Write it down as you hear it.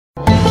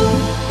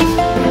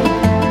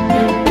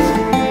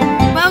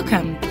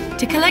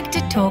to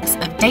collected talks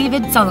of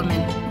David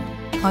Solomon,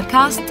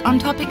 podcasts on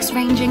topics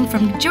ranging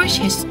from Jewish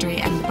history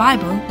and the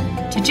Bible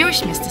to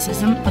Jewish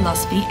mysticism,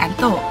 philosophy and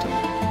thought.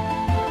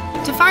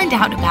 To find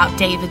out about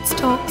David's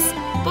talks,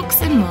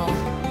 books and more,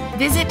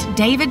 visit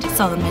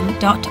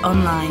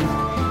davidsolomon.online.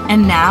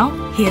 And now,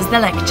 here's the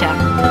lecture.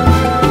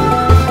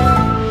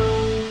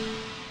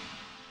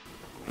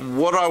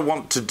 What I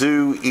want to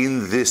do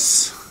in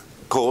this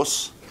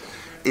course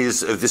is,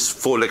 this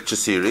 4-lecture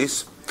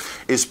series,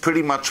 is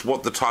pretty much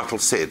what the title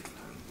said.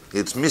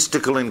 It's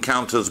mystical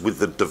encounters with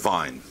the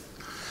divine.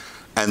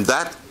 And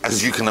that,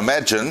 as you can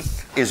imagine,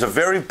 is a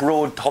very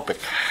broad topic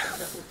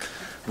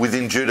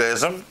within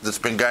Judaism that's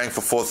been going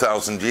for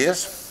 4,000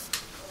 years.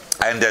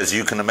 And as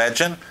you can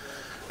imagine,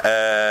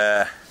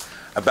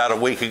 about a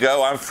week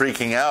ago, I'm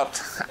freaking out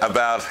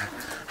about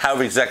how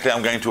exactly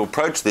I'm going to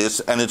approach this,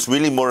 and it's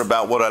really more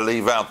about what I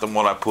leave out than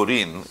what I put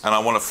in. And I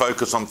want to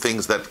focus on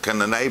things that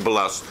can enable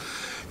us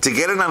to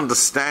get an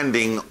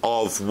understanding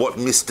of what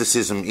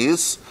mysticism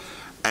is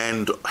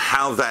and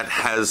how that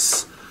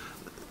has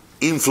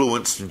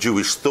influenced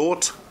Jewish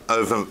thought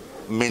over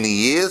many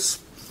years,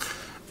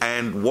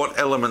 and what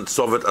elements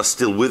of it are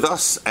still with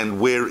us and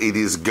where it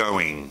is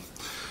going.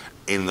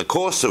 In the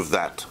course of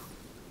that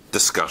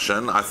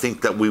discussion, I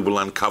think that we will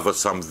uncover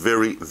some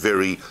very,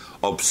 very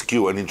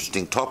obscure and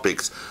interesting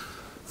topics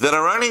that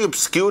are only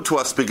obscure to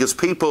us because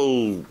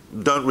people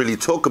don't really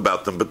talk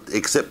about them, but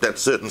except at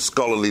certain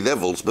scholarly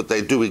levels, but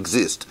they do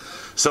exist.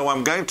 So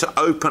I'm going to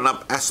open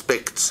up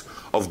aspects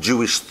of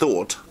Jewish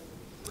thought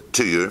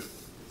to you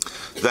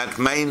that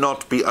may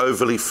not be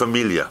overly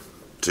familiar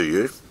to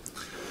you.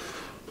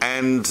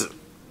 And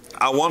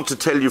I want to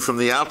tell you from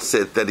the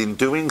outset that in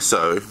doing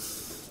so,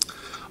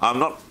 I'm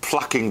not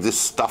plucking this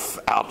stuff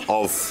out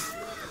of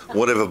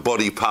whatever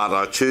body part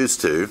I choose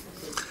to.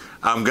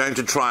 I'm going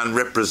to try and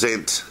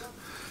represent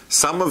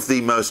some of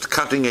the most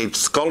cutting-edge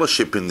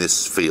scholarship in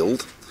this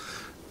field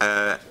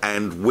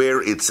and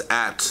where it's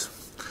at.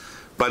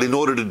 But in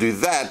order to do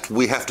that,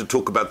 we have to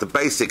talk about the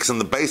basics,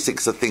 and the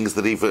basics are things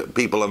that even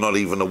people are not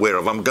even aware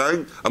of.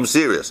 I'm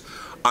serious.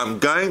 I'm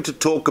going to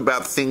talk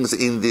about things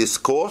in this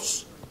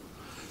course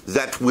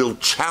that will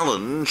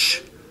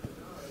challenge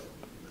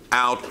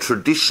our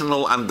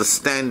traditional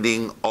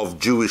understanding of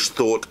Jewish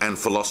thought and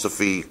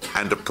philosophy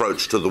and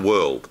approach to the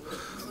world.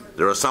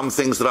 There are some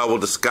things that I will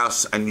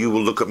discuss and you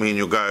will look at me and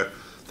you'll go,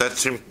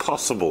 that's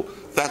impossible.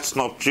 That's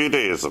not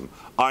Judaism.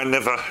 I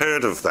never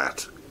heard of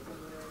that.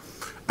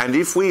 And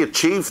if we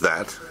achieve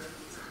that,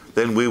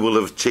 then we will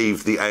have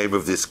achieved the aim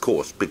of this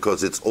course,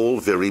 because it's all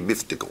very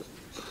mystical.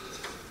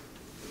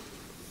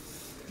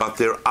 But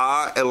there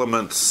are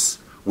elements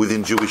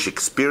within Jewish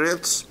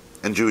experience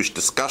and Jewish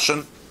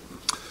discussion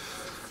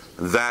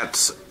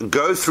that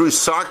go through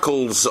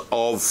cycles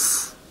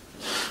of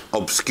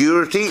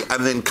obscurity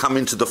and then come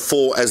into the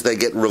fore as they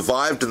get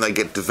revived and they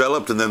get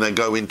developed, and then they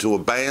go into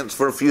abeyance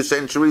for a few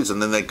centuries and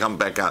then they come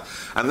back out.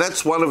 And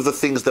that's one of the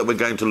things that we're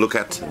going to look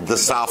at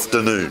this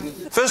afternoon.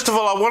 First of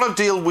all, I want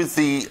to deal with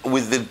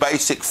the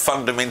basic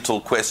fundamental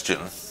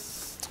question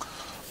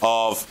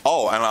of,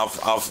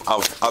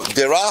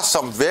 there are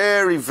some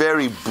very,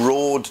 very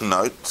broad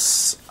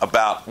notes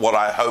about what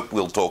I hope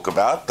we'll talk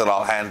about that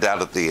I'll hand out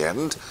at the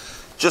end,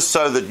 just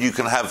so that you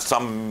can have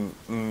some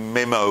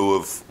memo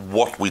of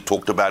what we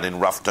talked about in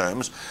rough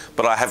terms.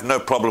 But I have no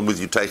problem with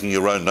you taking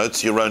your own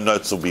notes. Your own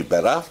notes will be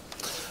better.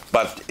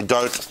 But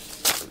don't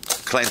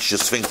clench your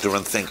sphincter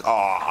and think,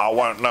 I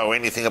won't know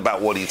anything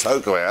about what he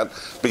talked about,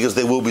 because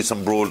there will be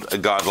some broad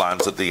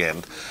guidelines at the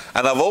end.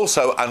 And I've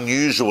also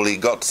unusually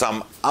got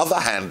some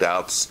other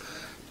handouts,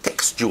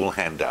 textual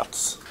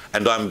handouts.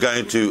 And I'm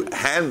going to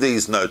hand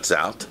these notes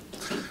out,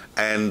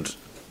 and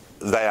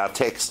they are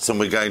texts, and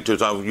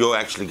you're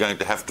actually going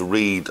to have to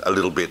read a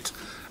little bit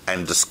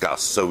and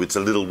discuss. So it's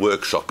a little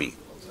workshoppy,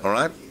 all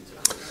right?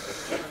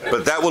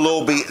 But that will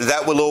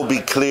all be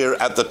clear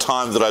at the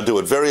time that I do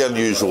it. Very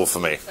unusual for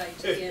me.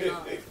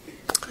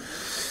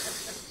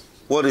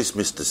 What is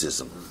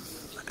mysticism?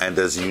 And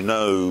as you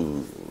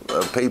know,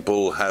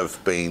 people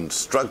have been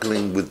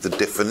struggling with the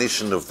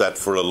definition of that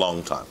for a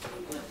long time.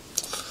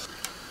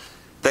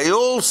 They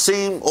all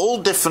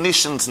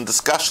definitions and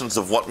discussions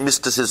of what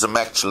mysticism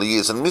actually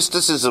is. And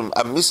mysticism,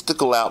 a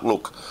mystical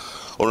outlook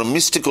or a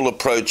mystical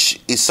approach,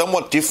 is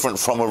somewhat different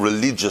from a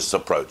religious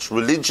approach.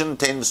 Religion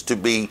tends to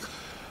be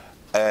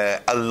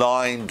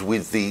aligned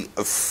with the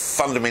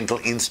fundamental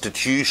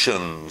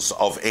institutions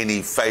of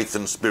any faith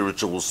and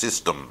spiritual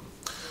system.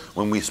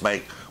 When we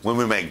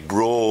make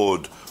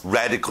broad,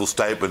 radical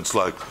statements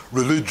like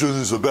religion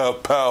is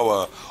about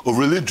power or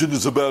religion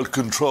is about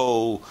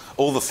control,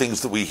 all the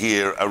things that we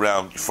hear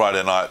around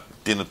Friday night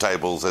dinner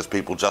tables as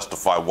people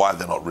justify why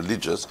they're not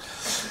religious,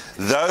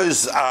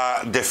 those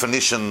are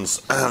definitions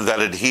that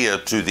adhere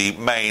to the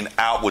main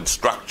outward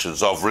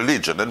structures of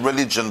religion. And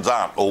religions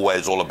aren't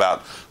always all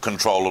about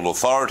control and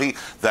authority.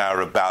 They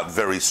are about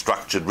very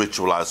structured,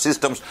 ritualized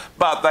systems,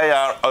 but they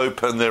are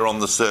open, they're on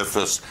the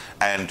surface,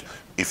 and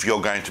If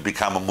you're going to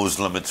become a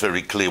Muslim, it's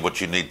very clear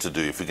what you need to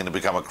do. If you're going to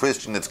become a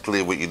Christian, it's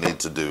clear what you need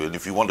to do. And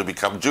if you want to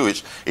become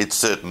Jewish, it's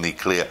certainly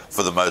clear,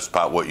 for the most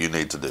part, what you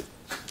need to do.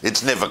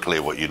 It's never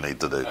clear what you need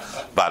to do,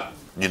 but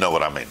you know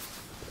what I mean.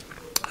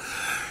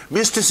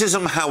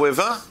 Mysticism,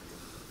 however,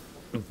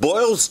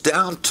 boils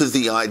down to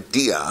the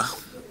idea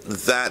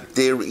that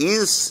there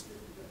is,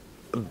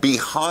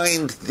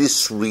 behind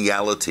this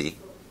reality,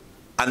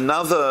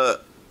 another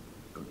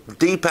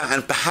deeper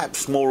and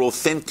perhaps more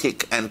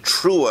authentic and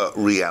truer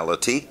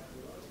reality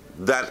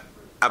that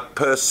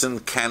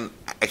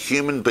a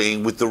human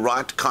being with the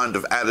right kind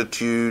of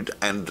attitude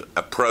and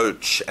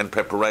approach and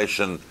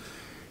preparation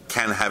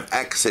can have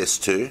access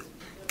to,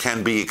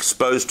 can be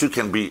exposed to,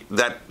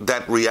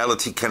 that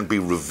reality can be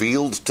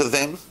revealed to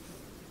them,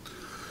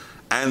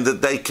 and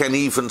that they can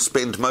even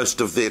spend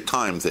most of their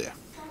time there.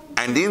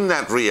 And in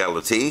that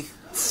reality,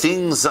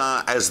 things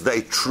are as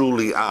they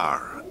truly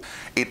are.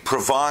 It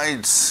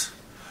provides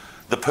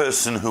the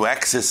person who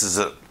accesses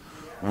it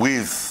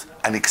with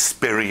an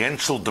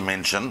experiential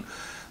dimension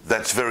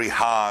that's very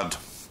hard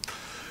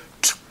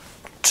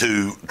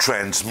to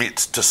transmit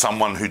to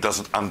someone who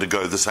doesn't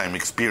undergo the same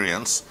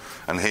experience,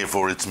 and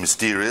therefore it's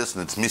mysterious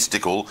and it's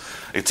mystical,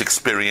 it's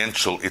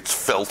experiential, it's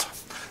felt.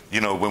 You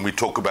know, when we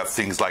talk about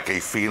things like a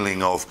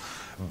feeling of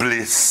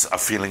bliss, a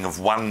feeling of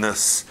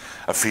oneness,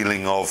 a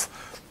feeling of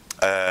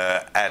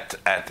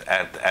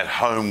at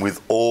home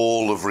with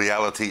all of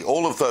reality,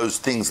 all of those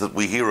things that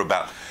we hear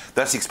about,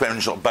 that's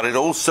experiential. But it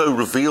also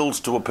reveals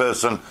to a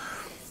person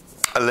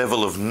a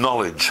level of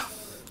knowledge,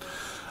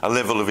 a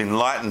level of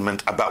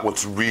enlightenment about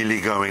what's really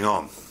going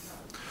on.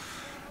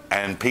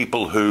 And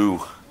people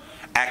who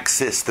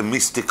access the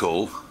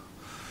mystical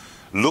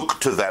look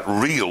to that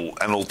real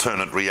and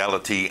alternate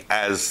reality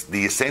as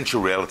the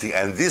essential reality,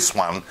 and this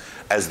one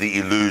as the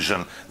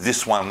illusion,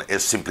 this one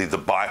as simply the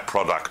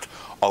byproduct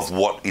of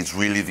what is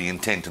really the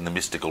intent in the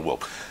mystical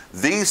world.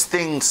 These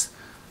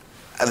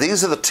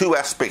are the two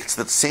aspects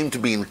that seem to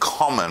be in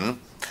common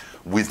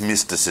with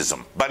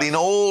mysticism. But in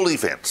all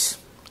events,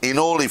 it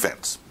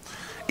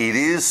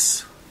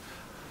is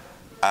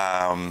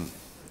an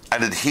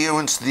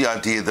adherence to the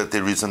idea that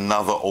there is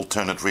another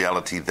alternate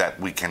reality that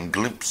we can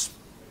glimpse.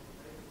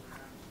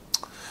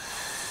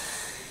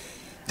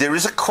 There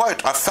is a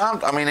quote I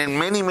found, in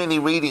many, many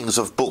readings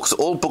of books,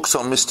 all books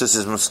on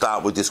mysticism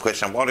start with this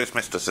question: what is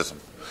mysticism?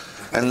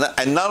 And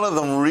none of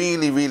them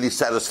really, really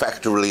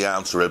satisfactorily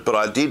answer it, but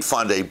I did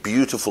find a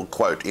beautiful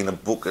quote in a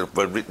book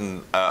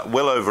written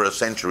well over a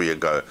century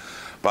ago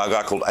by a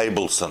guy called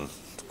Abelson,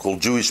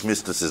 called Jewish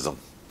Mysticism.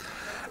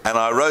 And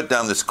I wrote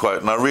down this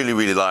quote, and I really,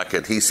 really like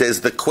it. He says,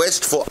 "The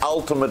quest for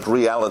ultimate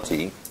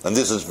reality," and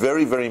this is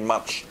very, very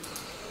much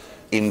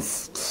in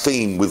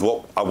theme with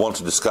what I want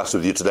to discuss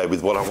with you today,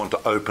 with what I want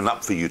to open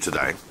up for you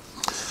today.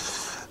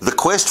 The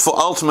quest for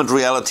ultimate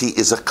reality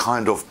is a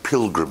kind of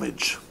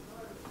pilgrimage.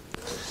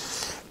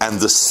 And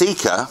the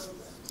seeker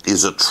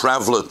is a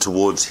traveller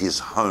towards his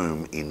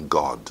home in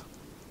God.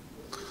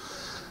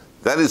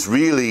 That is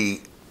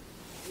really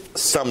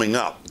summing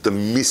up the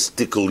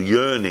mystical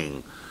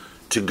yearning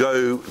to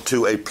go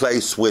to a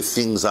place where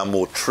things are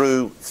more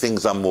true,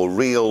 things are more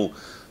real,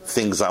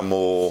 things are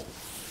more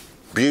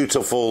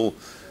beautiful,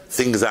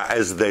 things are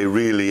as they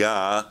really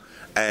are,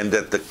 and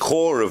at the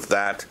core of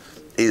that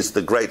is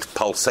the great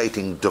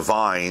pulsating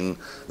divine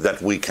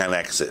that we can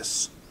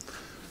access.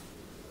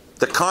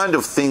 The kind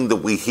of thing that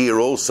we hear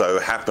also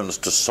happens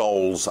to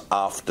souls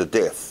after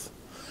death,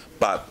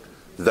 but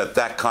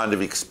that kind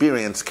of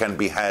experience can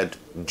be had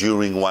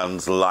during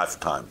one's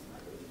lifetime.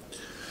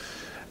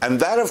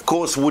 And that, of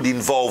course, would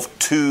involve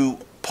two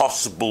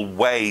possible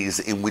ways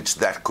in which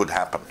that could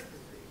happen.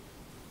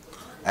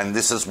 And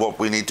this is what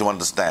we need to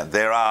understand.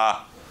 There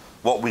are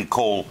what we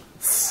call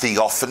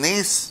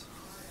theophanies.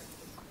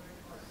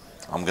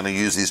 I'm going to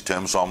use these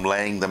terms, so I'm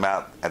laying them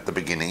out at the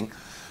beginning.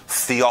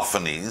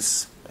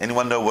 Theophanies.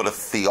 Anyone know what a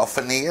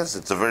theophany is?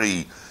 It's a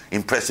very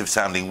impressive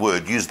sounding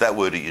word. Use that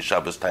word at your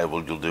Shabbos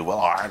table, you'll do well.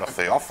 I had a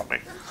theophany.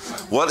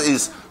 What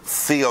is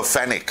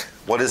theophanic?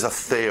 What is a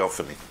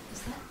theophany?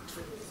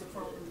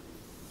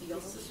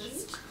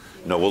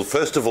 No, well,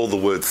 first of all, the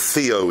word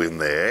theo in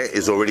there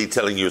is already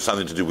telling you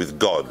something to do with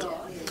God.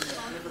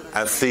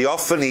 A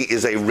theophany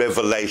is a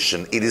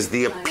revelation. It is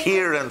the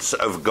appearance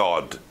of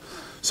God.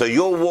 So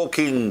you're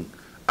walking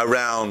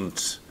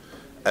around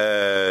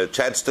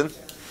Chadstone,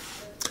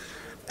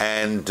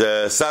 and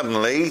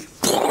suddenly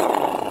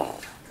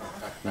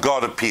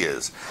God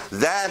appears.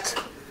 That,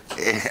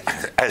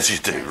 as you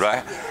do,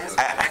 right?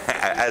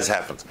 As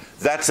happens.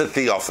 That's a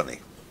theophany.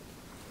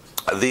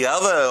 The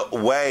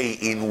other way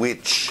in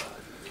which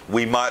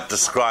we might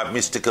describe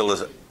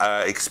mystical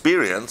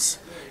experience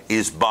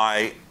is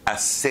by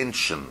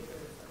ascension.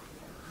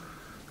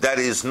 That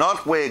is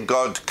not where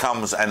God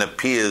comes and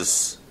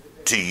appears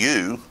to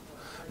you,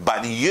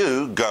 but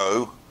you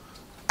go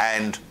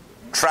and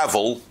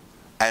travel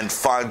and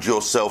find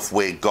yourself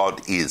where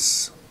God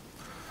is.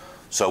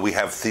 So we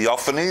have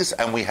theophanies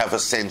and we have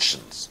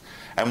ascensions.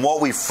 And what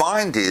we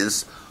find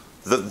is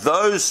that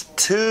those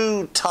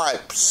two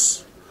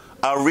types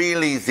are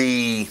really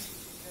the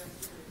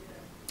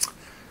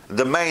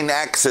the main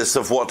axis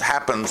of what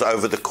happens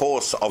over the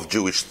course of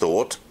Jewish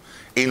thought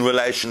in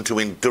relation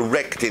to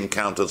direct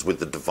encounters with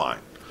the divine.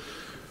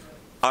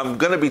 I'm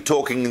going to be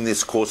talking in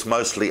this course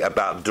mostly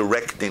about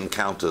direct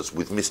encounters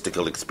with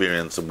mystical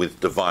experience and with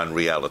divine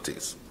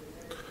realities.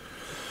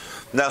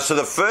 Now, so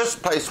the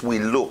first place we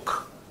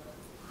look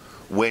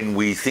when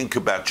we think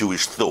about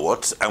Jewish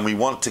thought, and we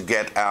want to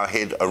get our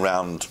head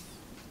around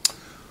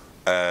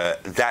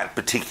that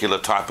particular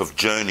type of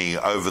journey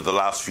over the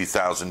last few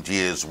thousand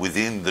years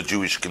within the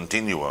Jewish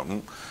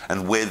continuum,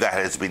 and where that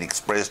has been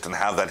expressed and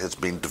how that has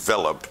been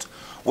developed,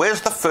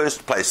 where's the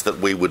first place that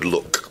we would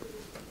look?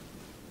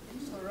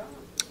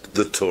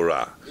 The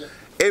Torah.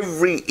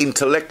 Every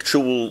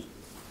intellectual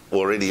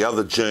or any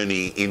other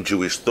journey in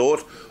Jewish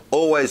thought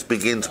always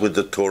begins with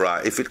the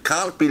Torah. If it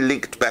can't be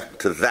linked back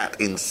to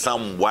that in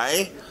some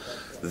way,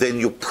 then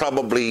you're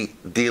probably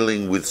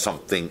dealing with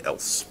something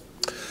else.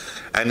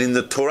 And in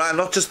the Torah,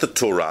 not just the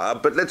Torah,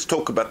 but let's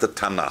talk about the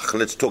Tanakh.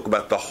 Let's talk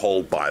about the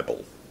whole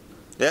Bible.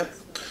 Yeah?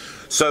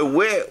 So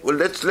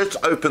let's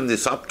open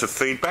this up to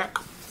feedback.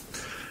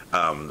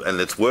 And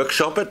let's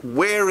workshop it.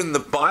 Where in the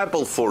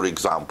Bible, for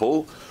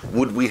example,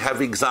 would we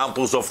have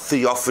examples of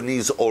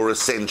theophanies or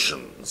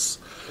ascensions?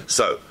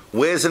 So,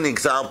 where's an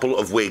example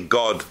of where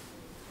God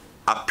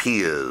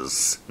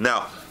appears?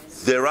 Now,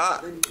 there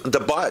are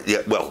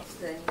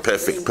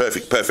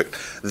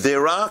perfect.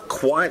 There are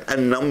quite a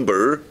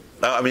number.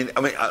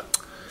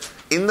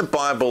 In the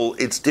Bible,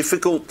 it's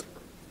difficult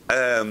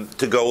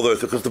to go all those,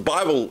 because the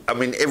Bible,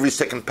 every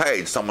second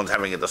page, someone's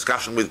having a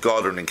discussion with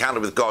God or an encounter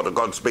with God, or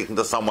God speaking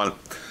to someone.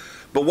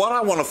 But what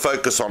I want to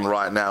focus on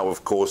right now,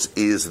 of course,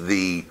 is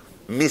the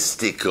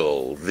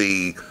mystical,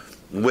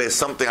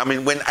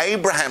 when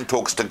Abraham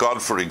talks to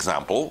God, for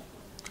example,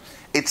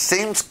 it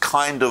seems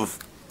kind of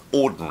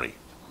ordinary.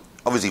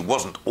 Obviously, it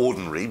wasn't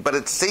ordinary, but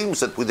it seems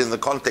that within the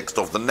context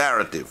of the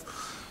narrative,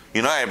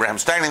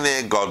 Abraham's standing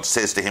there, God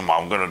says to him,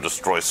 I'm going to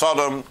destroy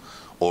Sodom,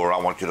 or I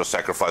want you to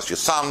sacrifice your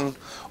son,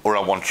 or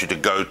I want you to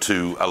go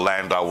to a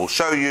land I will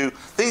show you.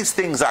 These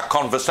things are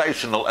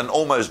conversational and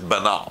almost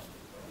banal.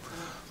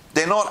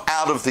 They're not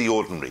out of the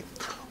ordinary.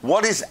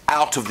 What is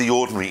out of the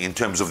ordinary in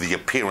terms of the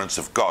appearance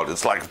of God?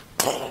 It's like...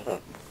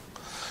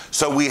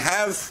 So we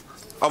have,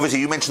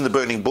 obviously you mentioned the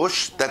burning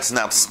bush. That's an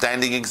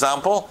outstanding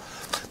example.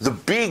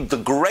 The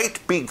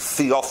great big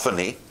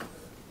theophany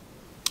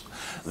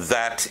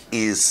that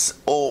is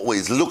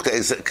always looked at,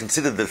 is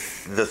considered the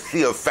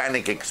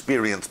theophanic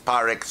experience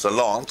par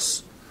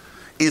excellence,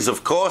 is,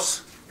 of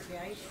course...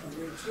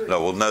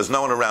 there's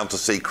no one around to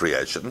see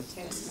creation.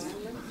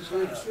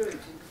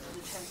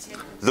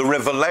 The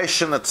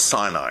revelation at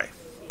Sinai,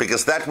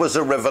 because that was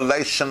a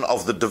revelation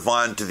of the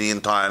divine to the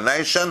entire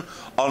nation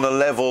on a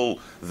level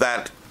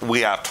that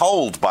we are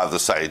told by the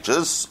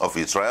sages of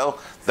Israel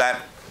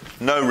that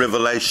no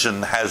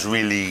revelation has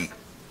really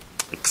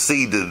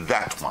exceeded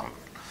that one.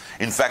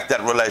 In fact,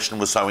 that relation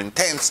was so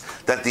intense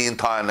that the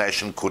entire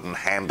nation couldn't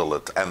handle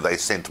it, and they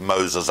sent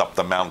Moses up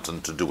the mountain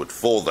to do it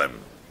for them.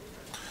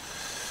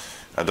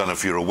 I don't know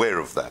if you're aware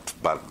of that,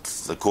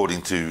 but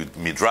according to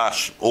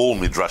Midrash, all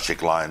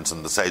Midrashic lines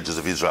and the sages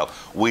of Israel,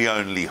 we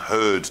only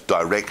heard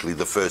directly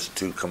the first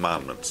 2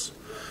 commandments.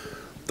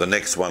 The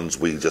next ones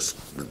we just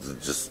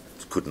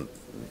couldn't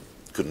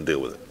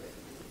deal with it.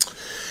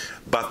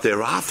 But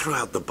there are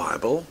throughout the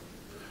Bible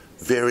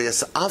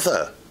various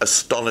other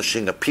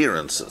astonishing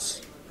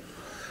appearances.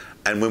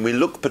 And when we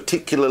look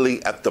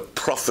particularly at the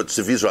prophets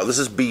of Israel, this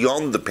is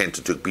beyond the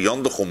Pentateuch,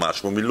 beyond the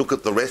Chumash. When we look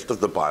at the rest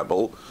of the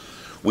Bible,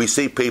 we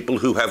see people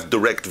who have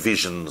direct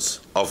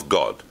visions of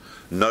God.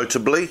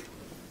 Notably,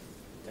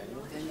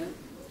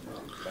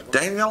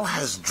 Daniel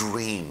has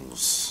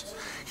dreams.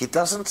 He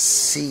doesn't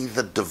see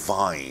the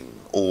divine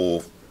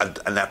or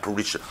an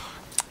apparition.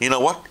 You know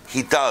what?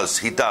 He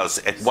does.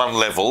 At one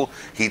level,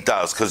 he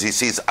does, because he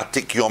sees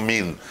Atik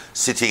Yomin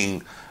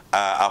sitting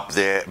up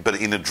there,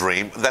 but in a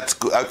dream. That's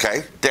good.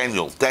 Okay,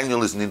 Daniel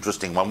is an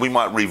interesting one. We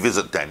might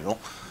revisit Daniel.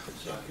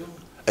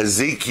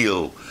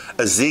 Ezekiel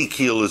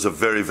is a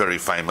very, very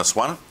famous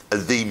one,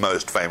 the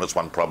most famous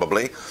one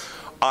probably.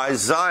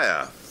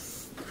 Isaiah,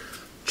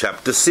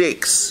 chapter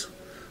 6,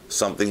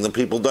 something that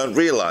people don't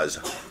realize.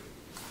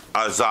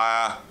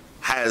 Isaiah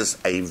has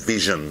a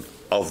vision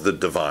of the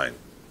divine.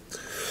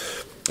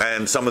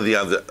 And some of the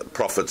other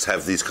prophets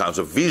have these kinds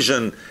of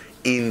vision.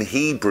 In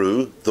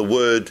Hebrew,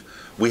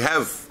 we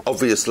have,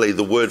 obviously,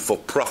 the word for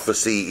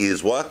prophecy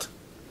is what?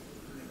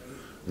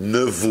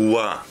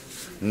 Nevuah.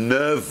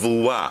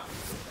 Nevuah.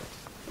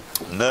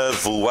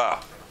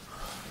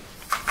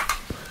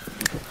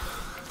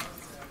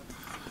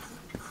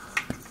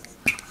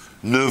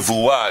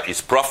 Nevuah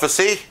is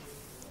prophecy,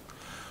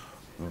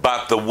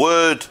 but the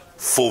word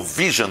for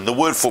vision, the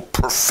word for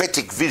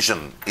prophetic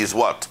vision is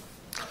what?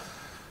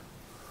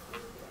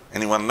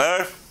 Anyone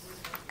know?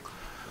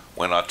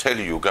 When I tell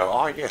you, you'll go,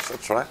 oh yes,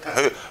 that's right.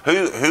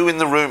 Who in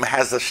the room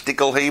has a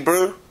shtickle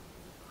Hebrew?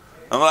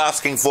 I'm not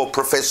asking for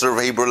professor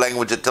of Hebrew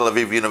language at Tel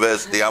Aviv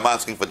University. I'm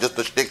asking for just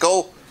a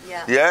shtickle.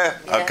 Yeah?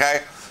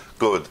 Okay,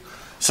 good.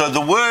 So the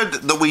word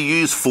that we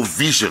use for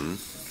vision,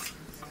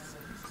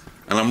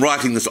 and I'm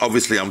writing this,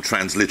 obviously I'm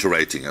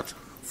transliterating it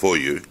for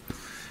you,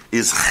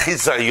 is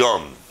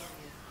chizayon.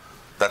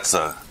 That's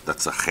a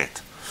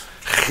chet.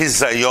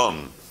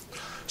 Chizayon.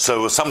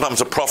 So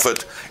sometimes a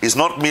prophet is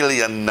not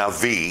merely a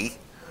navi,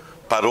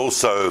 but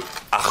also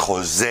a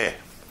chozeh.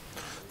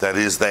 That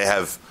is, they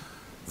have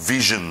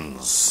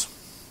visions.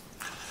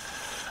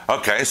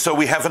 Okay, so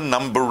we have a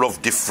number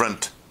of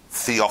different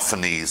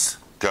theophanies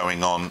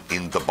going on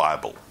in the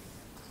Bible.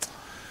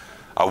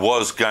 I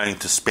was going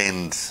to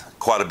spend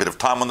quite a bit of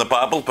time on the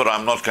Bible, but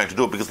I'm not going to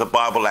do it because the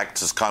Bible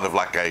acts as kind of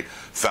like a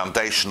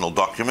foundational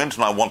document,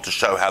 and I want to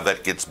show how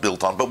that gets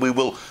built on. But we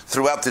will,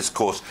 throughout this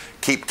course,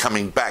 keep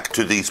coming back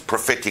to these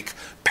prophetic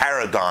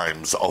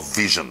paradigms of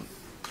vision.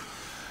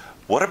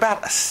 What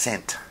about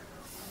ascent?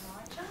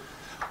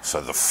 So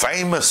the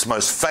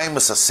most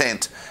famous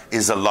ascent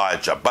is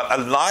Elijah. But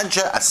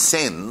Elijah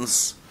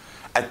ascends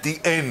at the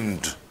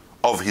end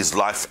of his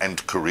life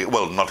and career.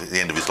 Well, not at the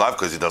end of his life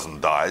because he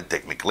doesn't die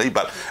technically,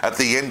 but at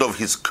the end of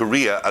his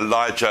career,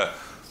 Elijah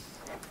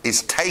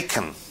is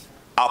taken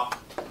up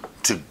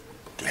to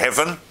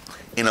heaven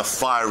in a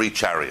fiery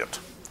chariot.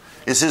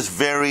 This is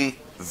very,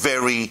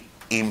 very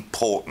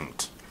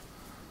important.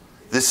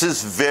 This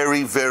is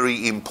very,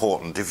 very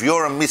important. If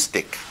you're a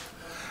mystic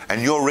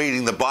and you're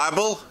reading the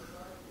Bible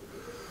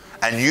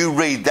and you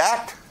read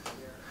that,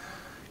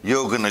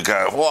 you're going to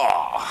go,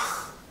 wow,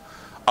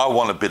 I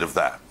want a bit of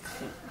that.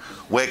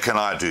 Where can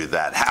I do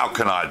that? How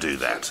can I do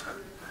that?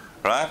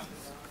 Right?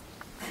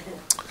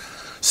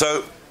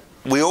 So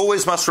we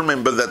always must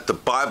remember that the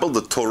Bible,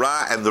 the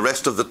Torah, and the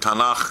rest of the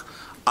Tanakh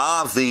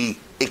are the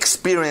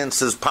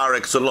experiences par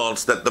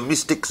excellence that the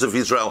mystics of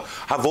Israel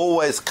have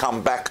always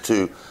come back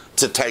to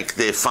take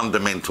their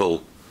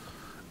fundamental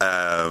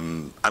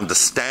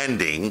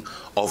understanding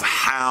of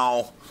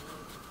how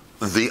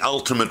the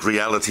ultimate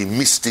reality,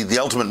 the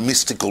ultimate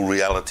mystical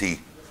reality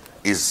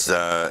is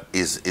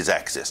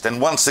accessed. And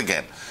once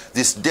again,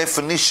 this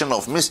definition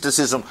of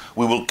mysticism,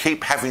 we will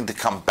keep having to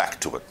come back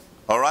to it.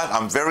 All right?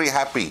 I'm very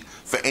happy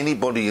for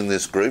anybody in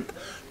this group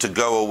to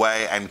go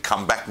away and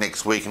come back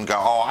next week and go,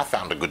 oh, I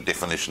found a good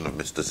definition of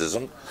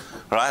mysticism,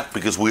 right?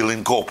 Because we'll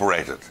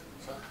incorporate it.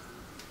 So,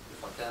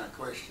 if I can, a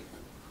question.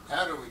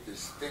 How do we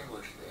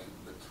distinguish then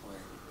between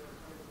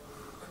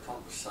the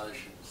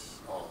conversations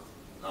of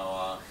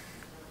Noah,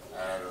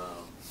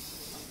 Adam,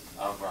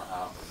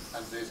 Abraham,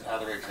 and these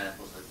other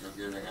examples that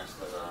you're giving us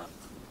that are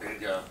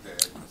bigger there?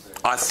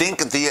 I think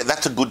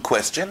that's a good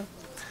question.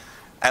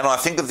 And I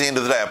think at the end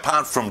of the day,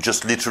 apart from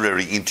just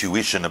literary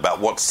intuition about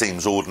what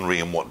seems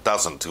ordinary and what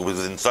doesn't,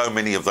 within so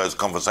many of those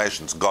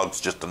conversations, God's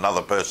just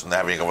another person they're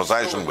having a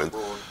conversation with.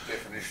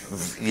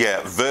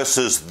 Yeah,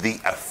 versus the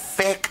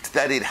effect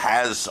that it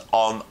has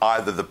on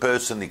either the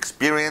person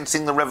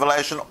experiencing the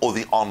revelation or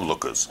the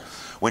onlookers.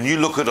 When you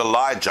look at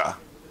Elijah,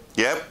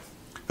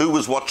 who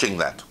was watching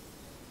that?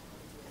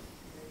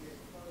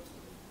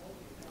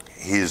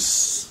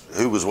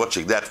 Who was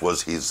watching that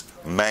was his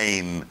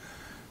main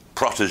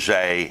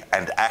protege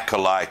and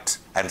acolyte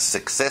and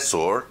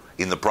successor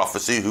in the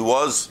prophecy, who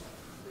was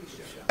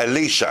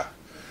Elisha.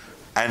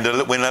 And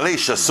when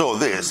Elisha saw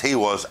this, he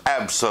was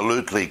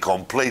absolutely,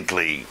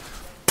 completely...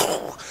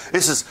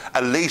 This is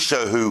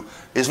Elisha, who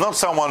is not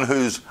someone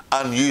who's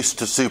unused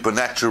to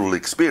supernatural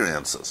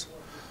experiences.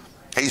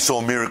 He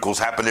saw miracles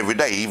happen every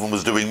day. He even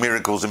was doing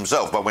miracles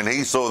himself. But when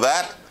he saw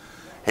that,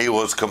 he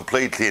was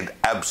completely and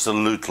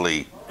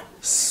absolutely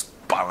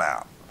spun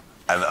out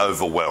and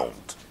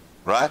overwhelmed.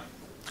 Right?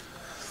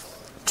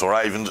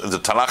 Torah even, the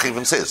Tanakh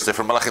even says,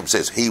 Sefer Malachim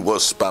says, he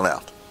was spun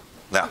out.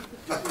 Now,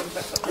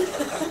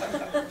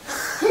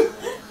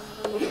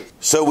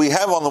 so we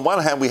have, on the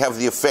one hand, we have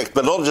the effect,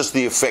 but not just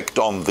the effect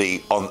on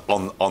the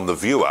on the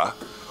viewer.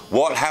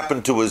 What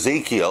happened to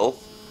Ezekiel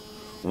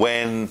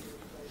when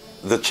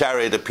the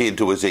chariot appeared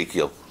to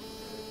Ezekiel?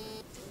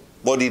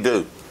 What did he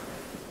do?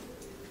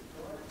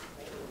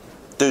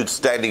 Dude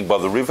standing by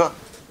the river,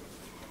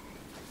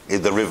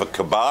 in the river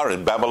Kabar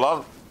in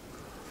Babylon,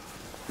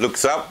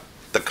 looks up,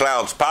 the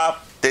clouds part,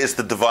 there's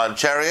the divine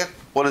chariot.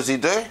 What does he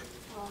do?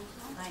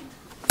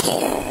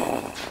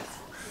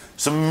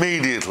 It's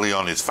immediately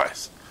on his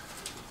face.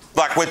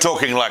 Like, we're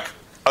talking like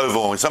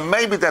overwhelming. So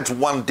maybe that's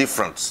one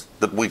difference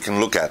that we can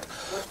look at.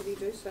 What did he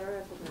do,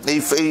 sir?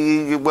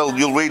 Well,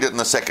 you'll read it in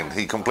a second.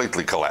 He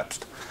completely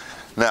collapsed.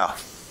 Now,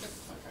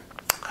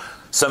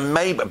 so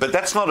maybe, but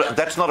that's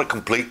not a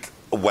complete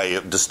way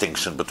of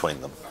distinction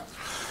between them.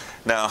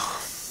 Now,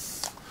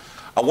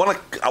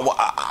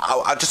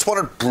 I just want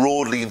to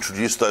broadly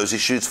introduce those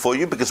issues for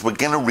you, because we're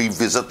going to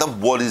revisit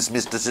them. What is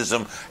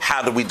mysticism?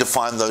 How do we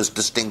define those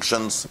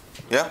distinctions?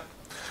 Yeah?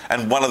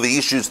 And one of the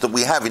issues that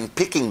we have in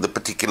picking the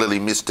particularly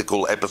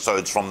mystical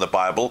episodes from the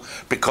Bible,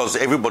 because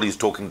everybody's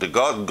talking to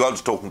God,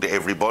 God's talking to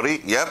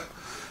everybody, yep?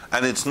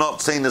 And it's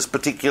not seen as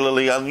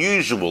particularly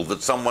unusual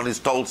that someone is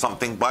told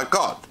something by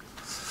God.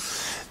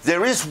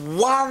 There is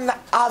one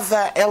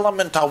other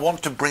element I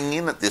want to bring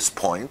in at this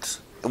point,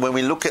 when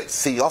we look at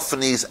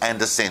theophanies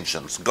and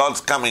ascensions.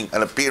 God's coming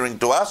and appearing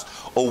to us,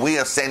 or we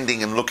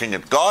ascending and looking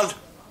at God.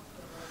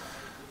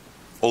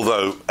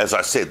 Although, as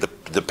I said,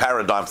 the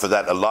paradigm for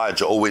that,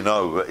 Elijah, all we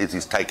know is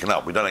he's taken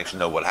up. We don't actually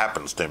know what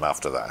happens to him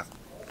after that.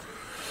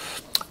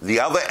 The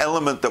other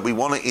element that we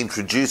want to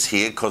introduce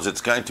here, because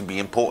it's going to be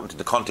important in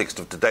the context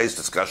of today's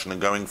discussion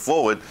and going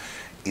forward,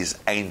 is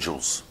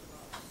angels.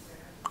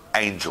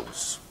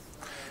 Angels.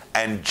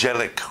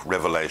 Angelic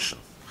revelation.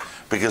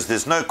 Because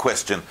there's no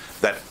question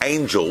that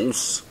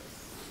angels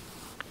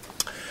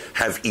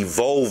have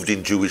evolved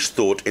in Jewish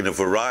thought in a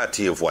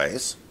variety of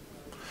ways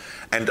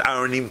and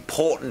are an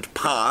important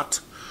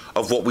part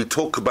of what we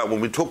talk about when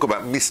we talk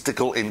about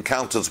mystical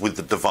encounters with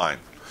the divine.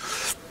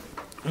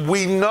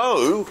 We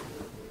know,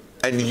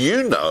 and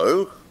you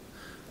know,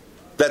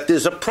 that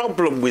there's a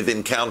problem with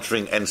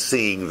encountering and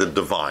seeing the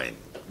divine.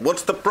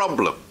 What's the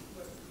problem?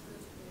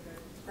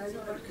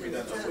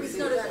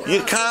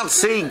 You can't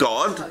see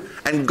God,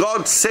 and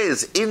God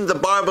says in the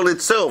Bible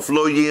itself,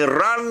 Lo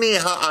yirani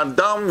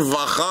ha'adam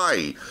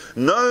v'chai.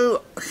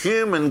 No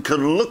human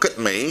can look at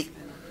me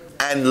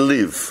and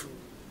live.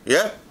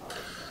 Yeah?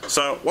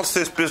 So what's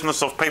this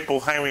business of people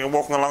hanging and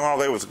walking along, oh,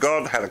 there was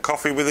God, had a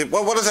coffee with him?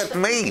 Well, what does that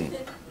mean?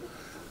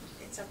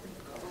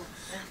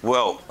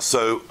 Well,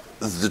 so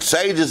the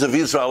sages of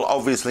Israel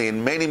obviously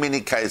in many, many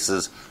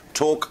cases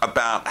talk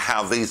about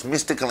how these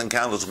mystical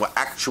encounters were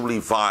actually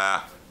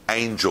via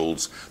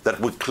angels that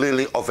were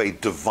clearly of a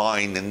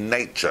divine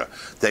nature.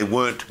 They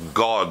weren't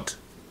God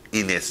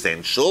in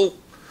essential.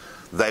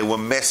 They were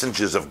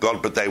messengers of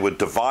God, but they were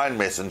divine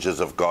messengers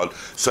of God,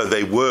 so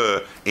they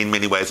were, in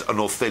many ways, an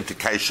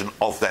authentication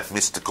of that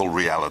mystical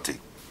reality.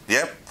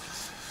 Yeah?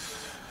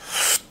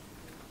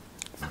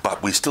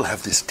 But we still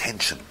have this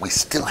tension. We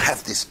still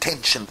have this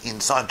tension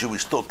inside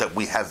Jewish thought that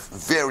we have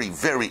very,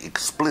 very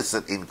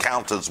explicit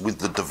encounters with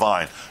the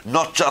divine,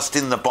 not just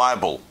in the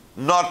Bible,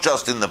 not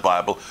just in the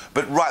Bible,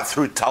 but right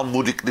through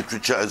Talmudic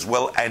literature as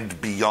well and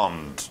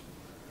beyond.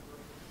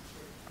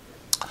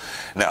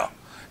 Now,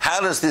 how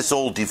does this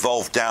all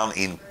devolve down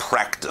in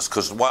practice?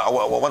 Because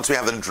once we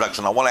have an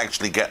introduction, I want to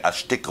actually get a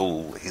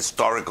shtickle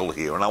historical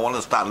here, and I want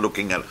to start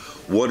looking at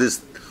what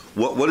is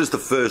the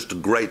first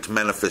great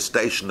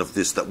manifestation of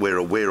this that we're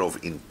aware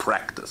of in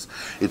practice.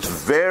 It's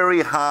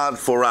very hard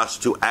for us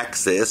to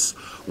access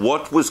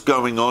what was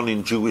going on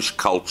in Jewish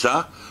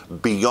culture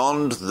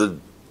beyond the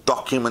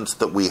documents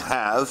that we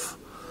have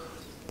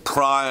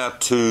prior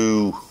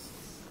to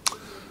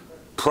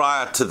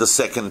the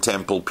Second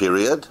Temple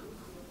period.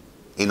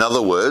 In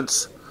other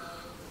words,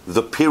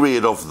 the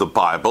period of the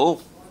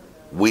Bible.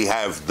 We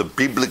have the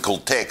biblical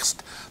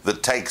text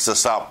that takes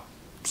us up,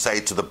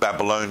 say, to the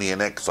Babylonian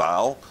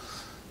exile,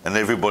 and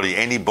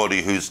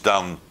anybody who's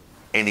done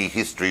any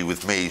history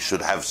with me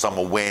should have some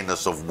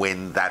awareness of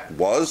when that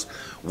was.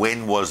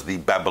 When was the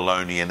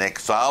Babylonian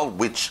exile?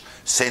 Which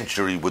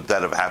century would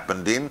that have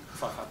happened in?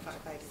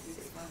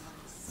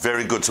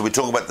 Very good. So we're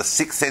talking about the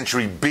 6th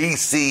century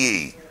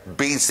BCE.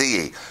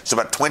 So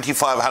about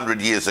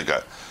 2,500 years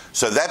ago.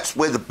 So that's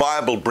where the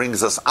Bible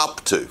brings us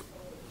up to.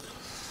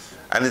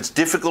 And it's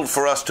difficult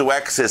for us to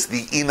access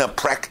the inner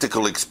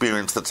practical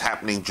experience that's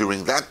happening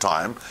during that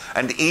time.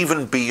 And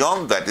even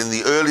beyond that, in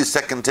the early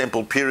Second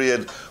Temple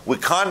period, we're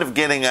kind of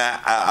getting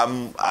a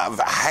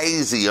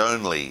hazy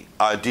only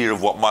idea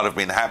of what might have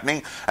been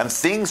happening. And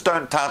things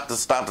don't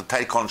start to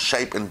take on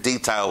shape and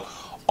detail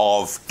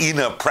of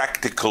inner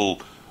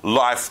practical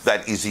life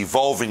that is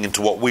evolving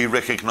into what we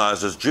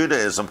recognize as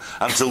Judaism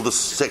until the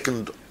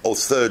 2nd or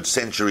 3rd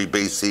century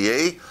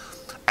BCE.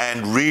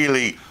 And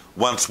really,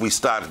 once we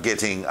start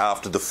getting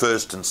after the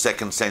 1st and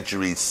 2nd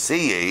century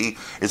CE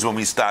is when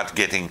we start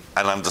getting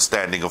an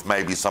understanding of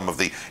maybe some of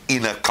the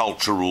inner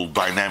cultural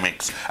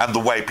dynamics and the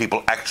way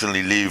people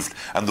actually lived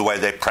and the way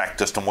they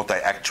practiced and what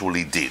they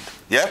actually did.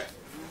 Yeah?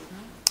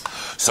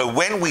 So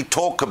when we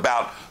talk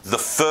about the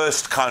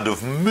first kind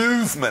of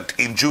movement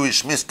in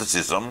Jewish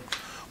mysticism,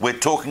 we're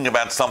talking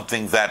about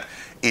something that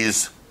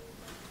is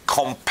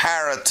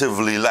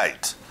comparatively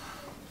late.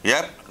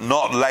 Yep,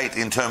 not late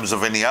in terms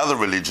of any other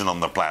religion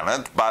on the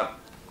planet, but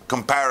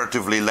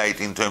comparatively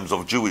late in terms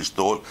of Jewish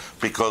thought,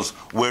 because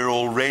we're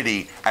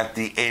already at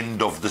the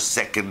end of the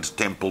Second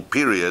Temple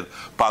period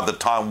by the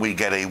time we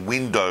get a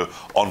window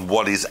on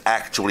what is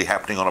actually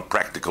happening on a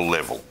practical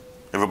level.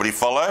 Everybody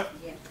follow?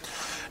 Yeah.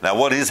 Now,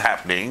 what is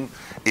happening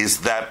is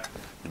that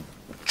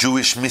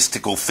Jewish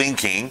mystical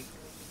thinking,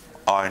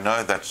 I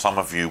know that some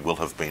of you will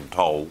have been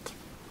told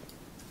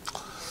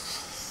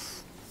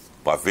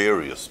by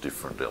various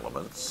different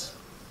elements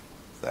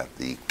that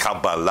the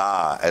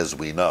Kabbalah as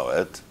we know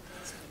it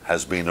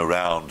has been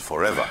around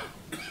forever.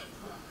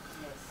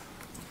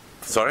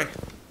 Sorry?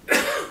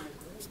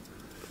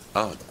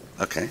 Oh,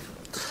 okay.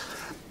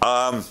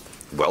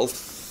 Well,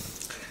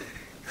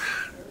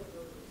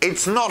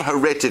 it's not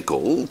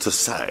heretical to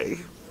say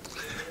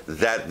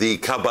that the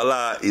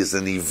Kabbalah is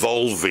an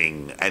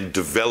evolving and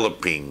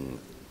developing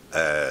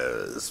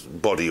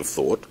body of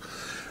thought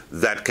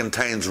that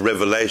contains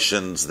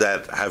revelations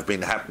that have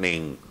been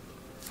happening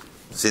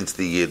since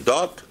the year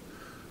dot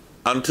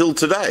until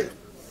today.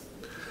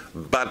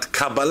 But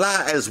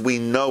Kabbalah as we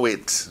know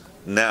it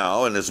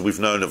now, and as we've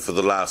known it for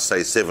the last,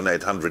 say,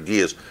 700-800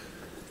 years,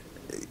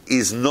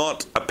 is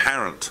not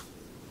apparent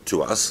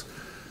to us,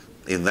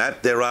 in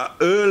that there are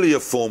earlier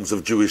forms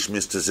of Jewish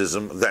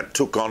mysticism that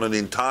took on an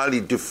entirely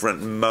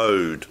different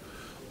mode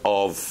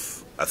of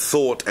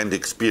thought and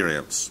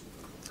experience.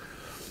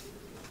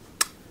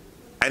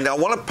 And I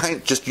want to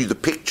paint just you the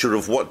picture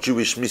of what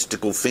Jewish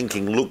mystical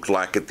thinking looked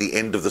like at the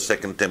end of the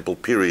Second Temple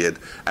period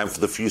and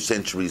for the few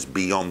centuries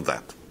beyond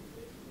that.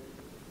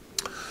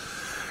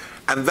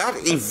 And that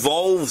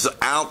evolves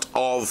out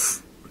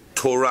of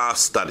Torah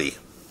study.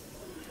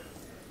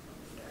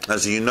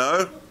 As you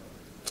know,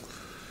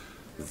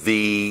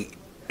 the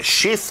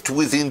shift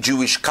within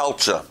Jewish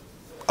culture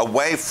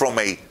away from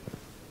a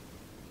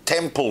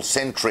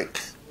temple-centric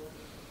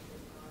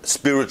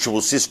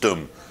spiritual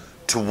system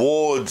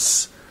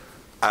towards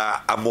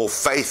a more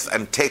faith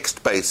and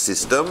text-based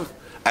system,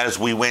 as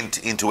we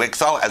went into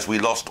exile, as we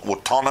lost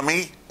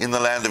autonomy in the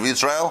land of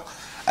Israel,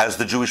 as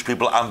the Jewish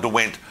people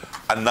underwent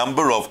a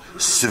number of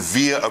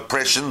severe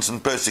oppressions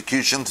and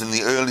persecutions in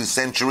the early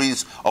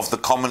centuries of the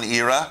Common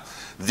Era.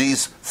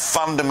 These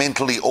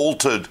fundamentally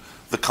altered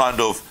the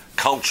kind of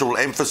cultural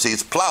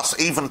emphases, plus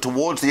even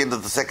towards the end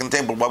of the Second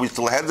Temple, while we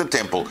still had the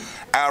temple,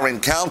 our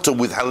encounter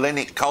with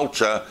Hellenic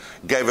culture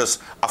gave us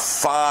a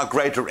far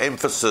greater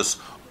emphasis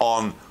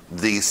on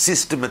the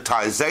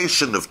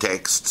systematization of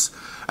texts,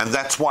 and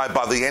that's why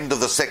by the end of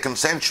the 2nd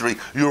century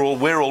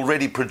we're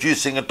already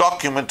producing a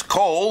document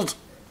called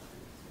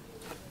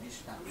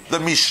the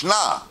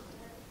Mishnah,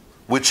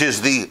 which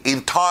is the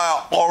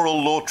entire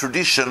oral law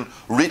tradition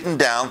written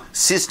down,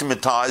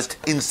 systematized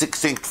in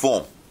succinct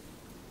form.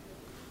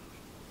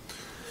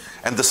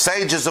 And the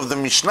sages of the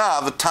Mishnah,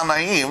 the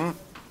Tanaim,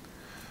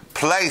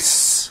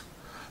 place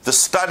the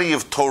study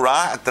of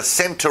Torah at the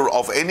center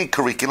of any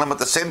curriculum, at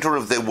the center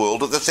of their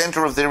world, at the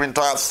center of their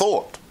entire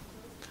thought.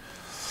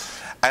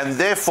 And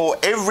therefore,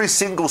 every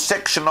single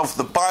section of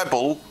the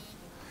Bible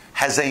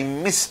has a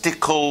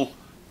mystical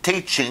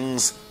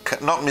teachings,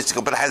 not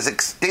mystical, but has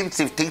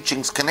extensive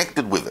teachings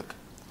connected with it.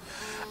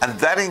 And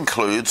that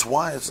includes,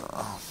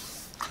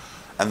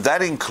 and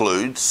that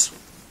includes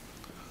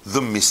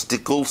the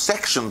mystical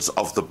sections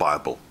of the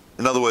Bible.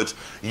 In other words,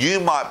 you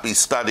might be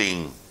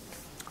studying,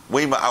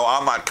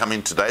 I might come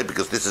in today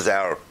because this is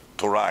our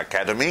Torah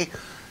Academy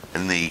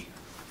in the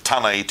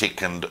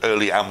Tanaitic and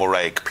early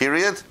Amoraic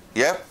period.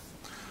 Yeah,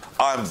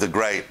 I'm the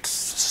great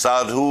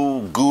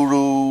sadhu,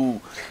 guru,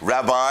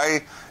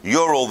 rabbi.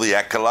 You're all the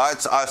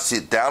acolytes. I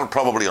sit down,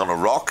 probably on a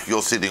rock.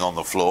 You're sitting on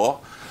the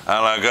floor.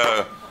 And I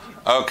go,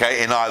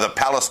 okay, in either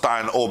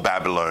Palestine or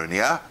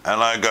Babylonia.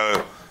 And I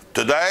go,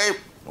 today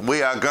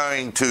we are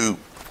going to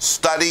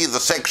study the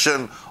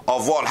section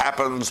of what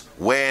happens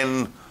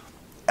when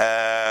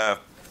a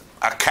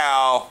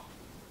cow,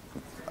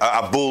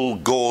 a bull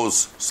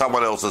gores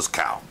someone else's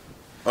cow.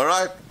 All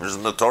right? Which is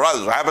in the Torah, this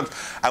is what happens.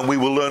 And we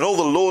will learn all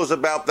the laws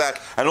about that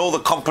and all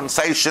the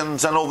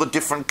compensations and all the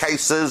different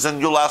cases,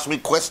 and you'll ask me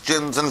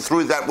questions, and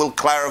through that we'll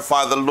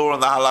clarify the law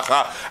and the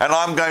halakha. And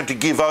I'm going to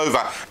give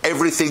over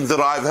everything that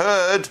I've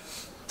heard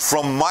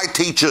from my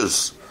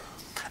teachers.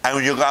 And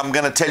I'm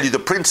going to tell you the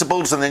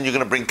principles, and then you're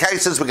going to bring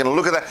cases. We're going to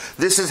look at that.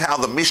 This is how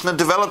the Mishnah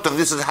developed, and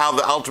this is how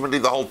ultimately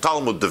the whole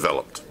Talmud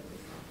developed.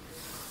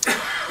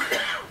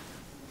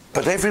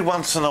 But every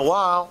once in a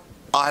while,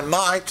 I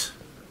might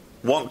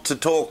want to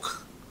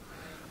talk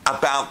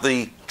about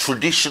the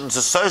traditions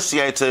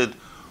associated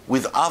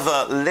with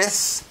other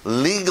less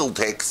legal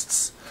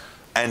texts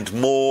and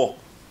more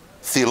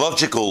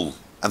theological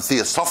and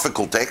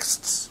theosophical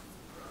texts.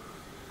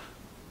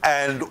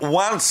 And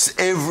once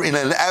in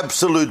an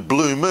absolute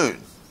blue moon,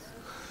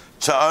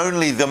 to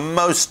only the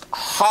most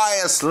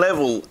highest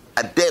level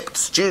adept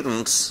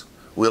students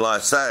will I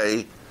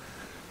say,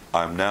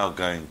 I'm now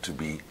going to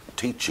be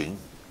teaching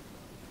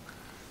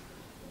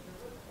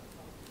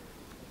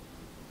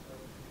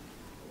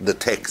the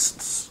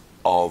texts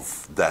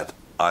of that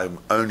I'm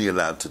only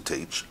allowed to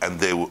teach, and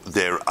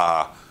there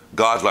are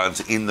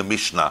guidelines in the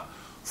Mishnah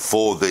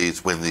for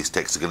these, when these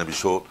texts are going to be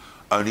short,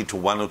 only to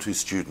 1 or 2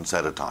 students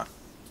at a time.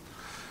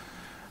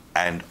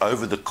 And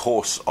over the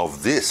course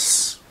of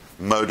this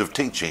mode of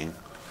teaching,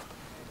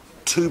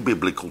 2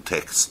 biblical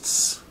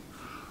texts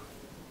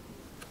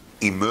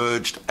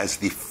emerged as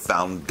the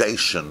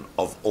foundation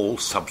of all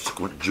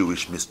subsequent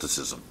Jewish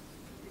mysticism.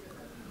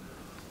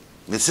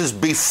 This is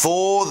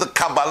before the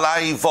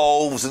Kabbalah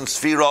evolves and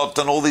Sfirot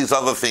and all these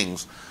other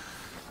things.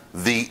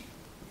 The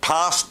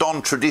passed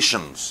on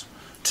traditions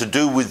to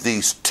do with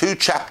these 2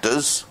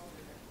 chapters,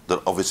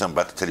 that obviously I'm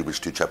about to tell you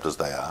which 2 chapters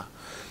they are,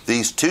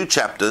 these 2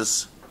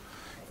 chapters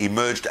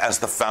emerged as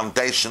the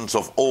foundations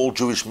of all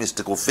Jewish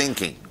mystical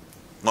thinking.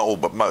 Not all,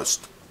 but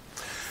most.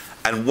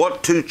 And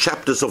what 2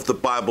 chapters of the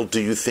Bible do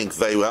you think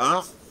they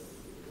are?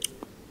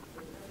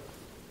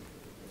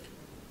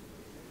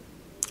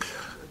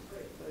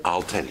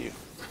 I'll tell you.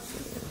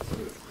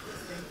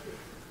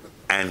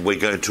 And we're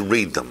going to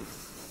read them.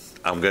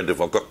 I've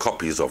got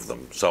copies of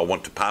them, so I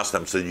want to pass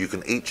them so you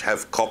can each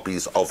have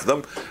copies of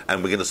them,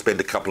 and we're going to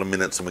spend a couple of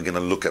minutes and we're going to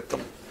look at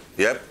them.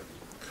 Yep?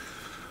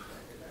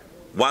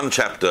 One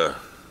chapter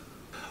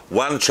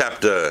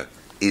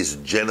is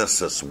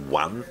Genesis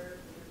 1.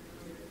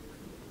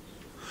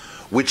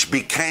 which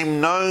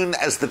became known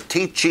as the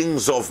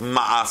teachings of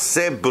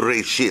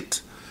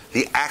Bereishit,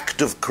 the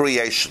act of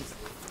creation.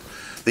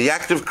 The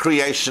act of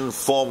creation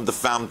formed the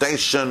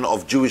foundation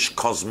of Jewish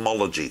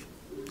cosmology.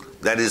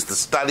 That is, the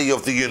study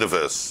of the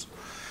universe.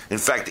 In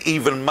fact,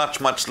 even much,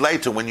 much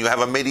later, when you have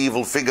a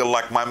medieval figure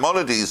like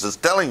Maimonides is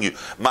telling you,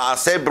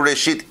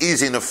 Bereishit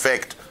is in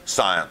effect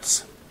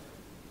science.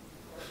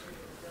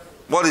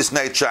 What is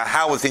nature?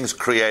 How are things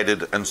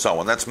created? And so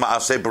on. That's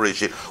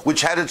Bereishit,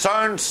 which had its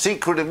own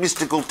secret and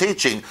mystical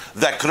teaching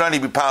that could only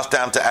be passed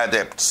down to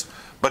adepts.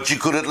 But you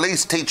could at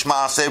least teach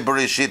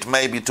Bereishit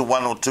maybe to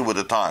one or two at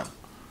a time.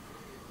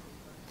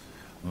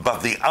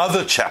 But the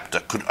other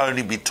chapter could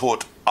only be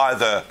taught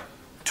either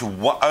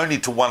only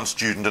to one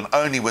student and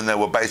only when they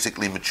were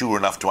basically mature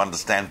enough to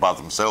understand by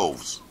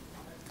themselves.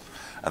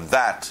 And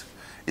that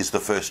is the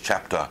first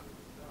chapter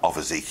of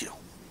Ezekiel.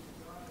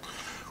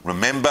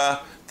 Remember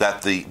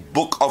that the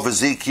Book of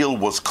Ezekiel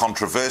was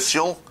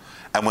controversial,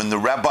 and when the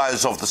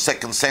rabbis of the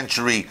 2nd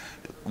century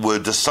were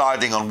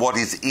deciding on what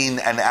is in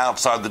and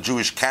outside the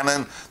Jewish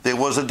canon, there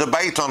was a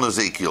debate on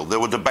Ezekiel. There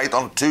were debate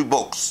on two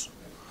books.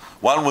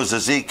 One was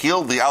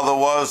Ezekiel, the other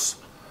was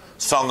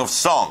Song of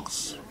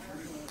Songs.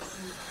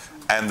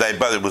 And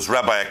it was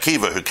Rabbi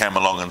Akiva who came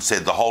along and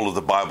said the whole of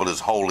the Bible is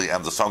holy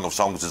and the Song of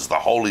Songs is the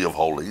Holy of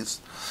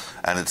Holies.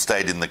 And it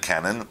stayed in the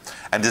canon.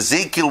 And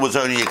Ezekiel was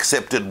only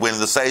accepted when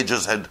the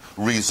sages had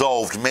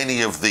resolved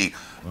many of the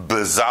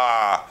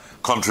bizarre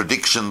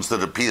contradictions that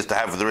it appears to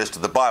have with the rest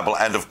of the Bible.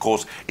 And of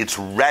course, it's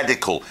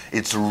radical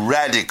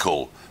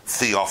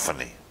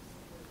theophany.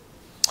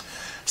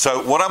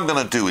 So what I'm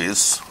going to do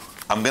is,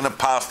 I'm going to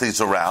pass these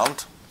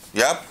around.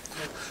 Yep.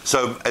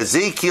 So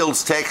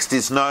Ezekiel's text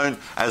is known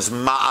as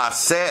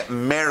Ma'aseh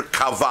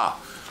Merkava,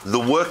 the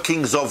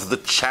workings of the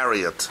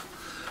chariot.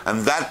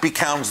 And that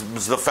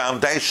becomes the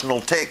foundational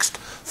text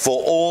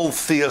for all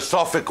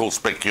theosophical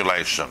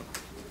speculation.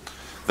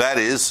 That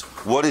is,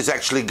 what is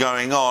actually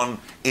going on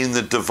in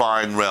the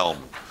divine realm.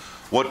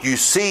 What you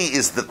see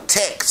is the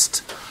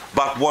text,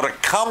 but what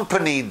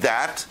accompanied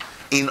that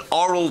in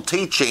oral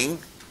teaching,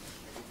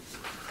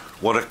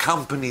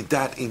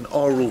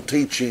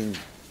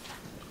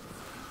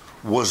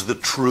 was the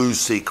true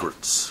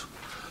secrets.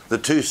 The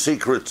true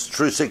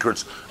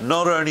secrets,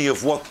 not only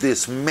of what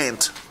this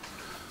meant,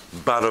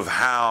 but of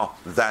how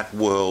that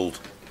world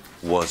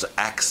was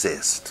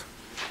accessed.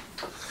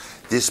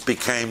 This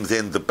became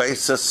then the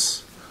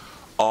basis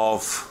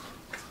of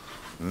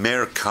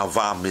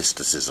Merkava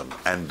mysticism.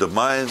 And the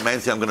main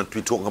thing I'm going to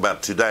be talking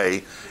about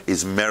today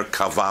is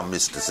Merkava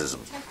mysticism.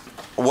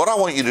 What I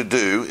want you to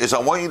do is I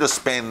want you to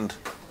spend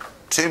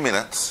 2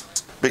 minutes,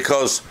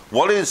 because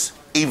what is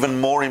even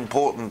more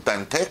important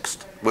than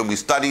text when we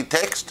study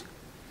text?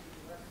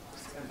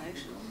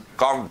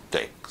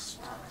 Context.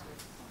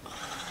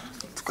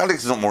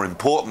 Context is not more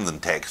important than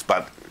text,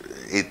 but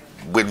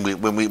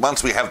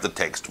once we have the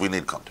text, we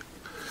need context.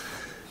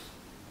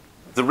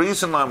 The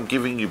reason I'm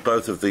giving you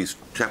both of these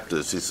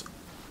chapters is,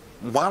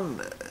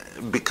 one,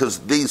 because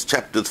these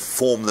chapters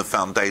form the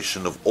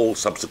foundation of all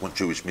subsequent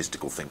Jewish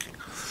mystical thinking.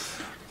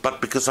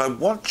 But because I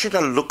want you to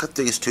look at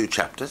these two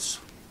chapters,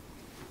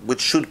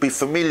 which should be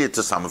familiar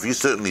to some of you.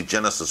 Certainly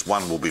Genesis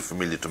 1 will be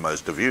familiar to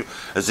most of you.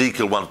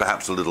 Ezekiel 1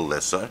 perhaps a little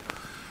less so.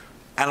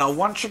 And I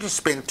want you to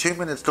spend 2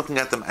 minutes looking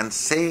at them and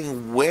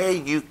seeing where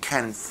you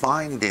can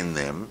find in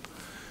them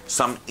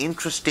some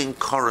interesting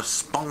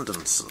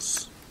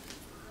correspondences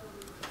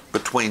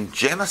between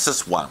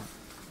Genesis 1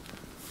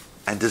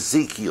 and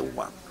Ezekiel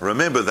 1.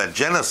 Remember that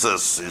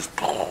Genesis is,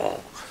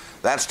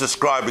 that's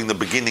describing the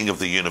beginning of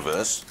the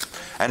universe,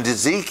 and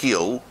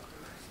Ezekiel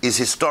is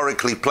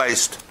historically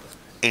placed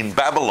in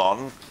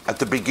Babylon at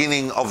the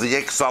beginning of the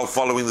exile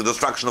following the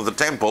destruction of the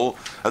temple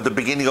at the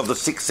beginning of the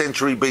 6th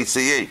century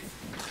BCE.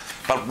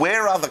 But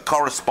where are the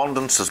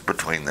correspondences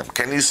between them?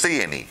 Can you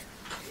see any?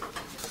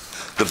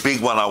 The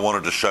big one I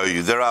wanted to show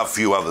you, there are a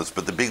few others,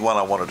 but the big one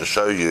I wanted to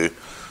show you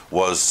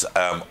was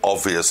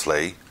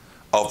obviously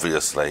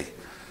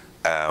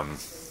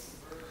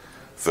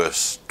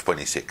verse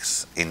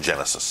 26 in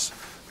Genesis.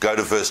 Go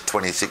to verse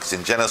 26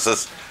 in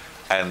Genesis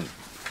and,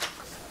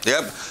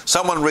 yep,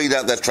 someone read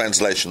out that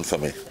translation for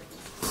me.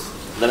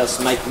 Let us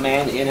make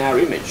man in our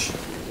image,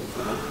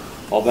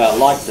 of our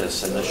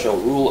likeness, and they shall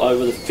rule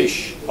over the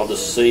fish of the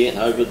sea, and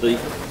over the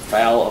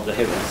fowl of the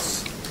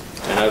heavens,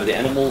 and over the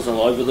animals, and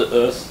over the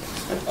earth,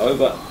 and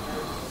over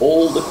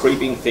all the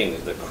creeping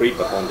things that creep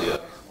upon the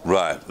earth.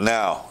 Right.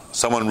 Now,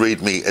 someone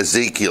read me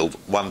Ezekiel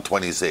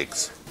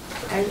 1:26.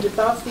 And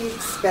above the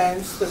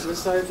expanse that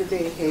was over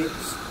their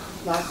heads,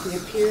 like the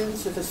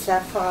appearance of a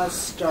sapphire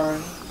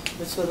stone,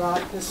 was the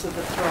likeness of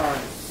a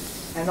throne.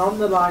 And on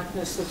the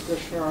likeness of the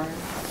throne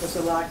was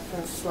a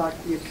likeness like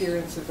the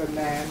appearance of a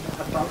man,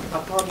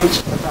 upon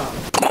which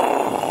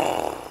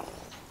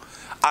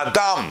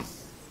Adam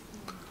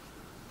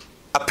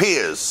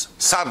appears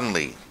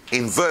suddenly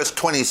in verse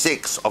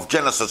 26 of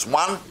Genesis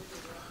 1,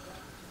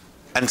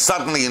 and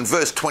suddenly in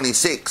verse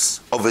 26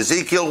 of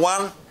Ezekiel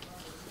 1,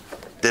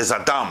 there's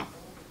Adam.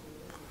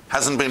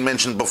 Hasn't been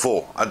mentioned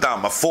before.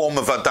 Adam, a form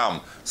of Adam,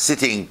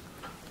 sitting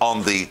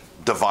on the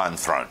divine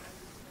throne.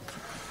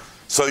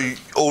 So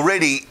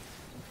already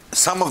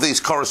some of these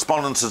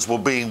correspondences were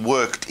being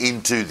worked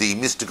into the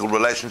mystical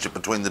relationship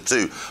between the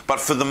two. But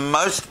for the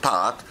most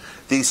part,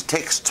 these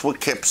texts were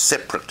kept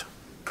separate.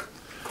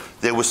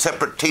 There were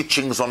separate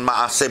teachings on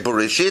Maaseh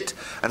Bereishit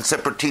and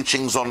separate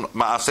teachings on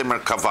Maaseh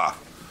Merkavah.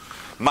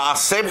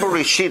 Maaseh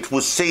Bereishit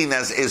was seen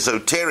as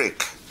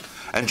esoteric,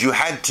 and you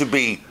had to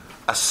be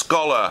a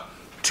scholar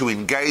to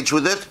engage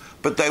with it,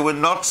 but they were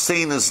not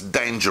seen as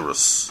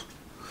dangerous.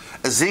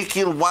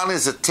 Ezekiel 1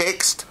 is a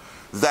text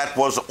that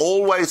was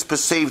always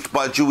perceived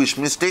by Jewish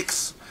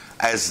mystics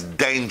as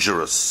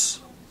dangerous.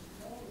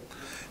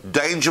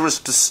 Dangerous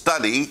to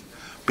study,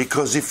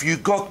 because if you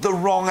got the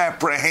wrong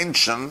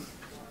apprehension,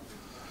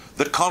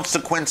 the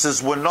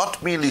consequences were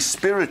not merely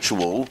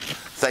spiritual,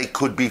 they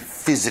could be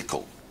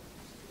physical.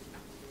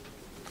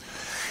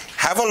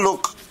 Have a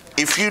look,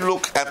 if you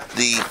look at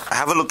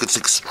it's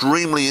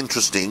extremely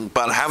interesting,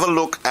 but have a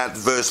look at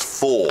verse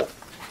 4.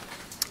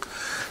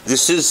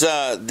 This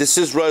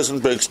is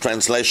Rosenberg's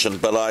translation,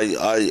 but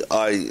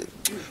I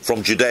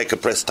from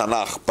Judaica Press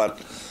Tanakh, but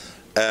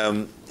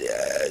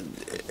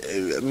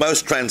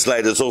most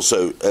translators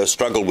also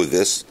struggle with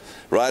this,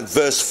 right?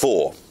 Verse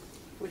 4.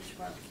 Which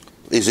one?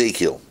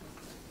 Ezekiel.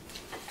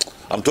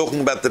 I'm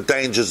talking about the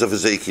dangers of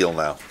Ezekiel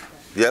now.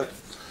 Yeah?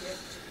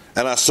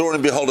 And I saw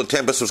and behold a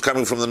tempest was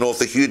coming from the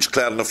north, a huge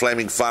cloud and a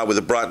flaming fire with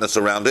a brightness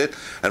around it,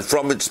 and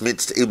from its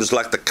midst it was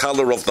like the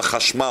colour of the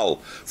chashmal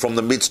from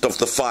the midst of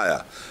the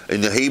fire.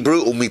 In the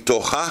Hebrew,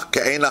 umitocha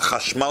ke'ena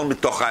chashmal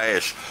mitoch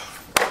ha'esh.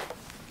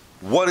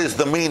 What is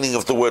the meaning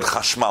of the word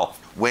chashmal?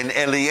 When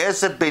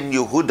Eliezer ben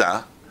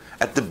Yehuda,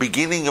 at the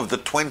beginning of the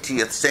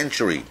 20th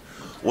century,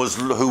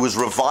 who was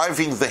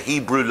reviving the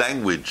Hebrew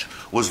language,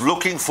 was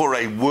looking for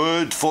a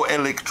word for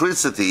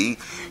electricity,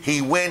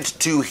 he went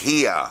to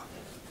here.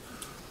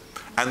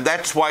 And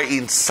that's why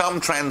in some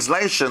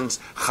translations,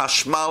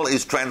 chashmal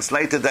is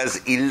translated as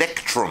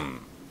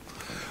electrum.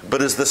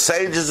 But as the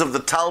sages of the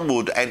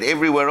Talmud and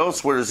everywhere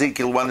else where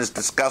Ezekiel 1 is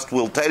discussed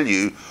will tell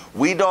you,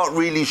 we're not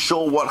really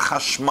sure what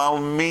chashmal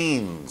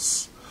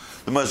means.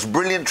 The most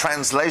brilliant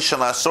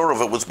translation I saw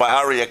of it was by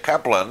Aryeh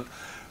Kaplan,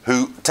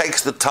 who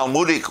takes the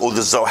Talmudic or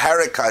the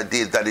Zoharic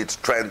idea that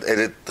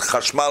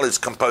chashmal is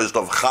composed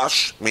of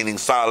chash, meaning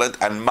silent,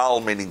 and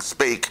mal, meaning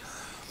speak,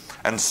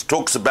 and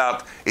talks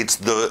about it's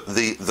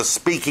the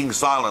speaking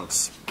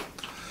silence.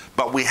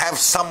 But we have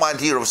some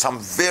idea of some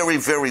very,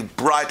 very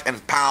bright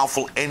and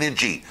powerful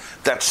energy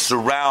that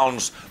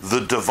surrounds the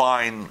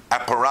divine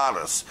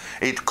apparatus.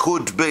 It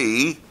could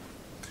be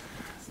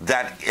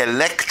that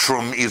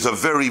electrum is a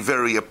very,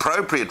 very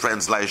appropriate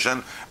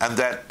translation, and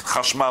that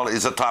chashmal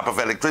is a type of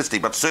electricity.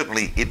 But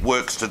certainly it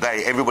works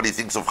today. Everybody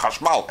thinks of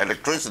chashmal,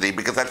 electricity,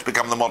 because that's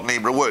become the modern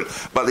Hebrew word.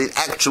 But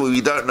actually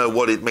we don't know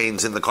what it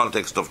means in the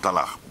context of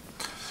Tanakh.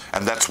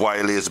 And that's why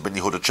Eliezer ben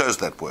Yehuda chose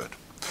that word.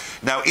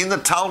 Now, in the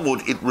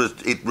Talmud, it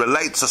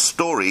relates a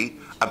story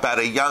about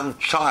a young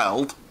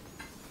child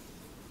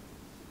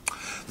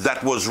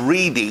that was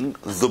reading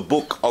the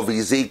book of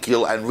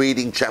Ezekiel and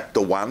reading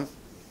chapter 1.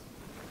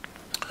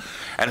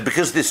 And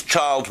because this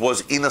child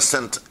was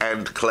innocent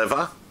and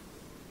clever,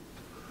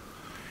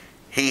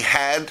 he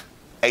had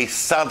a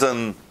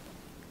sudden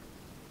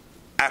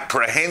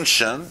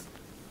apprehension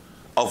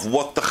of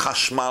what the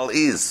chashmal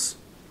is.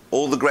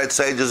 All the great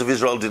sages of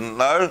Israel didn't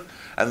know,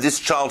 and this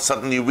child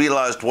suddenly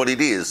realized what it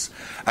is.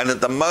 And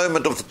at the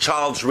moment of the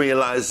child's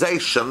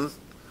realization,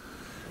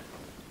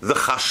 the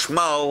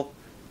chashmal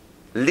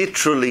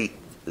literally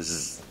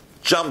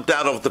jumped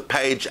out of the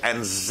page and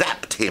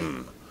zapped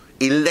him,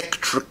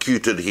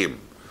 electrocuted him.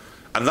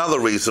 Another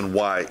reason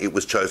why it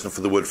was chosen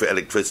for the word for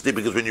electricity,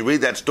 because when you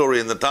read that story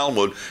in the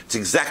Talmud, it's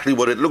exactly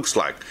what it looks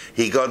like.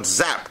 He got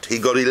zapped, he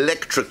got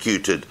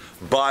electrocuted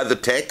by the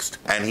text,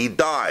 and he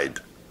died.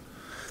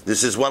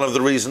 This is one of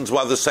the reasons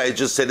why the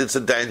sages said it's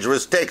a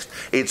dangerous text.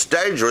 It's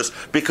dangerous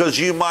because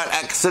you might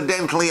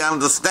accidentally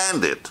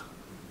understand it,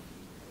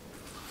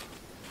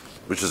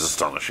 which is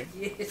astonishing.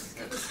 Yes.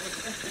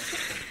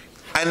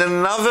 And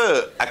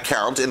another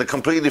account in a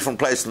completely different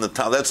place in the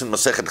Talmud, that's in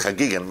Masechet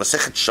Chagigah, in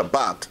Masechet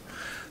Shabbat,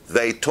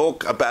 they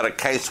talk about a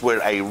case where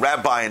a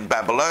rabbi in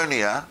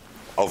Babylonia,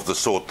 of the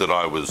sort that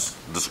I was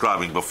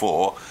describing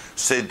before,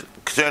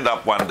 turned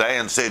up one day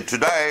and said,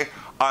 "Today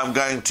I'm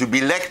going to be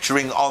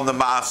lecturing on the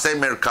Maaseh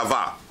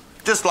Merkavah."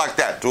 Just like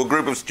that, to a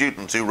group of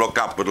students who rock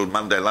up at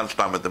Monday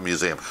lunchtime at the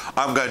museum.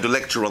 I'm going to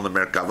lecture on the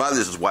Merkavah.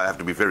 This is why I have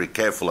to be very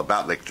careful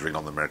about lecturing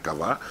on the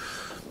Merkavah.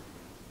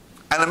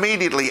 And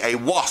immediately a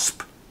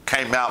wasp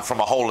came out from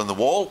a hole in the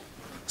wall,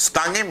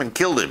 stung him and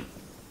killed him.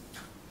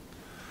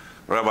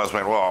 The rabbis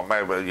went, well,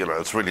 maybe,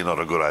 it's really not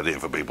a good idea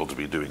for people to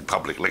be doing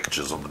public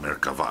lectures on the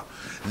Merkavah.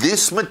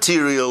 This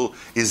material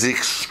is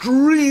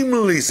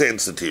extremely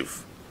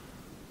sensitive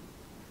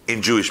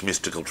in Jewish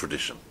mystical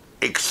tradition.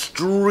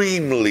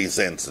 Extremely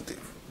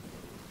sensitive.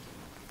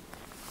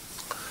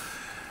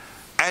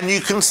 And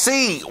you can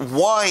see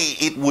why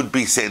it would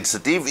be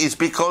sensitive is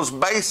because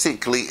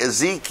basically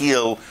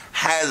Ezekiel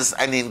has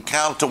an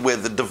encounter where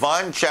the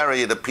divine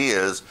chariot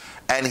appears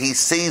and he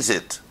sees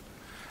it.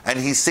 and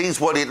he sees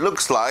what it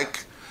looks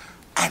like,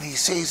 and he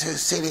sees her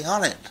sitting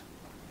on it.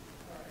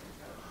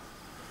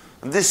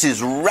 This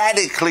is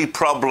radically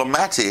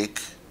problematic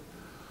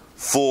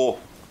for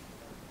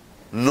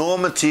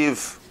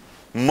normative,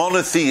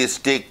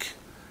 monotheistic,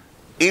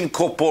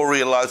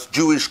 incorporealized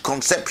Jewish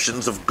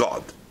conceptions of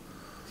God.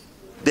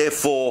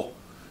 Therefore,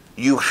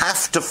 you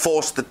have to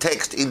force the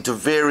text into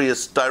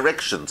various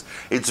directions.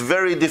 It's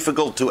very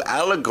difficult to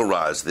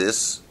allegorize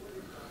this,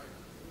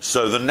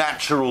 so the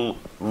natural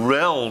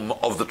realm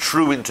of the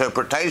true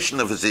interpretation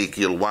of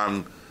Ezekiel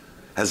 1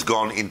 has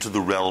gone into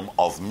the realm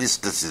of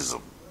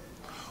mysticism.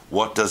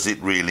 What does it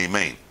really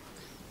mean?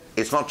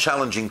 It's not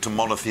challenging to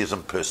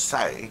monotheism per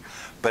se,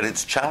 but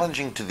it's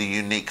challenging to the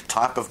unique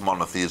type of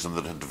monotheism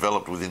that had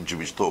developed within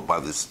Jewish thought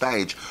by this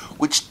stage,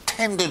 which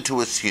tended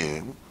to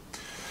assume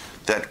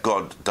that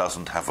God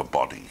doesn't have a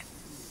body.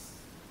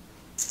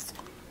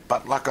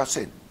 But like I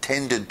said,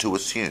 tended to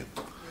assume.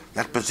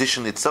 That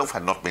position itself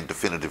had not been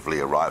definitively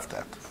arrived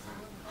at.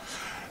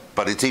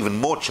 But it's even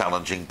more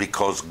challenging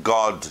because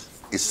God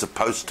is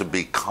supposed to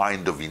be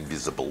kind of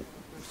invisible,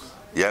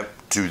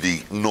 to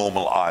the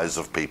normal eyes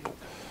of people.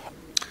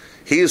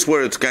 Here's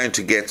where it's going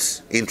to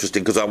get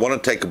interesting, because I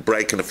want to take a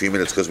break in a few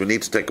minutes, because we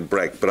need to take a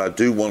break, but I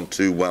do want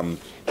to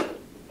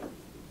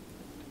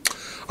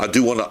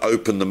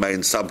open the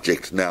main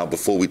subject now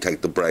before we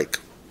take the break.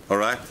 All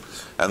right?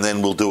 And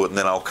then we'll do it, and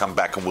then I'll come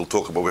back and we'll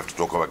talk about what we have to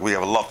talk about. We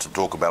have a lot to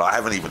talk about.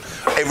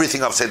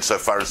 Everything I've said so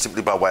far is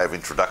simply by way of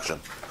introduction.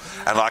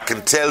 And I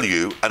can tell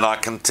you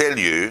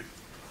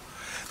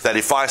that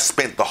if I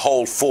spent the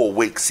whole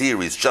 4-week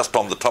series just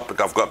on the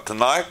topic I've got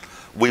tonight,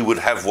 we would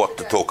have what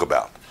to talk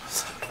about.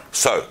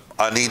 So,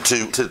 I need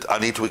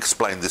to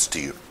explain this to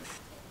you.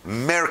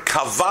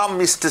 Merkava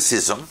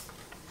mysticism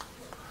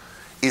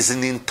is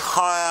an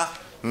entire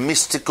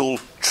mystical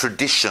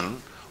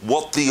tradition,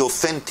 what the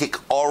authentic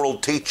oral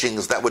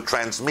teachings that were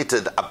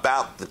transmitted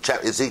about the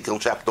Ezekiel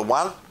chapter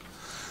 1,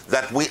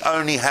 that we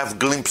only have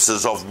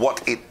glimpses of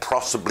what it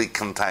possibly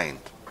contained.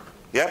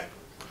 Yeah?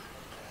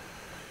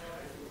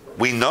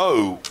 We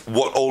know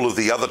what all of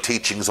the other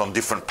teachings on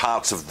different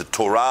parts of the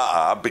Torah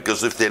are,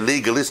 because if they're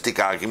legalistic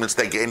arguments,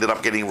 they ended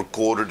up getting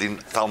recorded in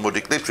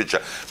Talmudic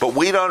literature. But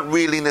we don't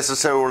really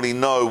necessarily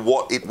know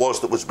what it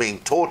was that was being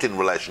taught in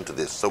relation to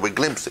this, so we're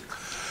glimpsing.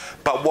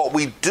 But what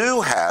we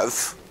do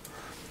have,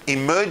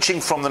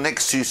 emerging from the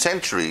next few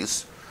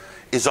centuries,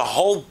 is a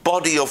whole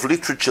body of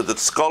literature that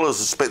scholars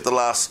have spent the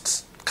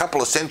last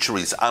couple of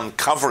centuries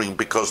uncovering,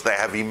 because they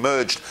have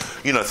emerged,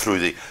 through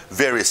the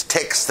various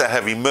texts that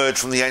have emerged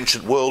from the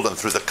ancient world, and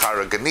through the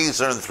Kara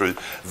Geniza, and through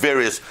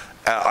various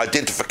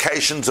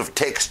identifications of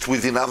text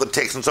within other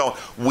texts and so on.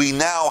 We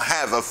now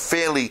have a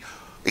fairly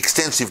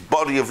extensive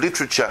body of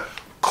literature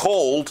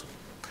called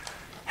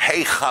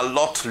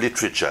Heichalot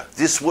literature.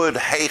 This word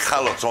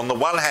Heichalot, so on the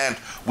one hand,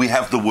 we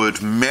have the word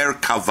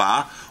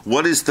Merkava.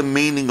 What is the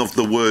meaning of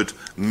the word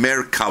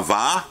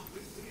Merkava?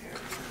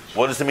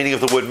 What is the meaning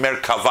of the word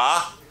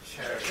Merkava?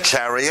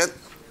 Chariot.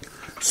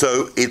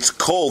 So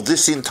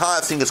this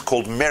entire thing is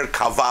called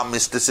Merkava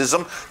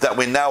mysticism, that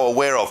we're now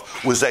aware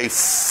of, was a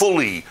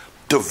fully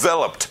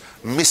developed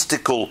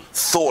mystical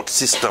thought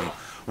system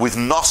with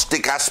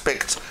Gnostic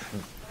aspects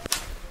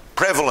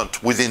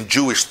prevalent within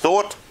Jewish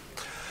thought.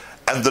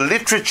 And the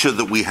literature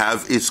that we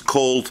have is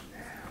called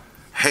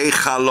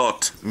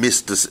Heichalot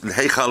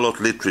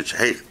literature.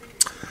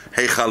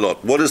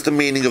 Heichalot. What is the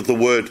meaning of the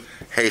word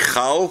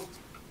Heichal?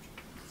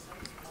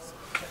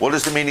 What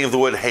is the meaning of the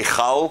word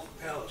Heichal?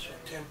 Palace or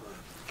temple.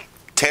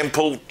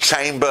 Temple,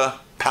 chamber,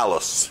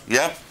 palace.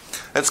 Yeah?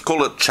 Let's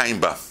call it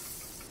chamber.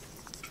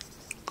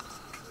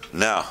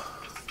 Now,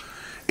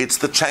 it's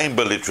the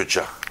chamber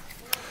literature.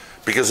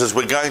 Because as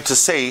we're going to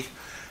see,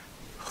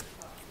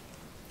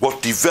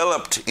 what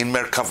developed in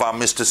Merkava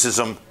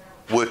mysticism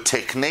were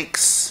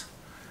techniques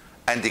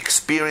and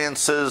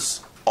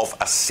experiences of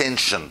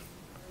ascension.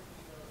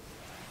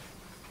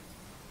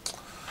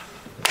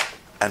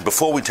 And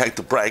before we take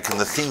the break, and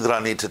the thing that I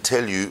need to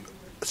tell you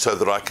so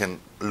that I can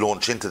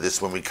launch into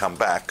this when we come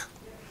back,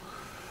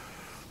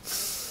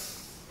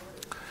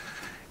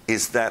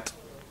 is that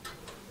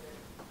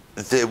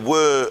there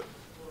were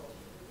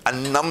a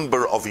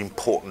number of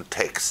important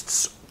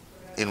texts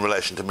in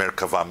relation to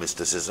Merkava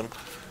mysticism.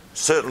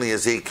 Certainly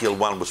Ezekiel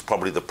 1 was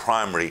probably the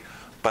primary,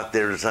 but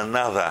there is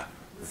another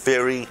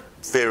very,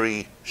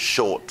 very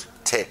short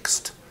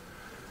text.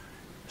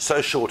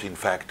 So short, in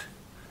fact,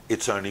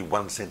 it's only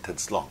one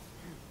sentence long.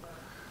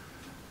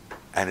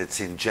 And it's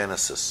in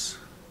Genesis.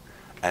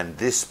 And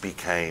this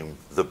became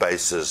the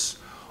basis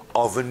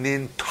of an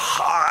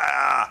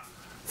entire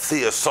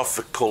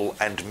theosophical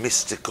and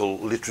mystical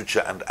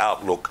literature and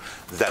outlook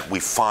that we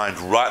find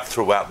right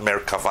throughout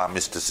Merkava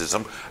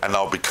mysticism, and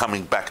I'll be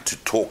coming back to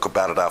talk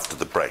about it after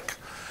the break.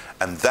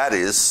 And that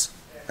is,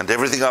 and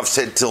everything I've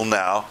said till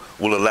now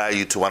will allow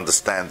you to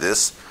understand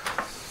this.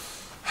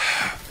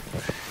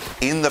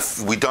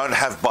 We don't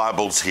have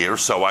Bibles here,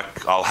 so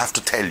I'll have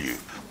to tell you.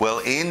 Well,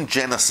 in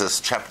Genesis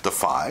chapter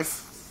 5,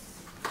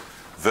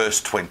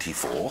 verse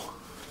 24,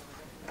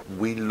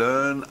 we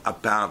learn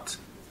about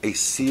a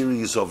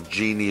series of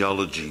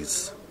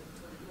genealogies.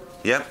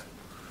 Yep,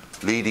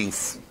 leading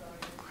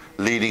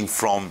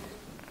from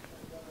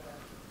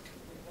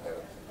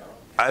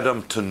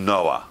Adam to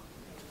Noah,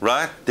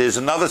 right? There's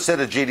another set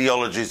of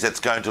genealogies that's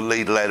going to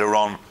lead later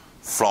on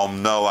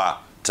from Noah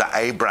to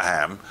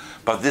Abraham,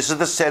 but this is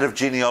the set of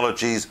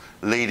genealogies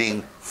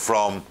leading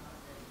from,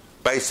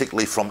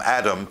 basically from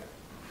Adam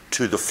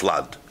to the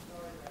flood.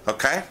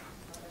 Okay?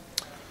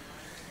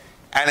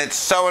 And it's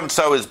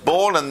so-and-so is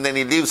born, and then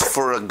he lives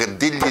for a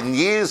gadillion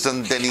years,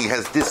 and then he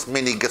has this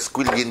many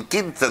gasquillion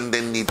kids, and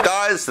then he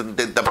dies, and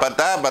then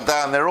da-ba-da,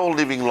 and they're all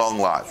living long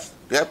lives.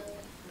 Yep?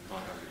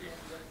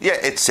 Yeah,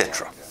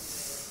 etc.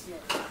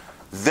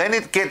 Then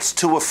it gets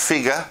to a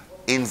figure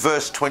in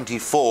verse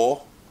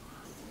 24.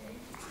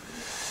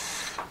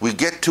 We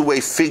get to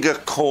a figure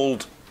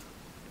called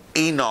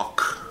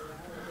Enoch,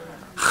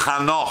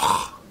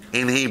 Hanoch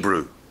in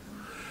Hebrew.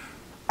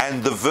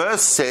 And the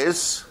verse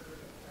says,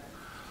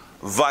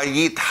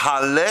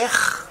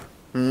 Vayithalech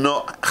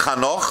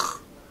Hanoch,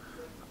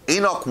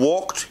 Enoch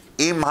walked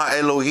im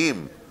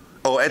ha-Elohim,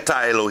 or et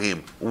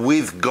ha-Elohim,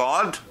 with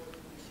God,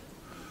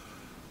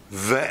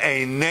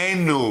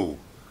 ve'enenu,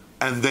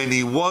 and then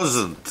he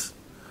wasn't,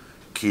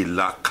 ki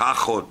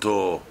lakach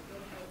oto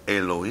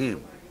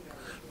Elohim,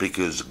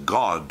 because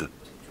God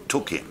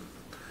took him.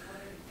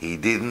 He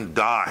didn't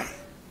die.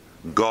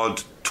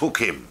 God took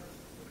him.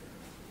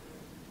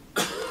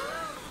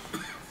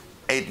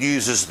 It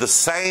uses the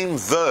same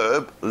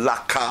verb,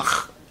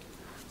 lakach,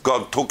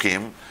 God took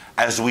him,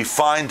 as we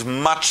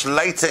find much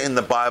later in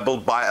the Bible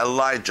by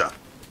Elijah.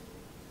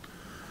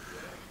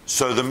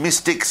 So the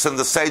mystics and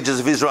the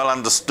sages of Israel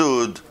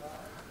understood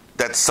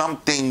that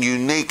something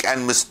unique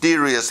and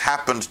mysterious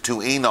happened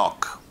to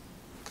Enoch.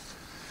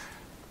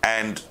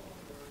 And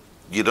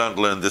you don't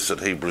learn this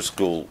at Hebrew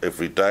school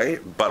every day,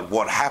 but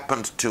what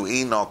happened to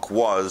Enoch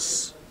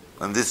was,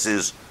 and this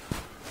is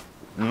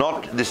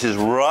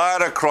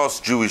right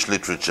across Jewish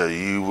literature,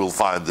 you will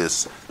find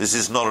this. This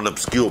is not an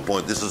obscure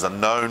point, this is a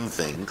known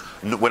thing.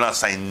 When I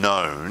say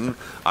known,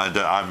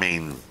 I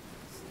mean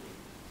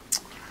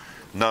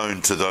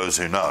known to those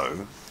who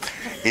know,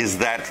 is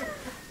that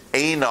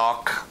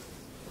Enoch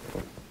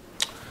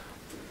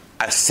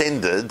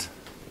ascended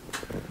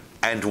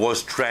and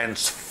was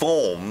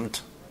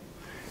transformed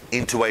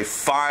into a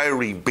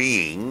fiery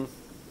being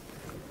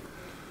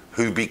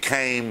who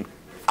became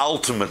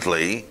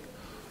ultimately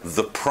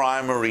the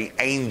primary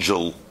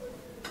angel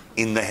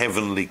in the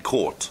heavenly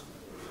court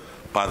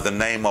by the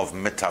name of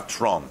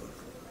Metatron.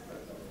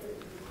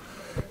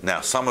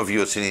 Now, some of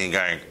you are sitting here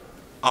going,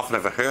 I've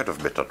never heard of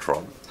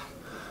Metatron.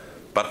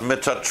 But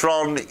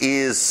Metatron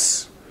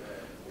is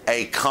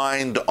a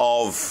kind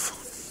of,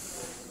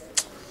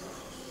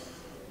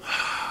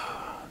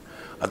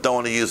 I don't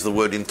want to use the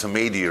word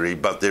intermediary,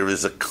 but there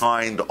is a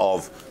kind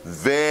of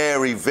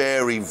very,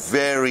 very,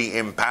 very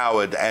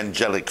empowered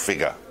angelic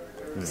figure.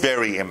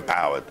 Very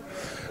empowered.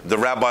 The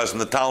rabbis in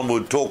the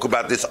Talmud talk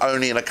about this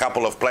only in a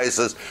couple of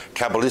places.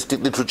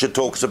 Kabbalistic literature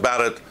talks about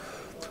it.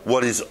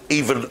 What is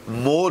even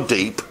more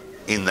deep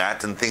in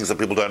that, and things that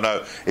people don't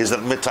know, is that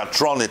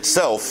Metatron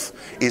itself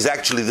is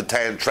actually the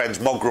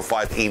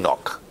transmogrified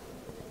Enoch.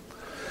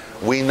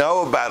 We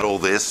know about all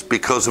this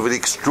because of an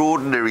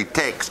extraordinary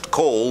text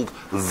called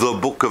the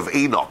Book of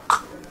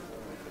Enoch.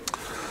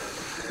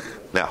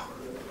 Now,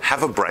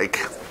 have a break.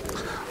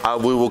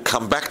 We will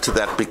come back to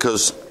that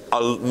because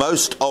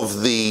most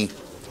of the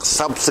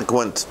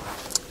subsequent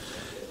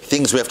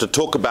things we have to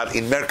talk about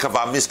in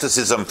Merkava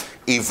mysticism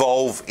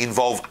involve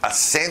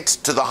ascent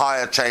to the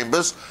higher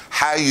chambers,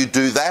 how you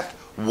do that,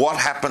 what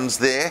happens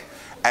there,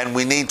 and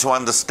we need to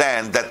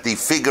understand that the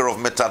figure of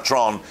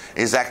Metatron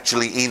is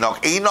actually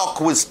Enoch.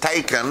 Enoch was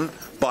taken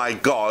by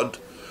God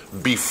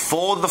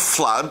before the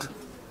flood.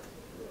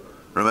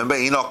 Remember,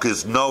 Enoch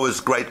is Noah's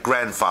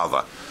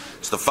great-grandfather.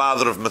 It's the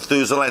father of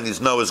Methuselah and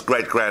he's Noah's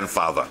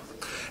great-grandfather.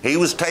 He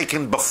was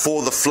taken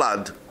before the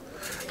flood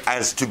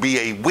as to be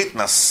a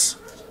witness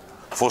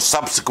for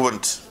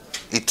subsequent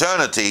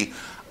eternity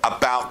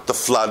about the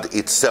flood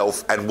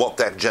itself and what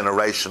that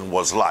generation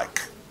was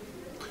like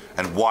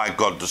and why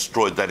God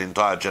destroyed that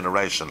entire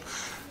generation.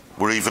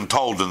 We're even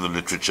told in the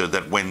literature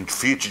that when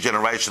future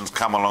generations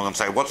come along and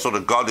say, what sort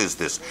of God is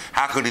this?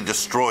 How could he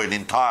destroy an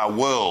entire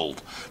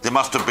world? There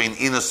must have been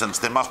innocents,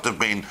 there must have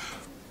been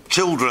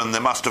children, there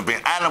must have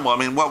been animals.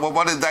 I mean,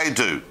 what did they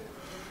do?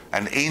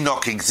 And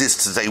Enoch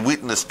exists as a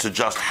witness to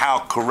just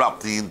how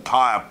corrupt the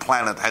entire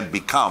planet had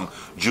become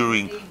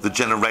during the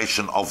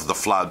generation of the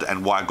flood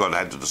and why God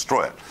had to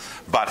destroy it.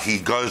 But he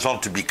goes on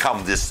to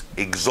become this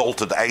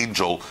exalted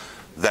angel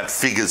that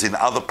figures in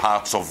other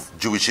parts of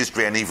Jewish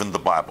history and even the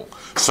Bible.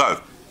 So,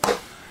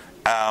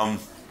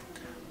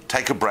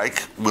 take a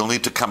break. We'll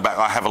need to come back.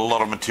 I have a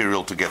lot of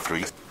material to get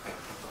through.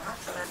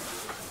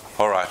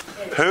 All right.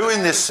 Who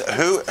in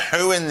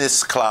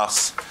this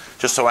class,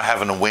 just so I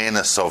have an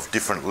awareness of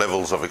different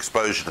levels of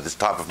exposure to this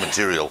type of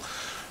material,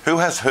 who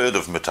has heard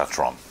of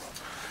Metatron?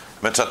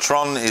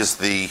 Metatron is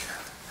the,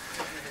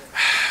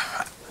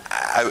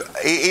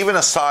 even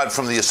aside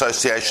from the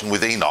association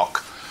with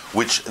Enoch,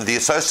 which the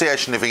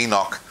association of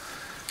Enoch,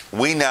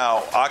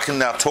 I can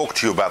now talk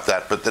to you about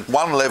that, but at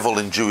one level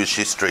in Jewish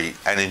history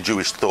and in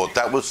Jewish thought,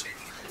 there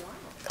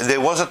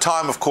was a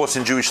time, of course,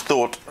 in Jewish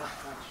thought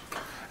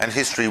and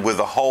history where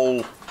the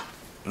whole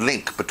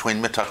link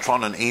between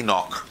Metatron and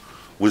Enoch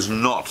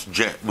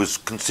was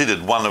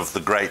considered one of the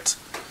great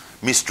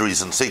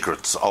mysteries and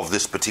secrets of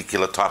this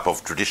particular type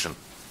of tradition.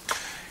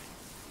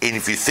 And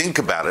if you think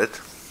about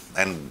it,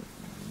 and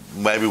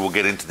maybe we'll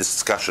get into this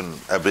discussion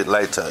a bit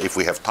later if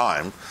we have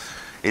time,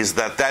 is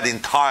that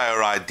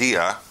entire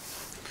idea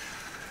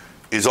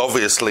is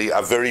obviously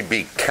a very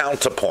big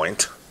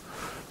counterpoint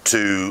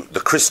to the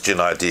Christian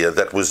idea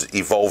that was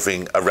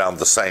evolving around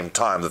the same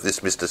time that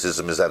this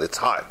mysticism is at its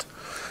height.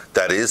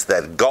 That is,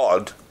 that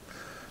God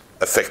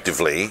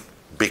effectively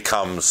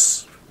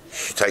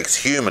takes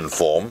human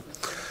form,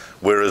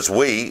 whereas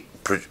we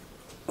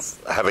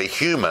have a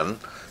human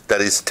that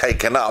is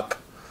taken up,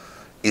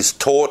 is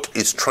taught,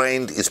 is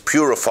trained, is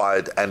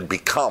purified, and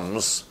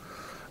becomes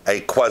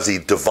a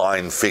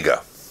quasi-divine figure.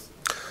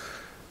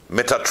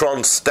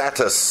 Metatron's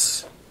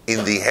status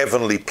in the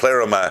heavenly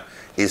pleroma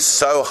is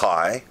so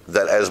high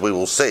that, as we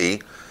will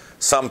see,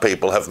 some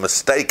people have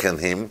mistaken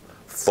him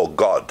for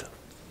God.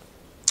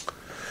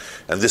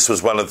 And this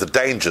was one of the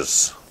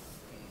dangers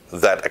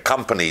that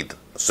accompanied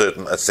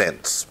certain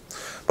ascents.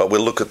 But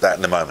we'll look at that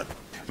in a moment.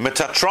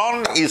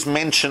 Metatron is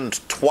mentioned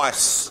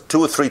twice,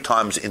 2 or 3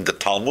 times in the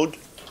Talmud.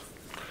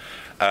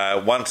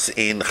 Once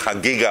in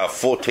Chagiga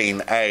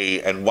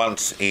 14a and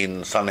once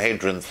in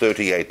Sanhedrin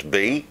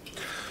 38b.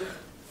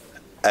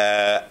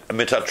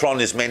 Metatron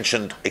is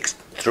mentioned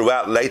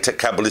throughout later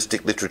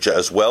Kabbalistic literature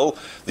as well.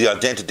 The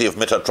identity of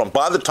Metatron.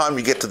 By the time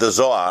you get to the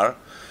Zohar,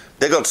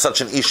 they got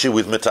such an issue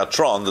with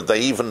Metatron that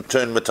they even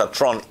turned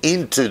Metatron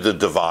into the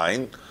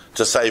divine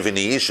to save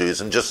any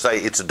issues and just say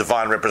it's a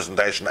divine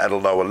representation at a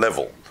lower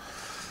level.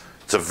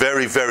 It's a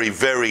very, very,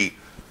 very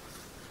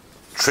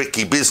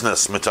tricky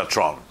business,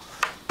 Metatron.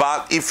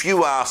 But if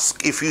you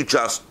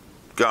just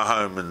go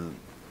home and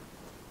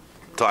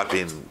type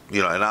in,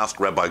 and ask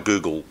Rabbi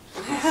Google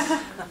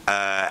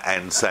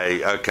and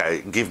say,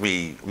 okay, give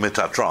me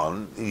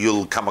Metatron,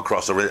 you'll come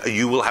across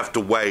you will have to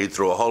wade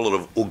through a whole lot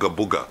of ooga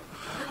booga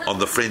on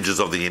the fringes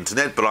of the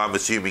internet, but I'm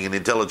assuming an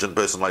intelligent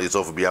person like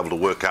yourself will be able to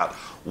work out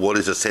what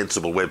is a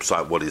sensible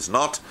website, what is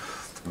not.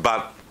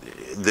 But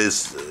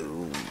there's a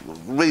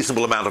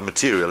reasonable amount of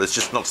material. It's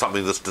just not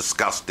something that's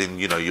discussed in,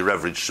 your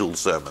average shul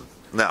sermon.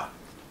 Now,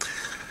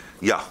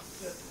 yeah.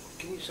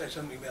 Can you say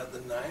something about the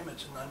name?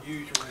 It's an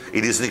unusual name.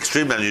 It is an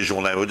extremely unusual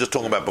name. We were just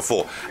talking about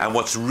before. And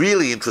what's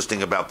really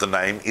interesting about the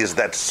name is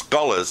that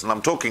scholars, and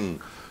I'm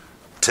talking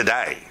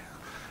today,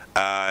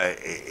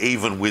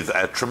 even with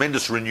a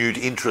tremendous renewed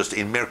interest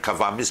in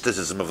Merkava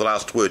mysticism of the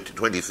last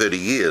 20, 30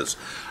 years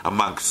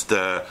amongst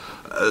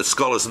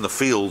scholars in the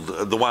field,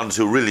 the ones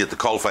who are really at the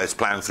coalface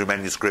plowing through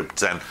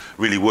manuscripts and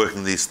really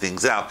working these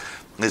things out,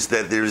 is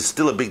that there is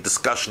still a big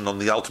discussion on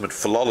the ultimate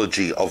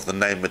philology of the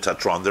name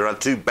Metatron. There are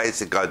 2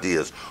 basic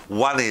ideas.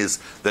 One is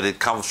that it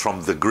comes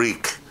from the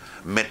Greek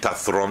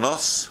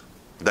metathronos,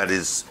 that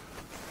is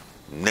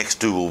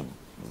next to,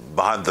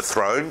 behind the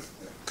throne,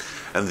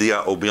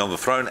 or beyond the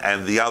throne,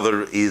 and the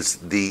other is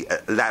the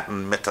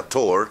Latin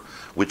metator,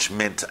 which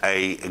meant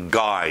a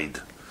guide.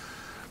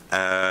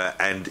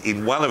 And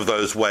in one of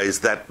those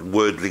ways, that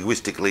word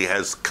linguistically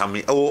has come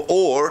in,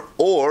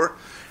 or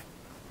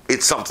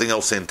it's something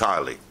else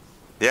entirely.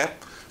 Yeah?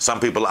 Some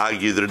people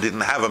argue that it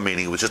didn't have a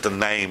meaning. It was just a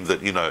name that,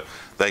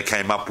 they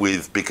came up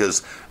with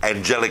because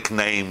angelic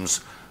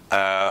names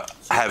have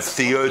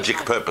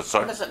theurgic purpose.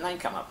 Sorry? When does that name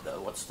come up,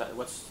 though?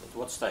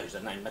 What stage,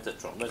 the name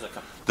Metatron? Where's it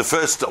come? The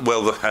first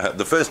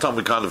time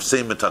we kind of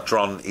see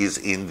Metatron is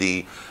in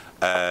the,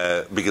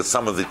 because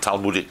some of the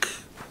Talmudic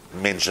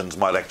mentions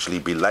might actually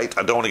be late.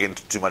 I don't want to get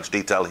into too much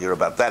detail here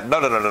about that.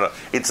 No.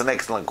 It's an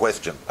excellent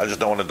question. I just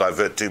don't want to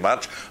divert too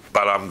much,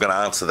 but I'm going to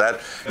answer that.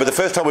 But the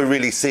first time we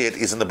really see it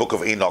is in the Book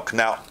of Enoch.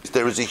 Now,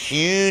 there is a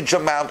huge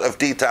amount of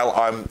detail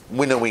I'm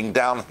winnowing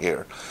down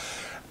here.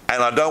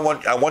 And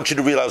I want you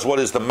to realize what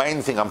is the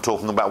main thing I'm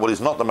talking about, what is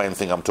not the main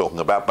thing I'm talking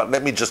about. But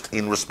let me just,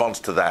 in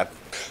response to that,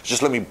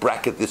 just let me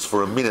bracket this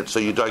for a minute so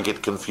you don't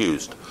get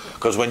confused.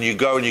 Because when you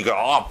go,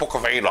 Book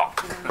of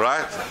Enoch,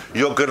 right?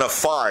 You're going to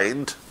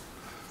find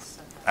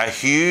a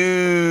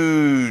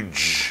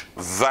huge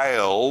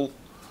veil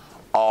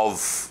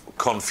of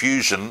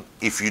confusion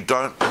if you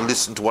don't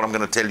listen to what I'm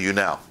going to tell you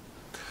now.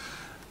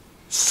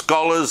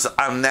 Scholars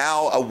are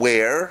now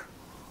aware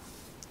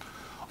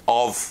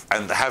of,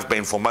 and have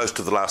been for most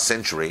of the last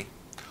century,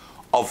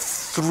 of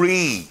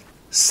 3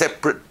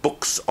 separate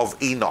books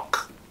of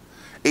Enoch,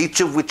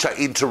 each of which are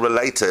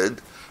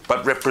interrelated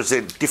but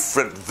represent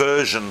different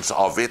versions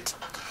of it.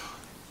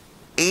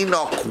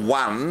 Enoch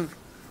 1,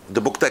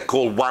 the book they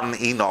call 1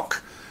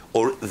 Enoch,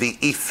 or the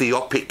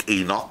Ethiopic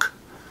Enoch,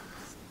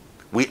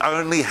 we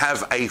only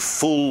have a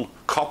full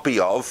copy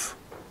of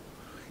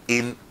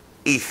in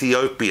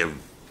Ethiopian,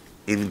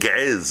 in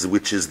Ge'ez,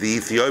 which is the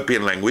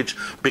Ethiopian language,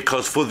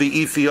 because for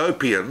the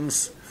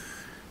Ethiopians,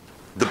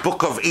 the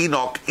Book of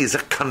Enoch is a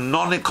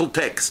canonical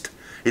text.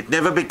 It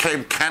never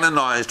became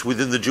canonized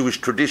within the Jewish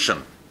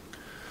tradition.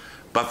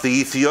 But the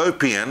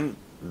Ethiopian,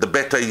 the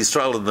Beta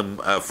Yisrael and the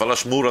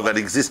Falashmura that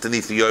exist in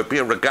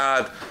Ethiopia,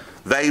 regard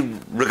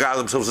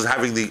themselves as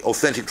having the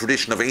authentic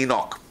tradition of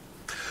Enoch.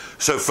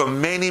 So for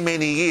many,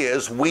 many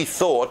years, we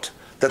thought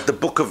that the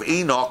Book of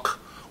Enoch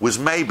was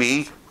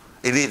maybe,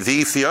 the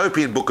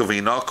Ethiopian Book of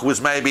Enoch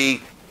was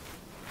maybe,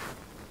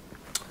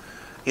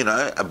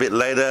 a bit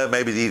later.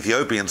 Maybe the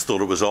Ethiopians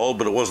thought it was old,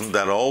 but it wasn't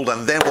that old.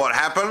 And then what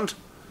happened?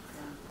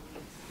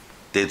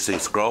 Dead Sea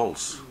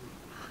Scrolls.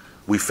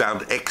 We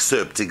found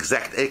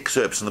exact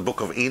excerpts in the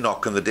Book of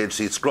Enoch and the Dead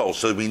Sea Scrolls.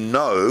 So we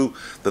know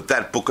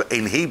that book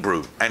in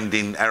Hebrew and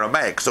in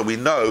Aramaic. So we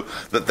know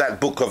that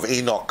Book of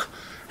Enoch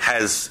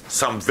has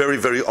some very,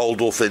 very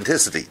old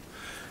authenticity.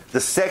 The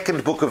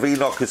second Book of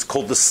Enoch is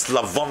called the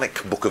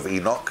Slavonic Book of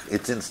Enoch.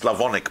 It's in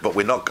Slavonic, but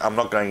I'm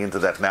not going into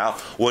that now.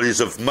 What is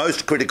of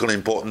most critical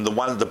importance,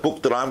 the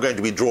book that I'm going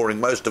to be drawing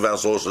most of our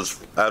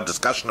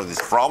discussion of this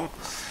from,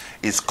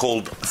 is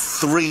called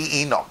 3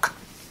 Enoch.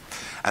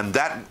 And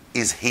that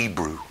is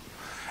Hebrew.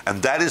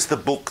 And that is the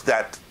book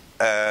that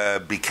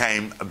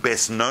became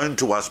best known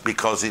to us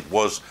because it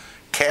was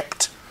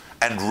kept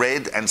and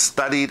read and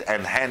studied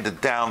and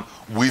handed down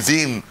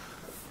within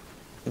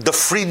the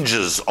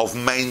fringes of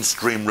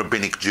mainstream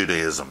rabbinic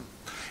Judaism.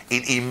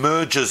 It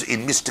emerges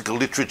in mystical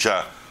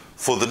literature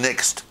for the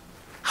next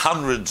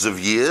hundreds of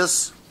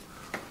years,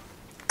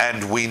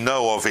 and we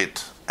know of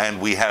it, and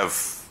we have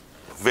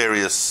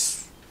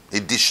various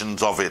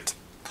editions of it,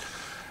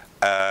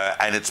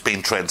 and it's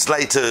been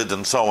translated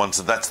and so on.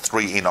 So that's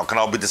 3 Enoch, and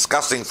I'll be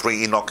discussing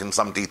 3 Enoch in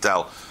some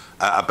detail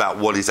about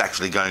what is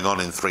actually going on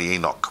in 3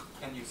 Enoch.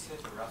 Can you set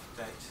a rough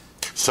date?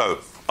 So,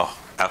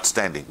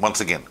 outstanding.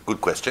 Once again,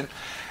 good question.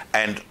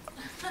 And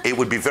it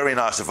would be very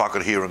nice if I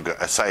could hear and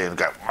say and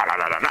go,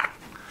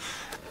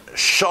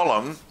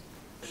 Sholem,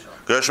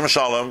 Gershom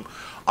Sholem,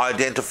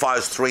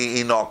 identifies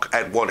 3 Enoch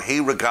at what he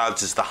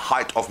regards as the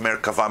height of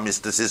Merkava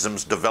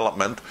mysticism's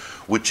development,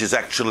 which is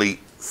actually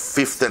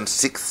 5th and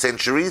 6th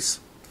centuries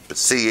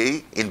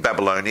CE in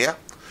Babylonia.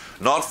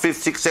 Not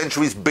 5th, 6th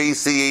centuries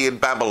BCE in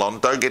Babylon,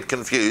 don't get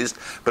confused,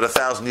 but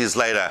 1,000 years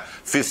later,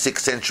 5th, 6th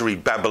century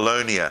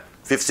Babylonia,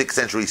 5th, 6th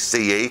century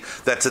CE.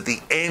 That's at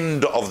the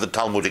end of the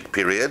Talmudic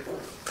period.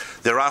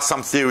 There are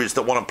some theories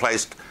that want to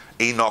place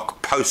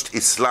Enoch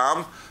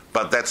post-Islam,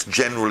 but that's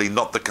generally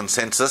not the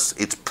consensus.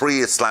 It's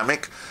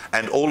pre-Islamic,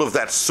 and all of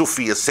that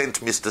Sufi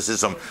ascent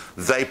mysticism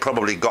they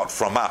probably got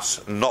from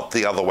us, not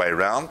the other way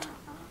around.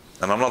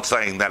 And I'm not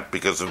saying that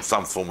because of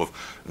some form of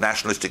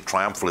nationalistic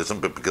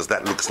triumphalism, but because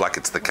that looks like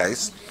it's the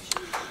case.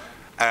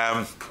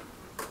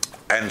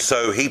 And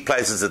so he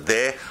places it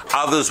there.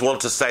 Others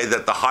want to say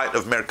that the height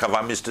of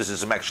Merkava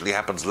mysticism actually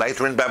happens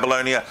later in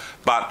Babylonia,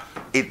 but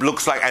it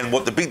looks like, and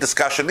what the big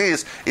discussion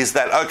is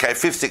that, okay,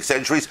 5th, 6th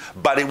centuries,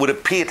 but it would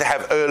appear to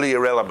have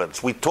earlier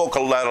elements. We talk a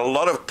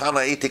lot of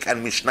Tanaitic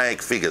and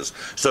Mishnaic figures,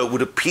 so it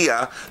would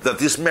appear that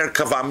this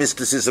Merkava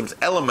mysticism's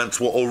elements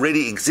were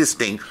already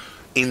existing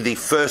in the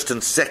 1st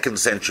and 2nd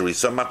century,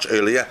 so much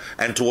earlier,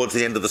 and towards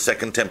the end of the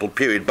Second Temple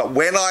period. But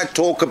when I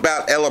talk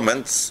about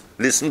elements,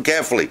 listen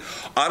carefully,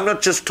 I'm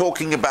not just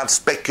talking about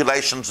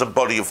speculations and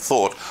body of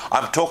thought,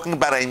 I'm talking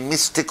about a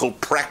mystical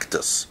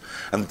practice,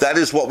 and that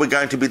is what we're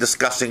going to be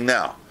discussing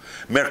now.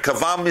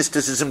 Merkava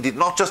mysticism it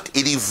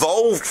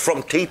evolved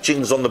from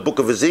teachings on the Book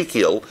of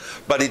Ezekiel,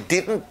 but it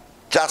didn't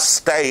just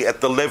stay at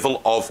the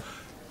level of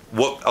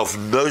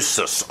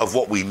gnosis, of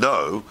what we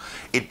know.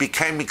 It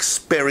became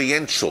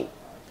experiential.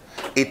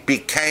 It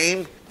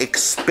became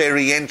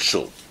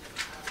experiential.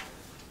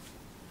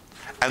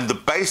 And the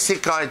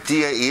basic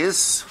idea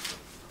is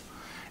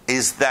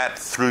that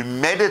through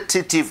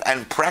meditative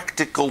and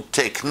practical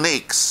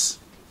techniques,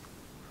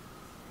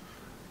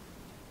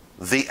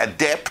 the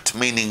adept,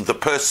 meaning the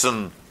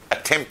person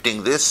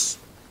attempting this,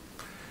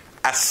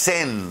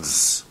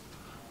 ascends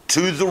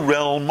to the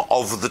realm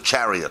of the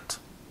chariot.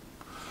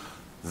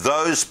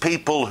 Those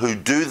people who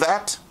do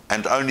that,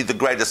 and only the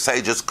greatest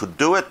sages could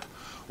do it,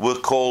 were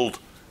called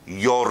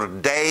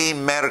Yordei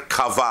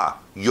Merkava.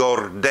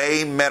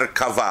 Yordei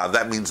Merkava.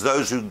 That means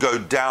those who go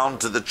down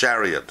to the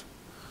chariot.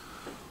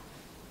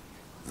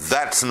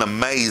 That's an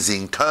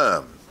amazing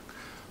term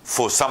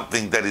for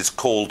something that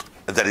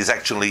is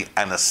actually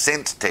an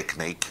ascent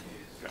technique,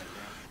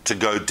 to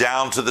go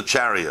down to the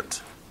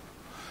chariot.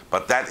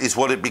 But that is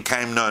what it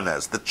became known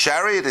as. The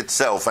chariot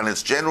itself, and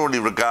it's generally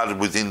regarded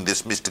within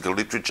this mystical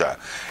literature,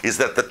 is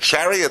that the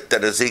chariot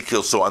that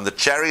Ezekiel saw and the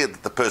chariot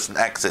that the person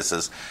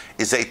accesses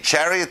is a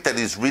chariot that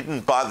is ridden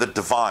by the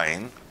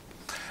divine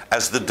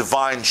as the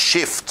divine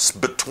shifts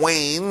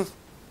between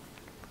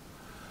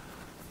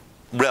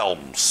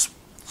realms.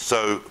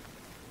 So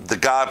the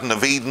Garden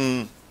of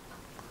Eden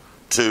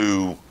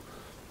to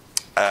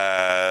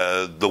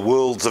the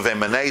worlds of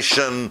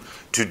emanation,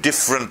 to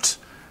different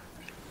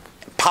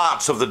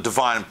parts of the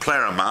divine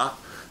pleroma,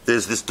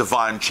 there's this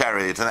divine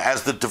chariot, and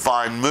as the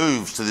divine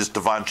moves to this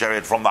divine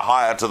chariot from the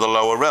higher to the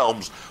lower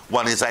realms,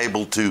 one is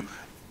able to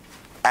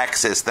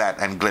access that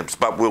and glimpse.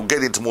 But we'll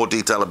get into more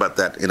detail about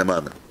that in a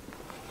moment.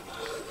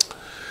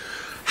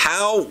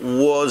 how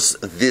was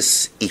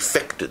this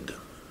effected,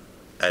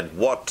 and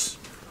what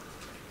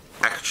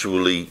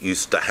actually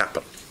used to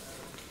happen?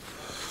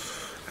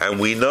 And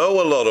we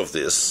know a lot of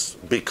this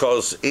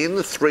because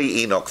in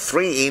 3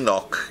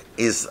 Enoch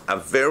is a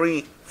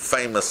very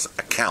famous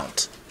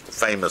account,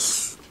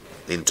 famous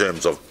in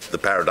terms of the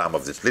paradigm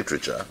of this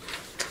literature,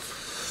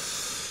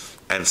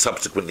 and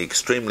subsequently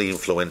extremely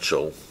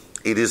influential.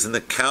 It is an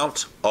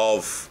account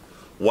of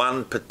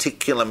one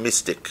particular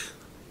mystic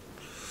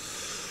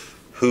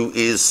who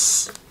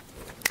is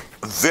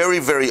very,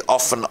 very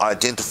often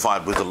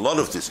identified with a lot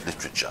of this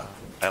literature.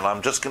 And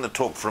I'm just going to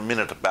talk for a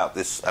minute about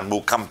this, and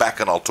we'll come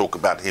back and I'll talk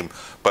about him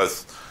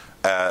both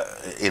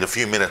in a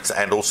few minutes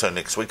and also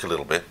next week a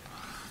little bit.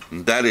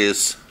 And that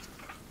is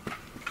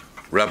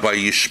Rabbi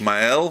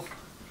Yishmael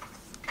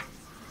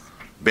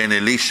ben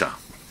Elisha.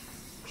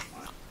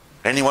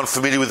 Anyone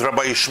familiar with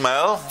Rabbi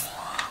Yishmael?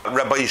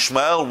 Rabbi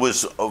Yishmael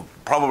was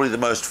probably the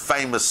most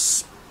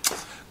famous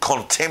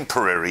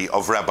contemporary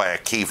of Rabbi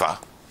Akiva,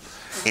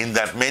 in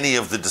that many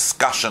of the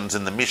discussions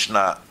in the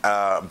Mishnah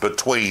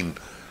between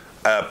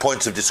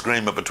points of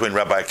disagreement between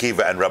Rabbi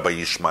Akiva and Rabbi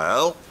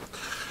Yishmael.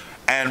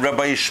 And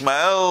Rabbi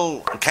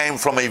Yishmael came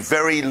from a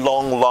very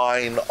long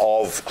line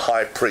of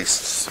high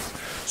priests.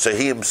 So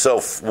he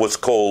himself was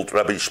called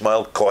Rabbi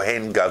Yishmael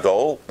Kohen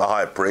Gadol, the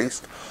high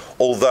priest,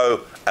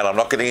 although, and I'm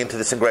not getting into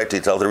this in great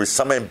detail, there is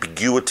some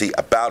ambiguity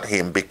about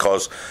him,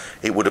 because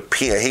it would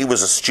appear he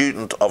was a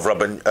student of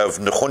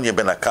Nechonyah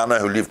ben Akana,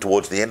 who lived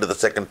towards the end of the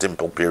Second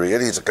Temple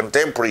period. He's a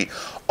contemporary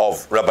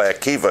of Rabbi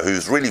Akiva,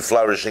 who's really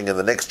flourishing in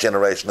the next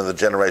generation and the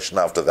generation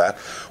after that.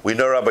 We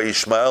know Rabbi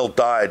Yishmael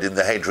died in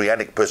the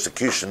Hadrianic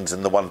persecutions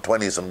in the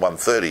 120s and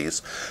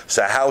 130s,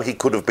 so how he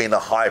could have been a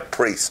high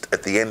priest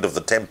at the end of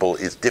the temple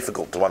is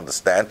difficult to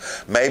understand.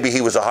 Maybe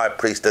he was a high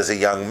priest as a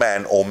young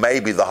man, or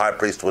maybe the high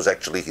priest was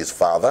actually his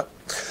father.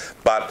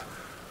 But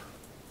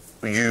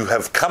you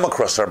have come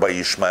across Rabbi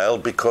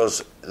Yishmael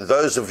because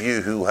those of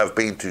you who have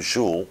been to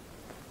Shul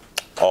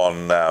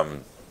on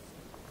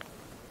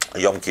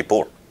Yom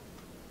Kippur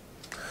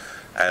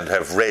and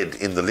have read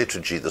in the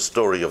liturgy the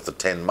story of the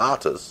 10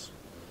 martyrs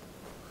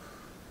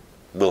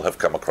will have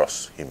come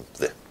across him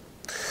there.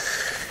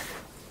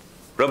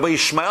 Rabbi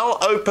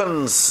Yishmael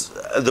opens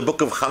the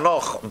book of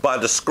Hanoch by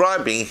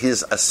describing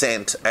his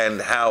ascent and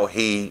how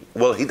he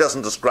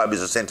doesn't describe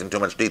his ascent in too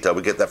much detail.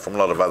 We get that from a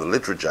lot of other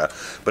literature.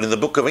 But in the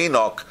book of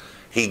Enoch,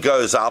 he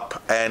goes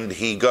up and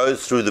he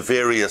goes through the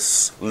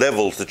various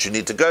levels that you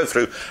need to go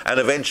through, and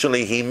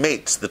eventually he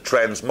meets the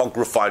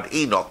transmogrified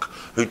Enoch,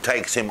 who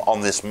takes him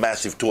on this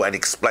massive tour and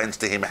explains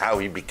to him how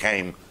he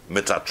became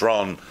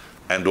Metatron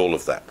and all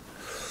of that.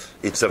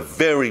 It's a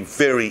very,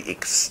 very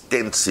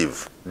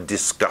extensive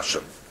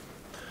discussion.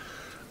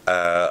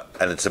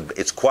 And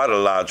it's quite a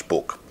large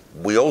book.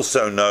 We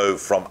also know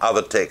from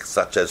other texts,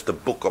 such as the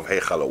Book of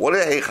Ezekiel. What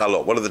are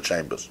Hechalot? What are the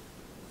chambers?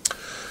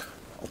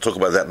 I'll talk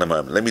about that in a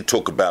moment. Let me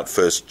talk about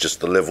first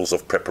just the levels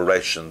of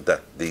preparation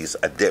that these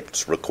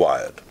adepts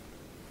required.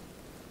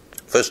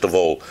 First of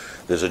all,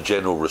 there's a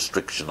general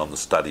restriction on the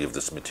study of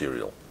this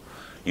material.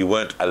 You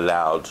weren't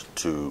allowed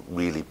to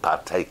really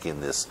partake in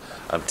this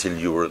until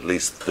you were at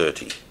least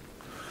 30.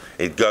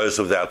 It goes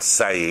without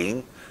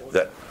saying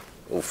that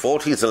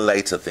 40 is a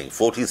later thing.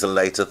 40 is a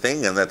later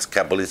thing, and that's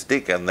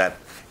Kabbalistic, and that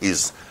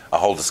is a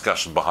whole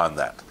discussion behind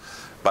that.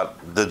 But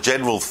the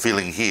general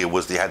feeling here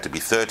was that you had to be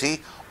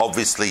 30.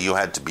 Obviously, you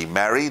had to be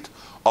married.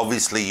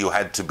 Obviously, you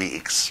had to be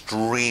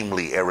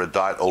extremely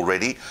erudite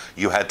already.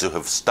 You had to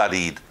have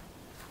studied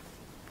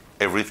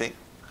everything.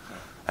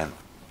 And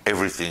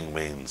everything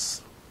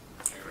means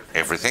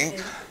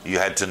everything. You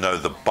had to know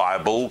the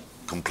Bible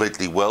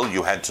completely well.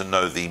 You had to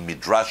know the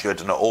Midrash. You had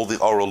to know all the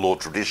oral law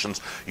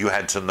traditions. You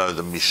had to know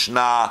the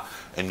Mishnah.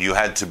 And you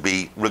had to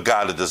be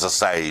regarded as a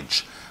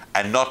sage.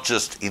 And not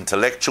just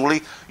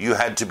intellectually, you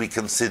had to be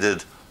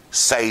considered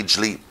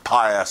sagely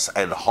pious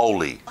and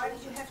holy. Why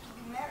did you have to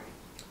be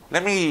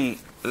married?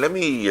 Let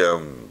me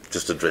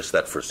just address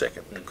that for a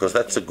second, because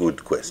that's a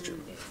good question.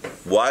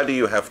 Why do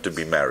you have to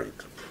be married?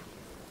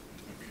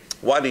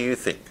 Why do you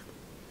think?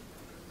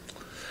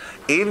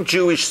 In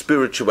Jewish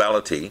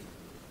spirituality,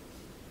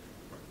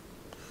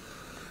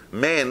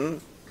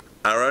 men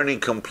are only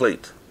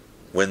complete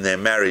when they're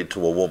married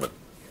to a woman.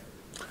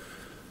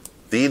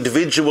 The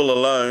individual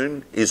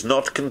alone is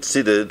not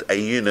considered a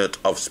unit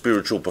of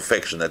spiritual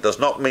perfection. That does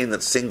not mean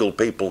that single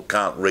people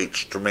can't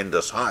reach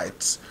tremendous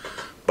heights,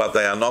 but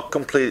they are not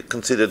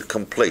considered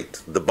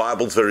complete. The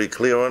Bible's very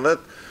clear on it,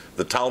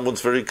 the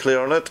Talmud's very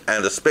clear on it,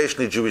 and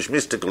especially Jewish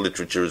mystical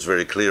literature is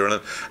very clear on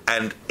it.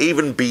 And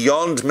even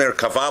beyond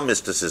Merkavah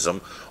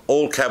mysticism,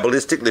 all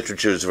Kabbalistic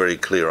literature is very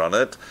clear on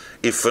it,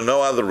 if for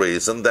no other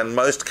reason than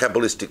most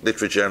Kabbalistic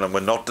literature, and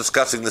we're not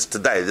discussing this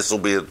today, this will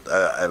be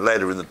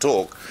later in the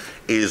talk,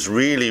 is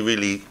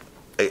really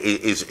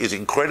is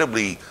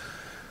incredibly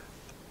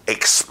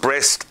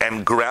expressed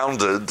and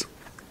grounded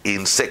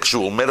in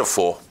sexual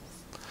metaphor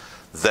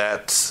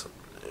that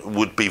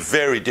would be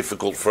very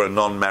difficult for a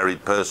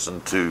non-married person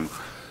to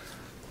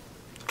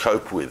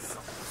cope with.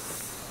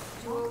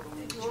 Do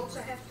you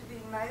also have to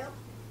be male?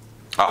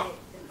 Ah,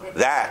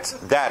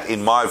 That,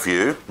 in my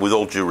view, with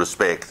all due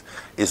respect,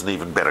 is an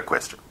even better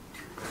question.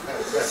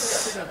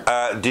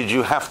 Did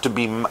you have to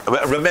be...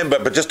 Remember,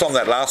 but just on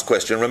that last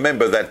question,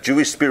 remember that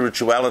Jewish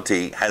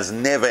spirituality has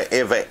never,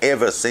 ever,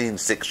 ever seen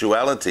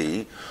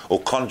sexuality or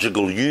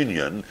conjugal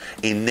union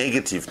in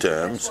negative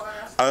terms,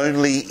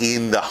 only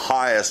in the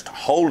highest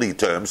holy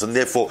terms, and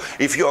therefore,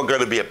 if you are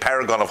going to be a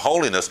paragon of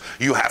holiness,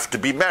 you have to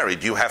be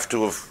married. You have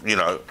to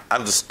have,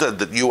 understood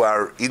that you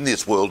are in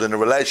this world in a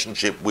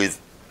relationship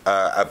with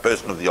a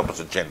person of the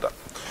opposite gender.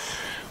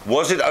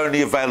 Was it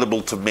only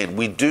available to men?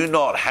 We do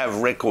not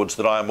have records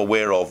that I am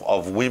aware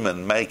of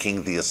women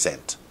making the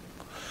ascent.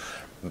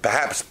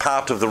 Perhaps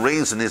part of the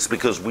reason is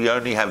because we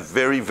only have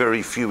very,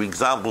 very few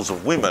examples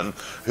of women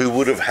who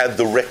would have had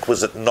the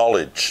requisite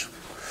knowledge.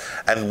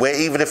 And where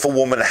even if a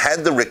woman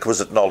had the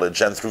requisite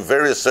knowledge and through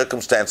various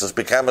circumstances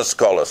became a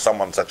scholar,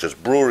 someone such as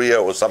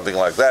Bruria or something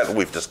like that, and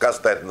we've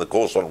discussed that in the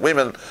course on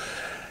women,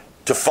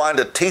 to find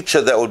a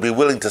teacher that would be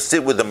willing to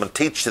sit with them and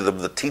teach them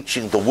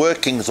the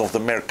workings of the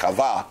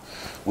Merkavah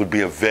would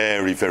be a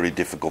very, very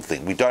difficult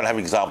thing. We don't have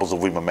examples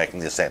of women making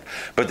the ascent.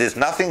 But there's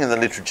nothing in the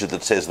literature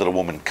that says that a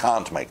woman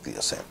can't make the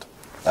ascent.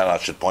 And I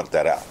should point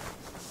that out.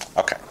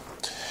 Okay.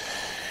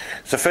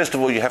 So first of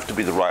all, you have to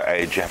be the right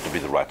age, you have to be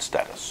the right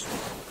status.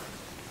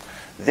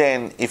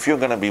 Then, if you're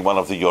going to be one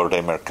of the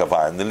Yordei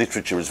Merkavah, and the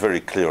literature is very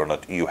clear on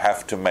it, you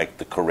have to make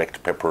the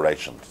correct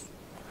preparations.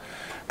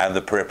 And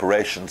the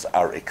preparations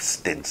are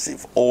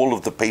extensive. All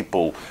of the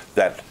people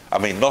that,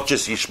 not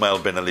just Ishmael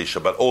ben Elisha,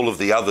 but all of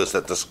the others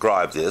that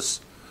describe this,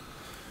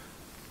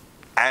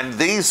 and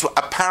these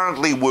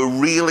apparently were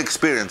real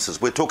experiences.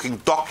 We're talking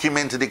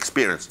documented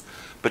experience.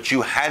 But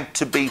you had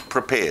to be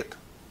prepared.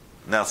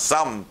 Now,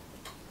 some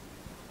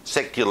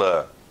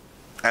secular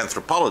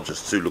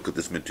anthropologists who look at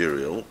this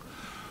material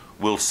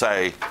will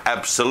say,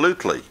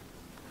 absolutely.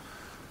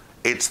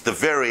 It's the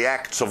very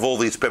acts of all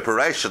these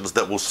preparations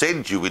that will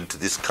send you into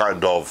this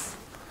kind of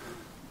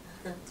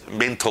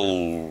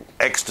mental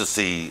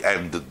ecstasy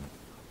and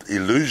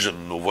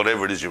illusion or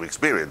whatever it is you're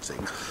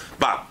experiencing.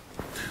 But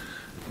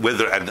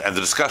whether and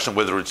the discussion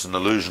whether it's an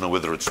illusion or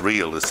whether it's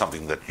real is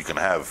something that you can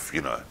have,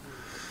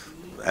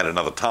 at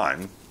another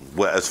time.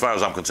 Where, as far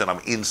as I'm concerned,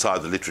 I'm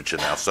inside the literature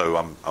now,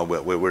 so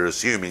we're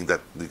assuming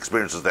that the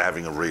experiences they're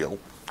having are real.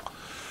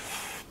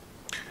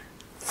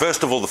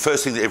 First of all, the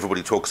first thing that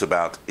everybody talks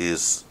about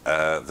is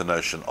the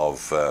notion of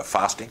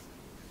fasting.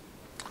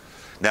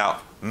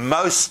 Now,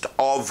 most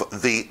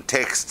of the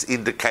texts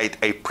indicate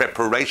a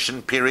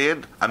preparation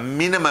period, a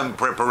minimum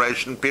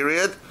preparation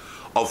period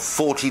of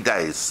 40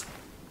 days.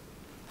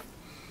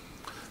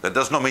 That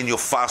does not mean you're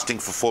fasting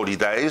for 40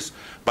 days,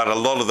 but a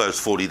lot of those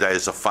 40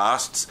 days are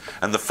fasts,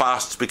 and the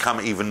fasts become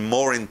even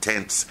more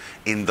intense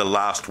in the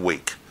last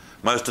week.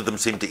 Most of them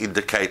seem to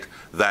indicate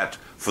that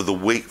for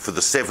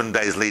the 7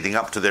 days leading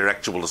up to their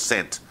actual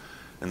ascent,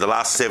 in the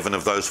last 7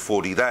 of those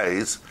 40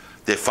 days,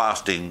 they're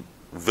fasting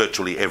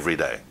virtually every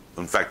day.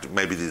 In fact,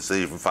 maybe they're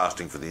even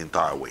fasting for the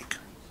entire week.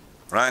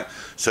 Right?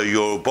 So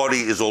your body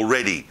is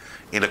already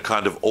in a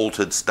kind of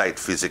altered state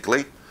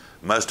physically.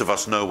 Most of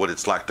us know what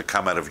it's like to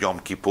come out of Yom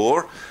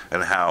Kippur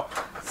and how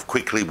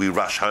quickly we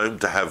rush home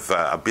to have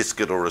a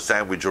biscuit or a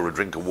sandwich or a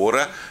drink of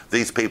water.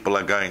 These people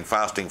are going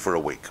fasting for a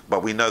week.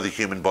 But we know the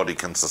human body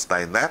can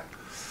sustain that.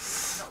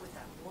 Not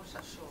without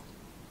water, sure.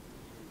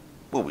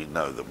 Well, we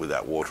know that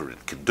without water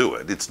it can do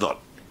it. It's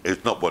not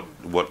what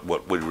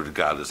we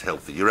regard as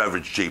healthy. Your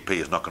average GP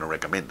is not going to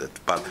recommend it,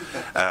 but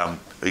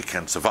it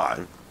can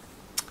survive.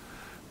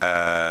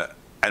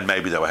 And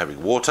maybe they were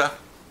having water.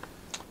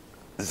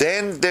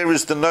 Then there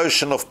is the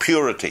notion of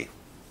purity.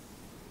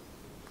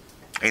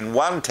 In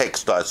one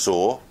text I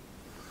saw,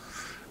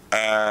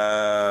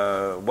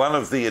 one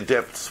of the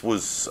adepts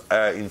was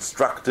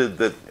instructed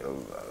that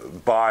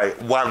by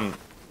one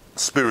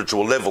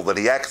spiritual level that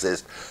he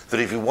accessed, that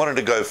if he wanted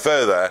to go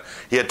further,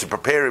 he had to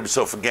prepare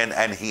himself again,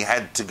 and he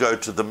had to go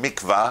to the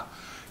mikvah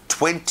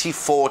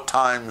 24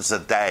 times a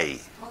day.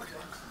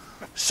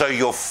 So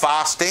you're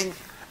fasting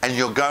and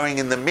you're going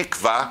in the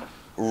mikvah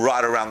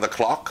right around the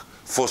clock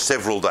for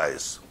several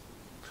days.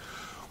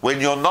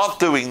 When you're not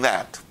doing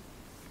that,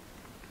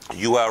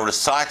 you are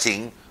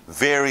reciting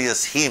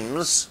various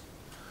hymns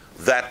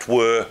that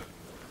were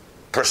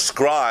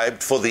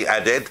prescribed for the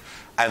adet,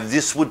 and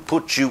this would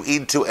put you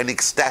into an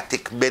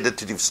ecstatic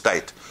meditative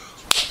state.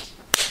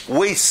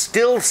 We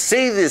still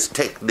see these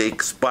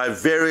techniques by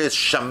various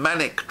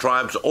shamanic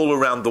tribes all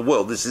around the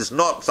world. This is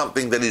not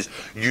something that is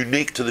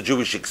unique to the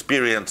Jewish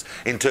experience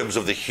in terms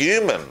of the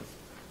human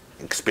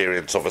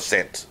experience of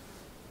ascent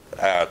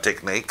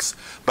techniques,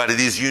 but it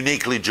is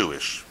uniquely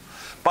Jewish.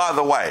 By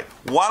the way,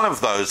 one of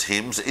those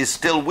hymns is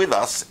still with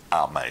us,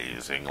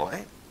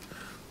 amazingly.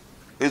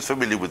 Who's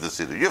familiar with the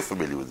Siddur? You're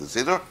familiar with the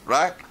Siddur,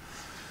 right?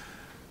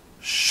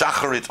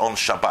 Shacharit on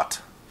Shabbat.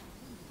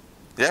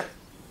 Yeah?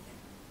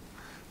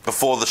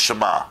 Before the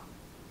Shema.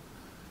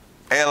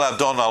 El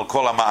Adon al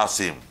Kol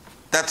HaMa'asim.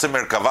 That's a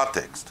Merkavah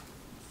text.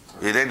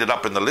 It ended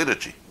up in the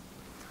liturgy.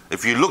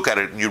 If you look at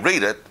it and you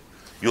read it,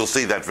 you'll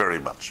see that very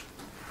much.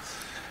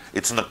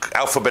 It's an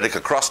alphabetic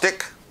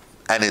acrostic,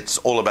 and it's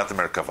all about the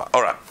Merkavah.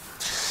 All right.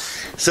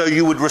 So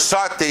you would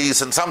recite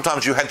these, and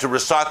sometimes you had to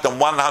recite them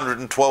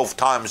 112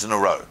 times in a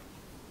row.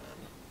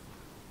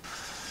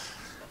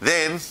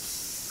 Then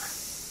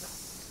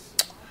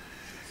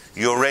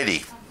you're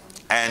ready,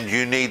 and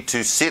you need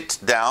to sit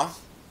down.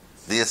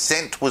 The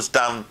ascent was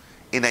done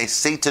in a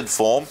seated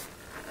form.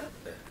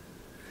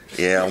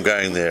 Yeah, I'm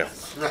going there.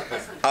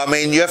 I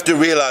mean, you have to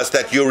realize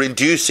that you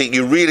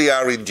really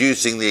are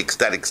inducing the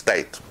ecstatic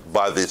state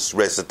by this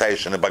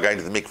recitation and by going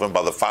to the mikveh and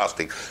by the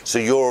fasting. So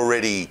you're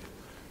already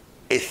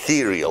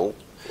ethereal.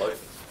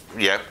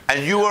 Yeah,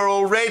 and you are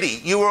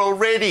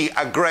already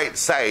a great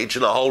sage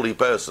and a holy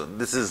person.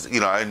 This is,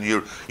 and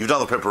you've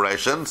done the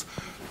preparations.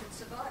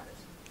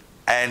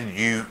 And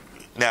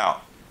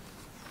now,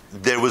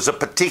 there was a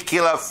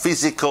particular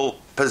physical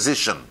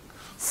position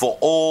for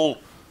all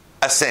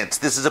ascents.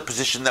 This is a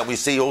position that we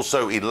see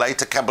also in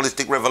later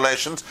Kabbalistic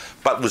revelations,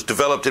 but was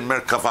developed in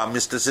Merkava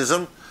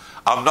mysticism.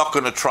 I'm not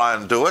going to try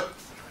and do it.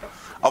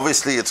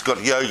 Obviously, it's got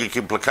yogic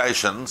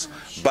implications,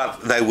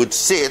 but they would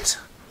sit,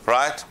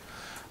 right,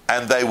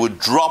 and they would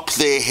drop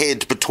their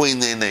head between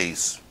their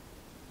knees.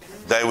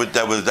 That was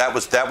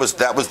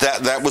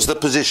the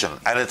position,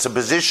 and it's a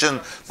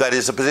position that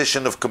is a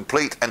position of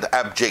complete and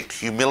abject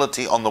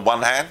humility on the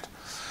one hand,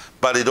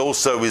 but it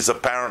also is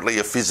apparently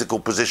a physical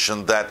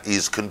position that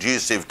is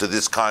conducive to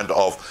this kind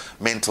of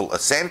mental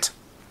ascent.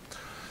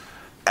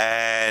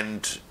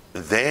 And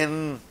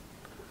then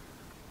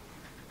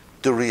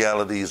the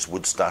realities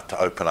would start to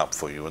open up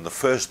for you, and the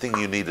first thing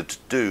you needed to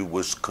do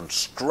was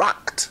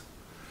construct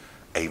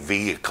a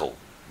vehicle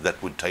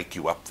that would take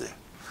you up there.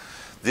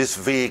 This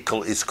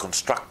vehicle is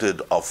constructed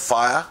of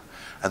fire,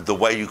 and the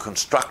way you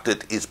construct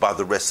it is by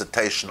the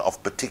recitation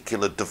of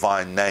particular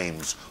divine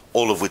names,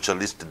 all of which are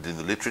listed in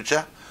the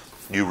literature.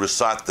 You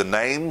recite the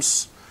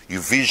names, you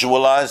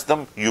visualize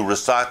them, you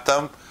recite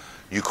them,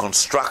 you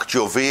construct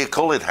your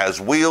vehicle. It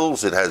has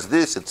wheels, it has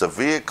this, it's a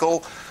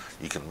vehicle.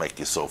 You can make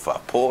yourself a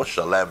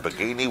Porsche, a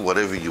Lamborghini,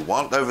 whatever you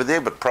want over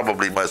there, but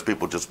probably most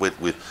people just went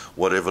with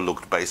whatever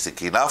looked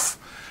basic enough,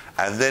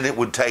 and then it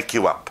would take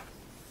you up.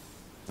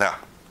 Now,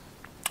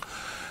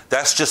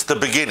 that's just the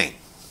beginning.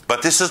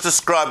 But this is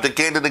described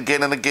again and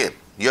again and again.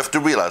 You have to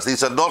realize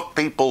these are not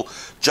people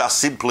just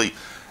simply...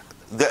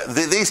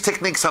 these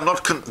techniques are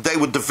not... they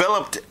were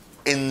developed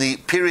in the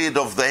period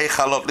of the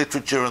Hechalot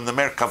literature and the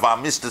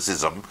Merkava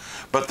mysticism,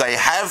 but they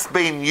have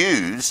been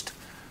used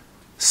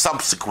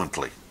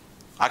subsequently.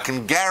 I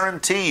can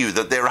guarantee you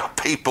that there are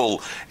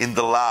people in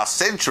the last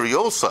century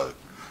also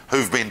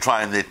who've been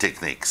trying their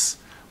techniques,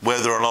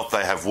 whether or not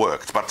they have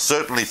worked. But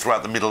certainly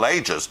throughout the Middle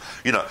Ages,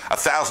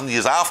 1,000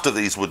 years after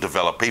these were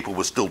developed, people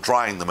were still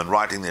trying them and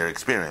writing their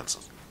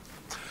experiences.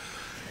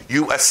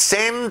 You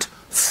ascend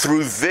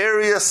through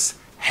various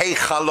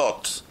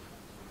Hechalot.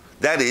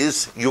 That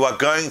is, you are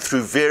going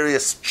through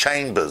various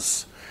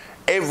chambers.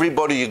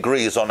 Everybody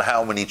agrees on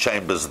how many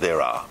chambers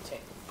there are.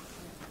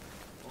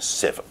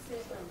 7.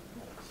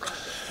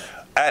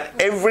 At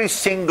every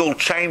single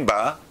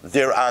chamber,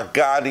 there are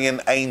guardian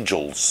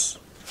angels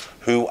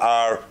who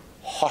are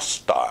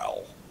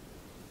hostile.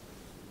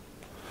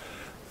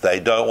 They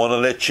don't want to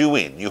let you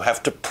in. You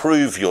have to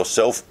prove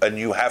yourself, and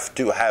you have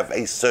to have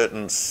a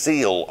certain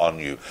seal on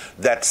you.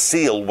 That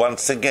seal,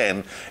 once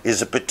again,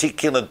 is a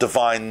particular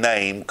divine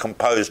name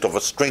composed of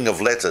a string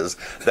of letters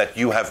that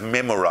you have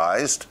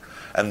memorized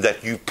and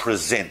that you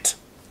present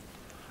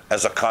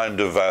as a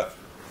kind of a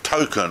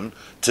token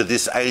to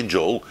this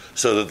angel,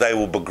 so that they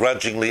will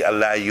begrudgingly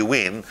allow you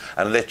in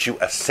and let you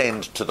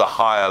ascend to the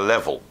higher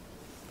level.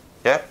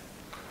 Yeah?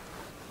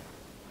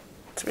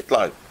 It's a bit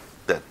like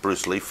that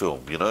Bruce Lee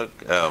film,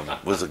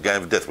 was it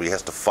Game of Death, where he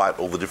has to fight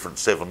all the different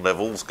 7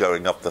 levels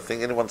going up the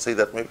thing. Anyone see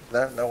that movie?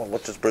 No one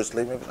watches Bruce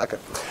Lee movies? Okay.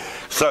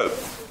 So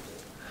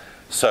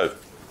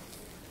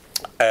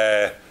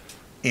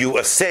you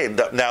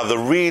ascend. Now the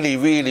really,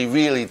 really,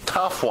 really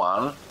tough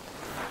one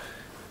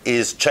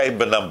is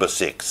chamber number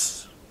 6.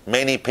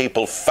 Many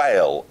people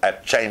fail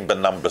at chamber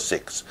number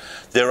 6.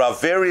 There are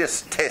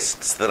various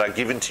tests that are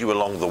given to you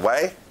along the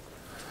way,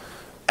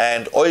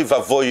 and oy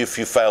vavoy if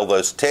you fail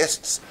those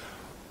tests.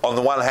 On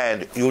the one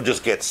hand, you'll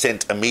just get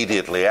sent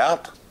immediately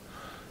out.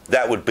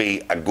 That would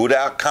be a good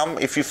outcome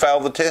if you fail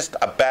the test.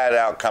 A bad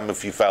outcome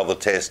if you fail the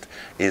test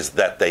is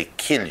that they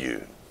kill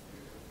you.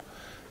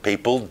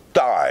 People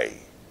die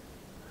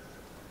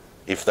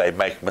if they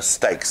make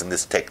mistakes in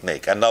this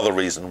technique. Another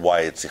reason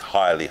why it's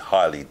highly,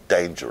 highly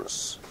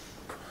dangerous.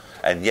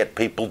 And yet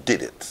people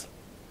did it.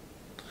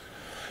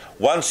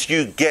 Once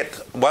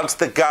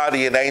the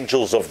guardian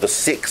angels of the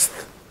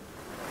 6th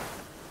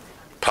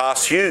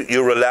pass you,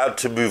 you're allowed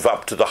to move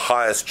up to the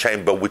highest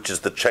chamber, which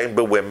is the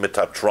chamber where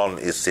Metatron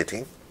is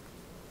sitting.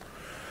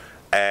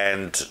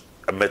 And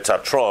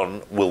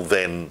Metatron will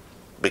then,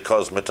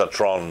 because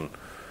Metatron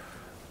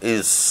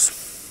is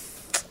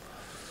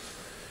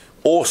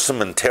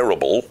awesome and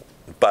terrible,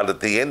 but at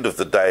the end of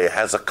the day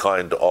has a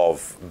kind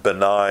of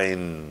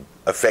benign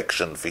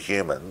affection for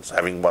humans,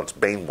 having once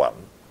been one,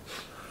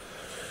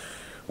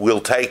 will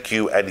take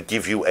you and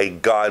give you a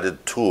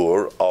guided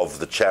tour of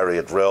the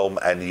chariot realm,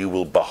 and you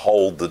will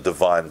behold the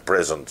divine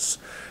presence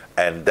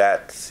And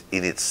that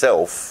in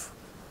itself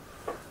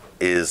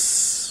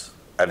is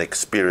an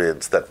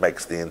experience that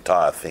makes the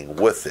entire thing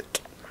worth it,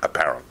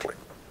 apparently.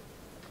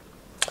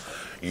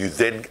 You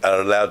then are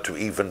allowed to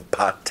even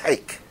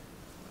partake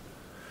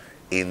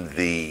in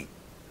the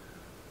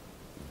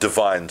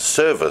divine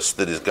service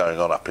that is going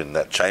on up in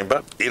that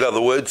chamber. In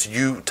other words,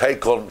 you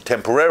take on,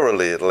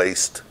 temporarily at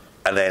least,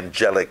 an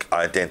angelic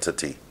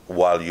identity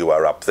while you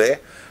are up there,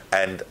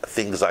 and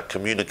things are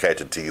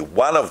communicated to you.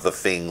 One of the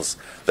things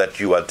that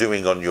you are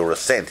doing on your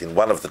ascent in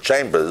one of the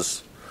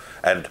chambers,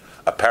 and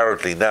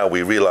apparently now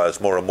we realize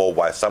more and more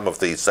why some of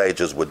these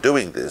sages were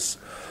doing this,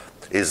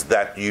 is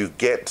that you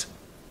get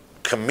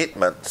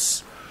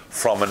commitments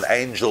from an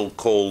angel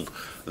called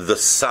the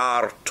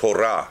Sar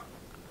Torah,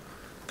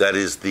 that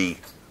is the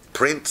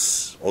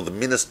prince or the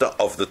minister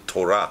of the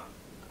Torah,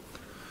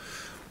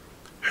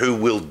 who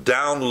will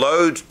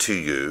download to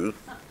you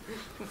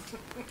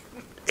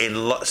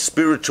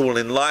spiritual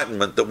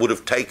enlightenment that would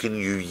have taken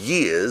you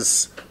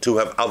years to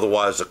have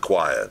otherwise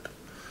acquired.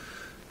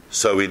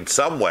 So in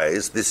some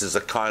ways, this is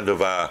a kind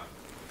of a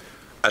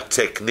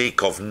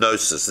technique of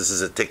gnosis. This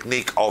is a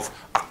technique of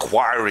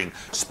acquiring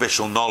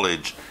special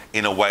knowledge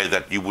in a way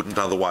that you wouldn't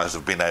otherwise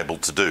have been able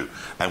to do.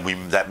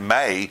 And that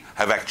may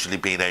have actually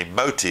been a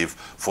motive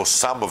for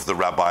some of the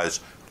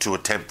rabbis to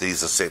attempt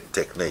these ascent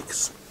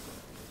techniques.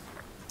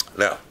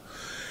 Now,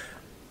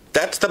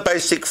 that's the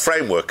basic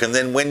framework, and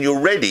then when you're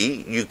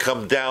ready, you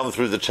come down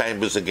through the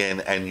chambers again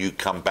and you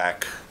come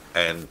back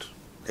and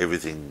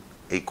everything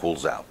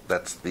equals out.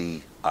 That's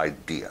the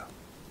idea.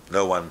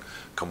 No one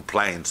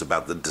complains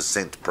about the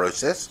descent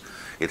process.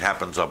 It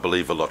happens, I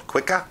believe, a lot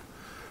quicker,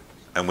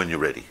 and when you're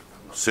ready.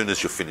 As soon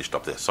as you're finished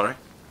up there. Sorry?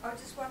 I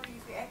was just wondering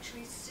if you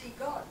actually see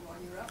God while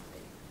you're up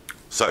there.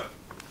 So,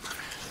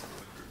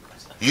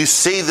 you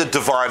see the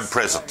divine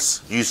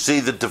presence. You see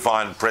the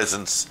divine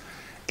presence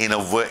in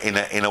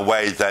a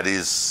way that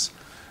is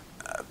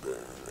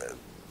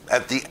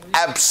at the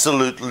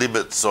absolute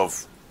limits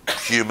of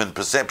human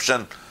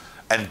perception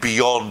and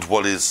beyond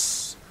what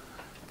is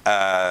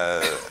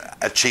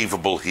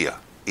achievable here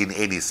in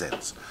any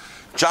sense.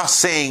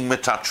 Just seeing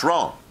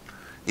Metatron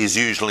is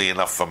usually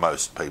enough for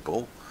most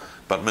people,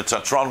 but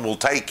Metatron will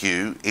take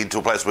you into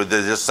a place where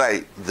they just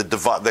say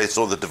they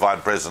saw the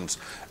divine presence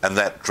and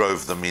that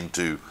drove them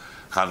into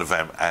kind of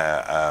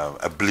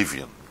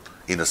oblivion.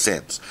 In a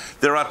sense,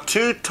 there are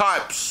two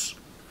types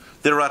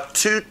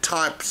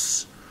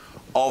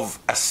of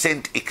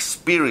ascent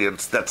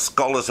experience that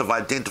scholars have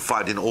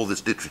identified in all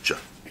this literature.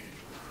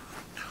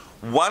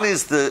 One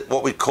is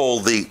what we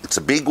call it's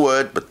a big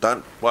word, but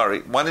don't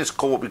worry. One is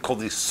called what we call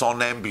the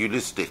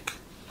somnambulistic.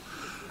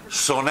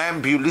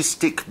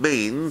 Somnambulistic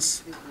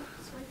means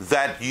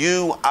that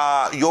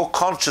your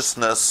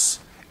consciousness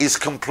is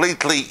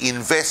completely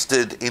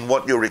invested in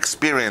what you're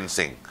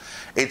experiencing.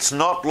 It's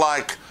not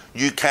like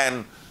you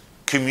can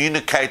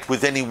communicate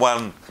with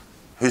anyone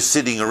who's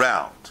sitting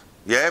around.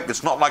 Yeah,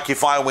 it's not like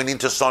if I went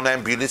into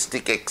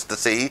somnambulistic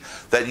ecstasy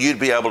that you'd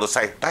be able to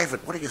say, David,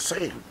 what are you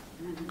seeing?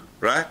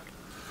 Right?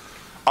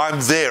 I'm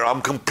there.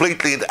 I'm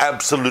completely and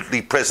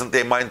absolutely present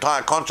there. My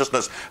entire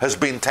consciousness has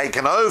been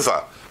taken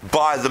over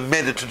by the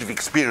meditative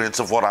experience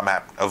of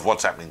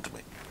what's happening to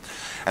me.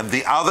 And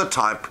the other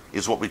type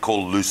is what we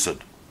call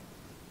lucid.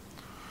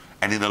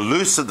 And in a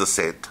lucid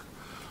ascent,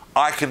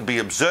 I can be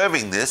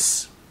observing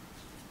this,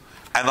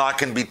 and I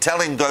can be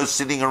telling those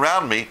sitting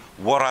around me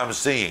what I'm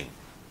seeing.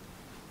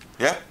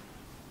 Yeah?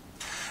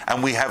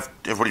 And we have,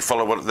 everybody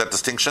follow that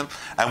distinction?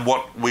 And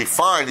what we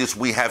find is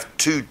we have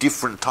two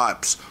different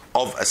types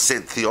of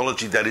ascent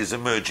theology that is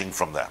emerging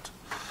from that.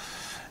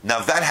 Now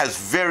that has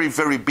very,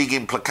 very big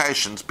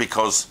implications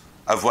because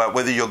of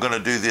whether you're going to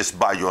do this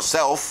by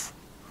yourself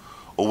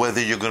or whether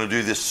you're going to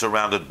do this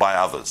surrounded by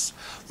others.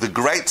 The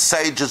great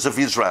sages of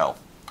Israel,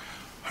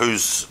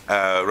 who's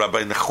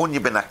Rabbi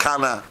Nechunya ben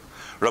Akana,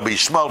 Rabbi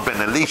Yishmael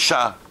ben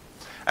Elisha,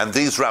 and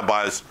these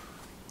rabbis,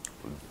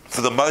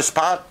 for the most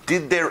part,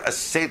 did their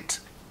ascents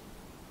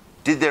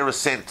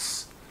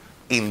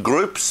in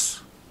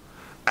groups,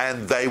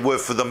 and they were,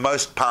 for the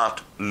most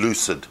part,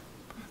 lucid.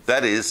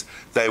 That is,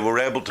 they were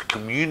able to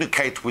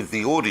communicate with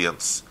the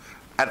audience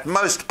at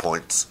most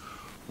points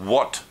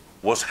what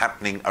was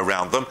happening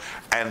around them,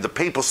 and the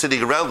people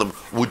sitting around them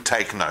would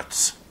take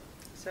notes.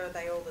 So are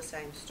they all the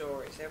same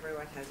stories?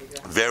 Everyone has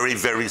exactly very,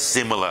 very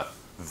similar.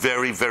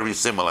 Very, very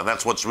similar. And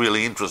that's what's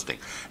really interesting.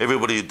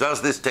 Everybody who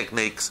does these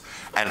techniques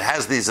and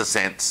has these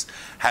ascents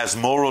has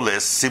more or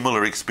less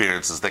similar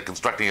experiences. They're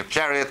constructing a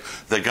chariot,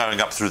 they're going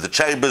up through the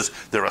chambers,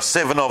 there are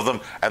 7 of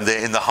them, and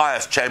they're in the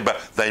highest chamber.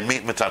 They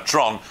meet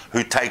Metatron,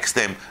 who takes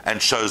them and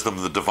shows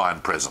them the divine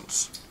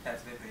presence.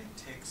 Have there been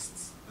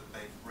texts that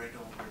they've read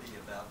already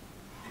about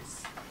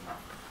this?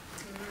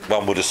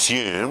 One would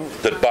assume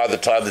that by the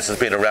time this has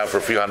been around for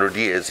a few hundred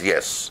years,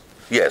 yes.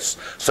 Yes.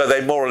 So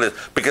they more or less,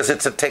 because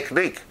it's a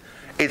technique.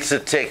 It's a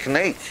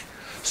technique.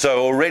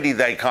 So already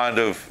they kind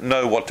of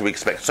know what to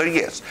expect. So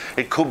yes,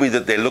 it could be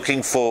that they're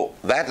looking for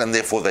that and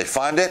therefore they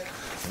find it,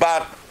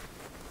 but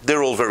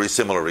they're all very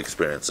similar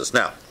experiences.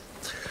 Now,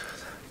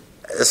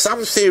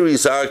 some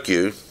theories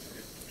argue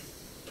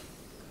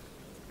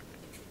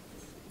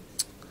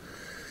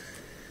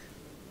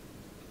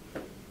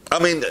I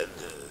mean,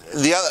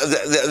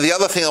 the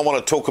other thing I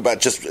want to talk about,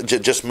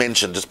 just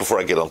mention, just before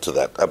I get onto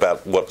that,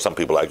 about what some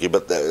people argue,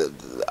 but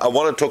I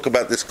want to talk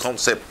about this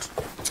concept.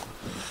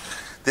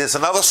 There's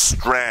another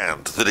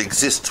strand that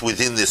exists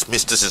within this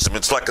mysticism.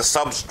 It's like a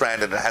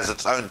sub-strand, and it has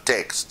its own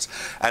texts,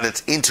 and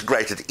it's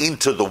integrated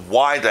into the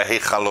wider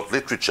Hechalot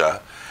literature,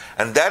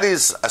 and that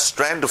is a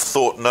strand of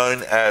thought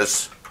known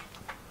as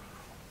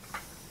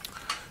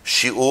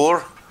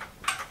Shiur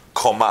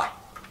Koma.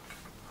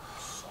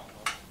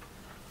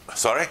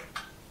 Sorry?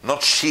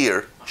 Not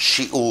Shir,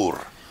 Shiur.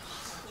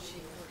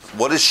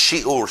 What is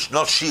Shiur?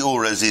 Not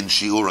Shiur as in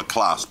Shiur, a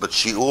class, but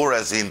Shiur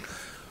as in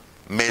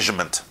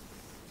measurement.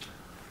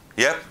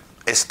 Yep,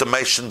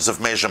 estimations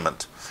of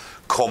measurement.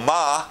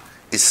 Koma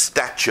is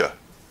stature.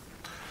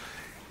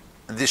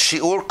 The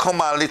Shiur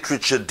Koma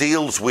literature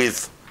deals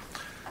with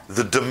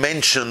the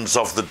dimensions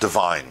of the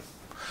divine,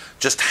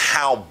 just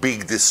how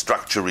big this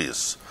structure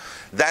is.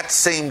 That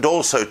seemed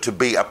also to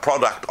be a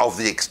product of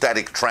the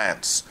ecstatic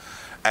trance.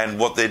 And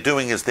what they're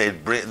doing is they're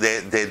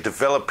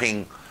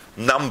developing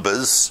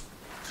numbers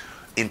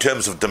in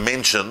terms of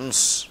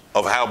dimensions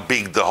of how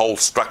big the whole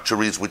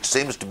structure is, which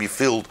seems to be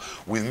filled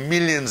with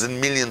millions and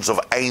millions of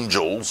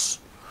angels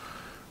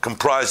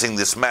comprising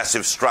this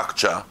massive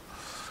structure.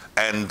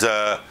 And,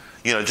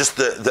 just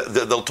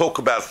they'll talk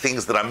about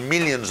things that are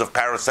millions of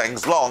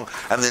parasangs long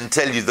and then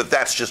tell you that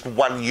that's just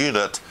one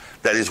unit,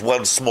 that is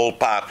one small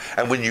part.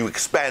 And when you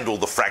expand all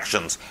the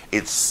fractions,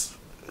 it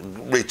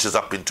reaches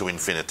up into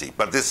infinity.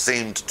 But this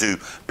seemed to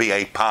be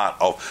a part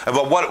of...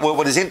 But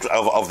what is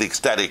of the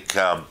ecstatic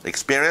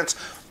experience...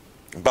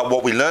 But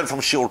what we learn from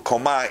Shiur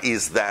Koma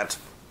is that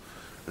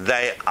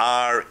they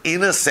are,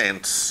 in a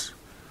sense,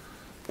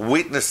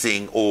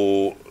 witnessing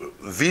or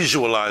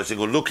visualizing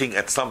or looking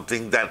at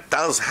something that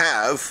does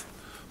have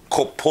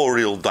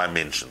corporeal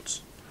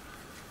dimensions.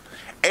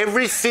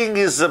 Everything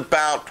is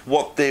about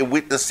what they're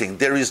witnessing.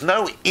 There is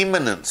no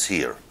immanence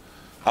here.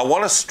 I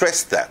want to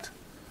stress that.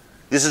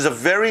 This is a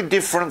very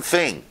different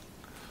thing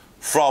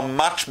from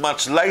much,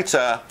 much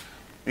later.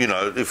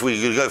 If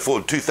we go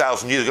forward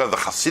 2,000 years ago, the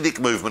Hasidic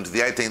movement of the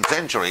 18th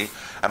century,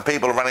 and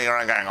people are running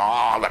around going,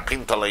 the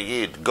Pintal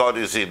Yid, God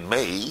is in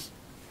me.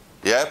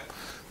 Yeah?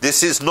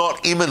 This is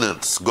not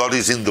immanence, God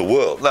is in the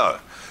world. No.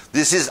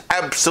 This is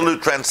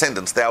absolute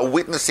transcendence. They are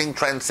witnessing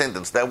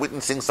transcendence. They are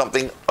witnessing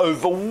something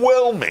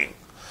overwhelming,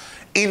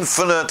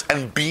 infinite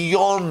and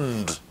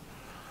beyond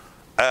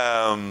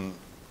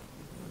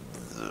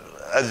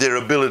their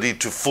ability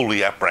to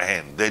fully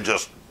apprehend. They're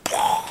just...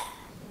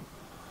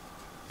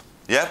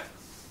 Yeah?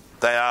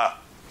 They are,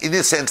 in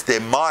a sense,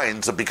 their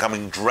minds are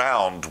becoming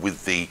drowned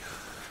with the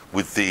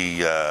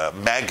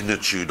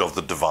magnitude of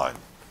the divine.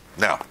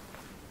 Now,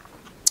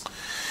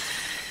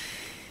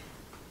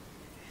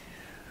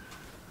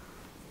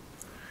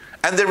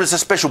 and there is a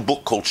special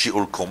book called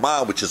Shiur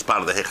Koma, which is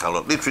part of the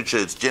Hechalot literature.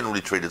 It's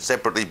generally treated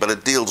separately, but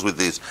it deals with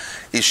these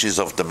issues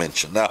of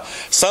dimension. Now,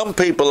 some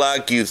people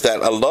argue that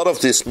a lot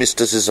of this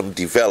mysticism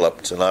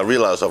developed, and I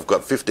realize I've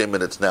got 15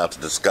 minutes now to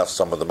discuss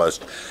some of the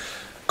most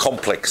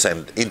complex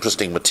and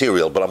interesting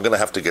material, but I'm going to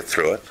have to get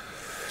through it.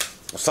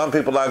 Some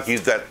people argue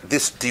that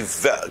this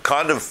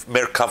kind of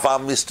Merkava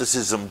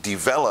mysticism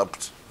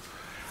developed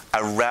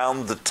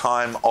around the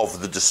time of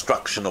the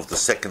destruction of the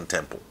Second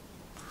Temple.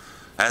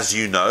 As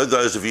you know,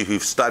 those of you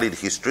who've studied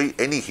history,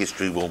 any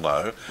history will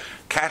know,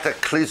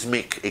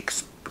 cataclysmic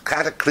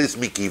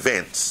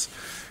events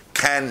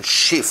can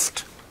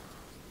shift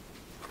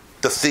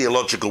the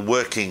theological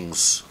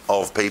workings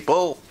of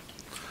people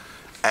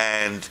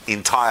and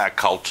entire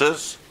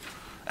cultures.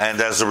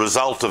 And as a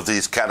result of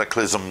these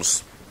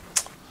cataclysms,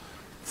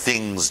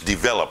 things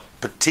develop,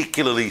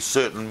 particularly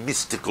certain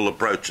mystical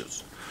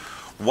approaches.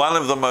 One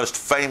of the most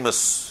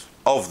famous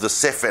of the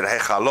Sefer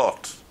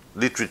Yechalot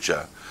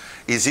literature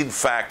is in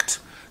fact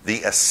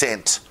the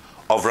ascent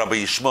of Rabbi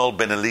Yishmael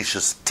ben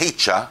Elisha's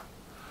teacher,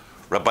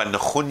 Rabbi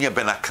Nechunya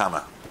ben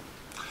Akana.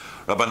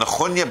 Rabbi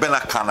Nechunya ben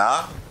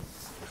Akana,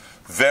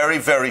 very,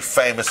 very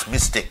famous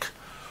mystic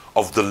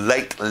of the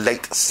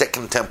late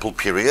Second Temple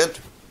period.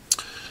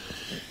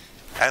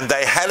 And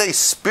they had a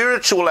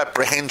spiritual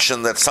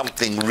apprehension that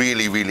something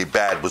really, really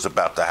bad was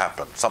about to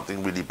happen.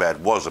 Something really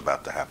bad was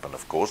about to happen,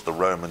 of course. The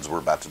Romans were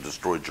about to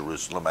destroy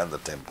Jerusalem and the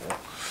temple.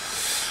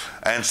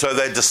 And so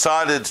they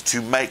decided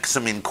to make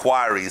some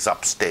inquiries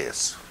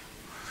upstairs.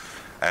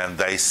 And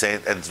they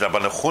said, and Rabbi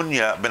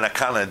Nechunya ben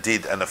Akana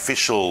did an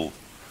official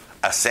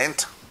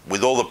ascent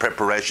with all the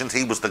preparations.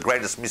 He was the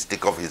greatest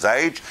mystic of his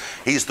age.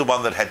 He's the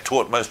one that had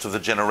taught most of the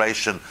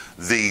generation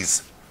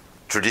these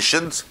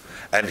traditions.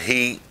 And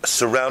he,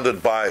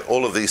 surrounded by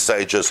all of these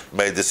sages,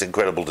 made this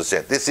incredible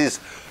descent. This is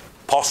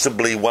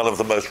possibly one of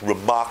the most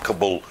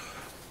remarkable,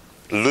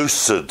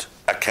 lucid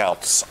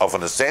accounts of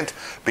an ascent,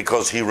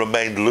 because he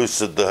remained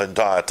lucid the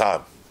entire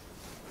time.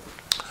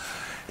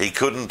 He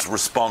couldn't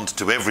respond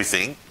to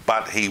everything,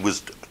 but he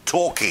was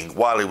talking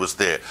while he was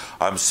there.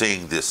 I'm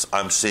seeing this,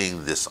 I'm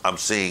seeing this, I'm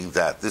seeing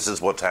that. This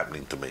is what's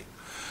happening to me.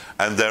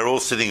 And they're all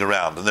sitting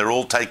around, and they're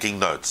all taking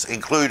notes,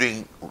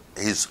 including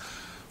his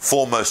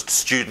foremost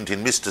student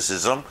in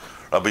mysticism,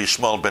 Rabbi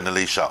Yishmael ben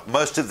Elisha.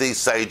 Most of these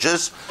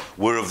sages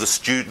were of the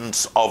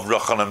students of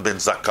Yochanan ben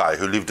Zakkai,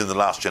 who lived in the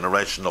last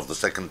generation of the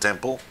Second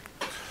Temple.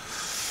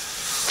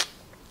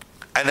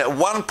 And at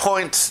one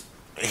point,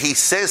 he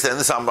says, and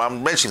this I'm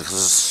mentioning because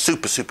it's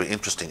super, super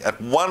interesting. At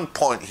one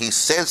point, he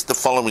says the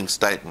following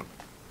statement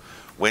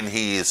when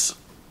he is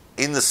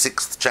in the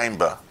sixth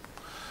chamber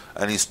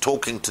and he's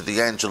talking to the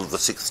angel of the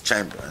sixth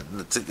chamber. And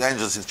the angel of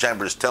the sixth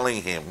chamber is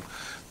telling him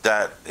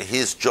that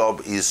his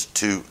job is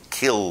to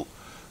kill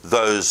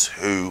those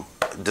who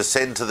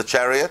descend to the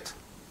chariot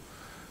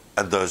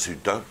and those who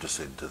don't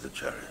descend to the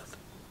chariot.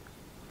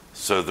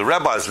 So the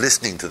rabbis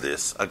listening to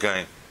this are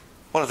going,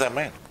 what does that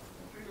mean?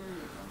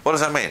 What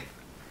does that mean?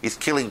 He's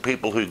killing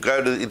people who go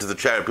into the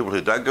chariot, people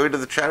who don't go into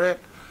the chariot?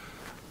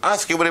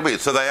 Ask him what it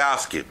means. So they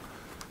ask him.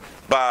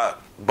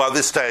 But by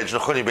this stage,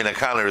 Nechoni ben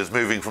Akana is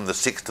moving from the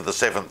sixth to the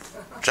seventh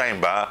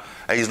chamber,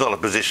 and he's not in a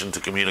position to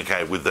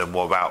communicate with them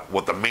about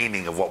what the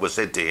meaning of what was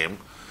said to him.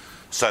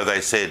 So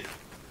they said,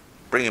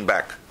 bring him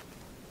back.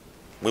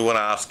 We want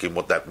to ask him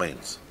what that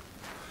means.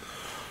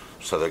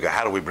 So they go,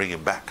 how do we bring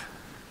him back?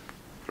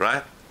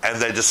 Right? And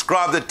they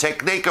describe the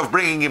technique of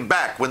bringing him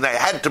back when they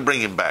had to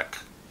bring him back.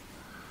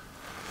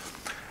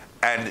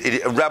 And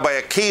Rabbi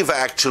Akiva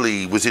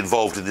actually was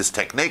involved in this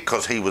technique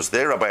because he was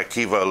there. Rabbi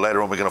Akiva,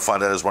 later on we're going to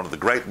find out, is one of the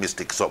great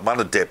mystics, one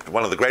of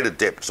the great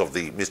adepts of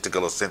the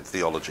mystical ascent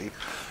theology.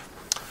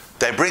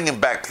 They bring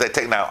him back.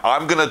 Now,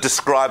 I'm going to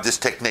describe this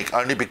technique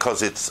only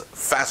because it's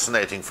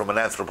fascinating from an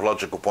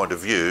anthropological point of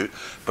view,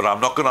 but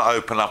I'm not going to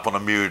open up on a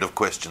myriad of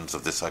questions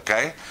of this,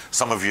 okay?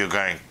 Some of you are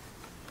going,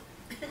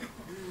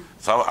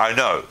 so I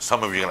know,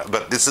 some of you are going,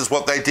 but this is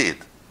what they did.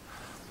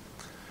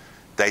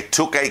 They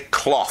took a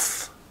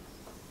cloth,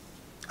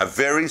 a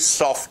very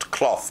soft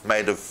cloth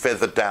made of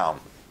feather down,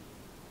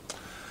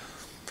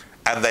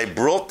 and they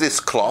brought this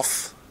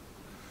cloth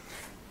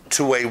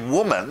to a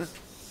woman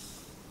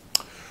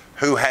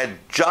who had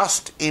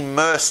just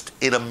immersed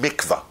in a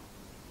mikveh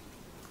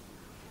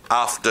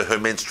after her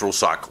menstrual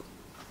cycle.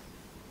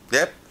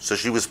 Yep, so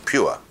she was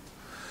pure.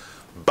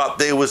 But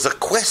there was a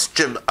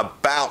question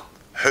about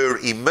her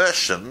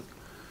immersion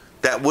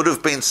that would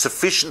have been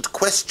sufficient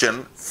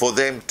question for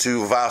them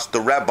to have asked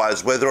the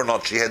rabbis whether or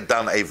not she had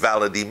done a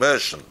valid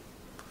immersion.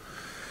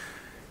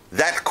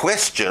 That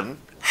question,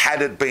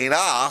 had it been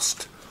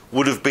asked,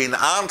 would have been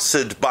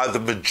answered by the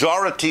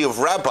majority of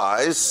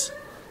rabbis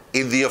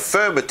in the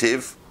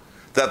affirmative,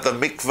 that the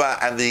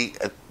mikveh and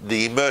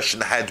the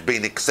immersion had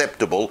been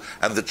acceptable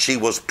and that she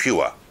was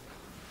pure.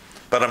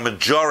 But a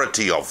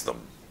majority of them,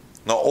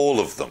 not all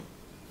of them.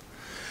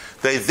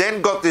 They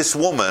then got this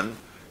woman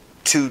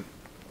to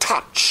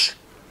touch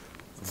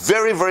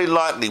very, very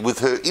lightly with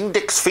her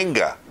index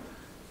finger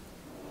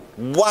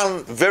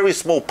one very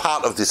small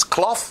part of this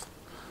cloth,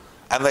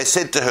 and they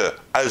said to her,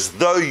 as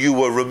though you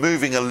were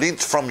removing a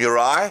lint from your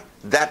eye,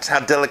 that's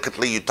how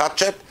delicately you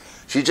touch it.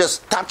 She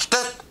just touched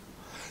it.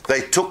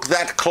 They took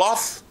that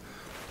cloth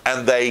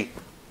and they,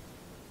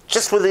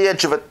 just with the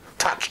edge of it,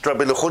 touched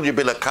Rabbi Nechoni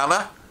ben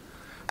Akana,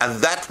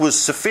 and that was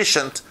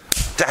sufficient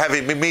to have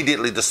him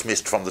immediately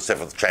dismissed from the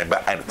seventh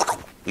chamber, and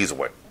he's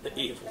away. The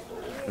evil.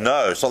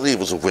 No, it's not the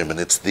evils of women.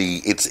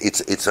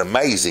 It's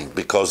amazing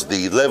because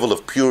the level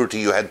of purity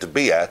you had to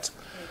be at.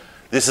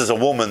 This is a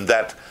woman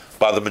that,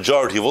 by the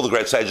majority of all the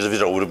great sages of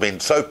Israel, would have been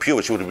so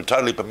pure she would have been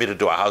totally permitted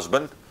to her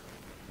husband,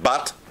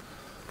 but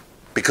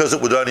because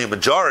it would only a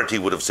majority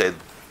would have said,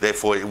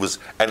 therefore it was,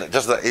 and it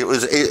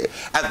was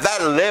at that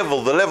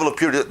level, the level of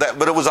purity.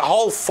 But it was a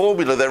whole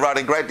formula. They write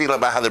a great deal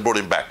about how they brought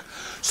him back.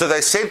 So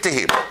they said to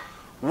him,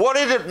 what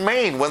did it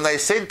mean when they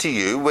said to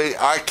you,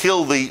 I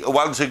kill the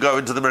ones who go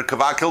into the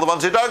Merkavah, kill the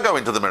ones who don't go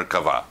into the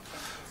Merkavah?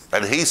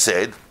 And he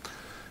said,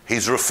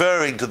 he's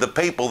referring to the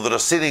people that are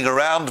sitting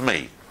around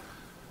me.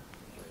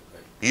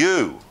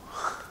 You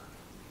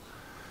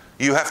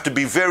have to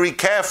be very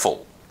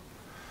careful.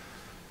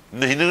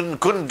 He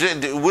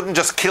wouldn't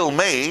just kill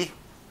me.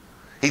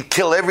 He'd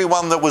kill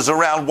everyone that was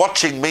around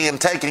watching me and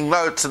taking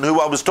notes and who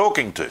I was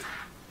talking to.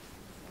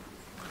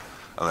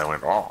 And they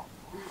went, oh,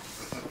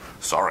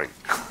 sorry.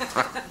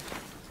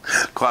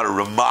 Quite a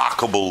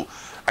remarkable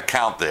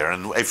account there.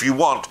 And if you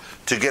want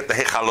to get the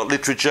Hechalot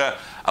literature,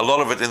 a lot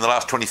of it in the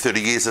last 20,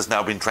 30 years has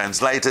now been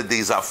translated.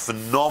 These are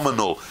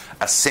phenomenal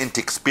ascent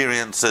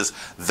experiences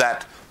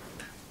that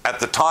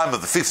at the time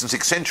of the 5th and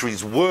 6th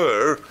centuries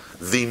were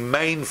the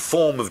main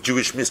form of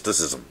Jewish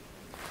mysticism,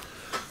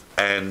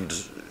 and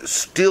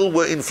still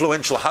were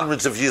influential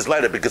hundreds of years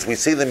later, because we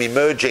see them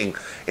emerging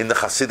in the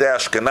Hasidei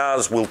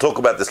Ashkenaz. We'll talk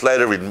about this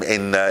later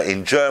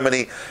in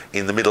Germany,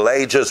 in the Middle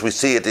Ages. We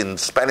see it in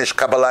Spanish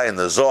Kabbalah, in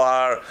the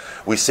Zohar.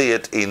 We see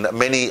it in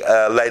many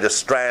later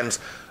strands,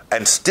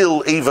 and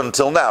still, even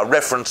till now,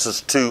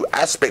 references to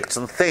aspects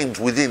and themes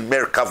within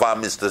Merkavah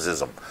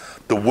mysticism,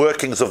 the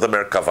workings of the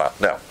Merkavah.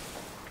 Now,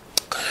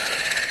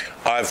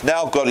 I've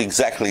now got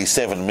exactly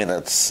 7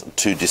 minutes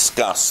to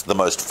discuss the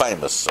most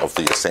famous of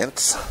the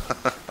ascents.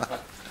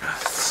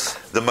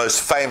 The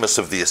most famous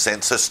of the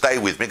ascents, so stay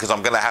with me because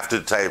I'm going to have to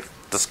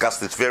discuss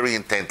this very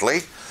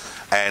intently.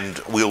 And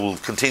we'll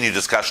continue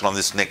discussion on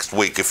this next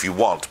week if you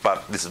want,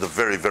 but this is a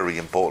very, very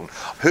important.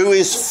 Who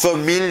is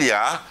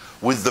familiar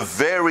with the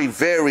very,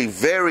 very,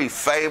 very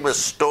famous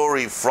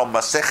story from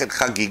Masechet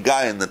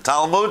Chagigah in the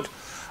Talmud?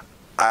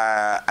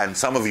 And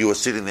some of you are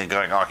sitting there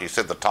going, oh, he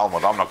said the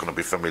Talmud, I'm not going to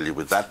be familiar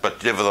with that.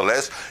 But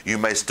nevertheless, you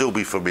may still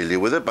be familiar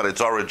with it, but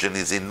its origin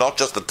is in not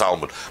just the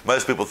Talmud.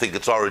 Most people think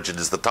its origin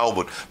is the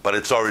Talmud, but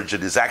its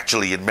origin is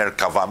actually in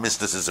Merkava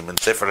mysticism in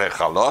Sefer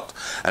Yechezkel,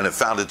 and it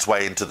found its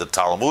way into the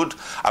Talmud,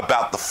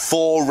 about the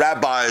 4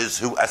 rabbis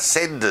who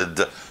ascended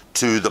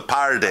to the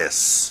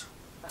Pardes.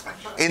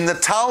 In the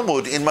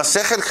Talmud, in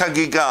Masechet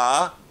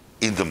Chagigah,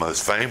 in the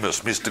most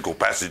famous mystical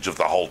passage of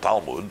the whole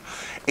Talmud,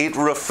 it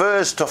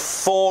refers to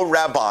 4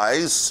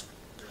 rabbis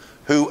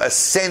who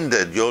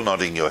ascended, you're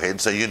nodding your head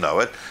so you know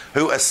it,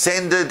 who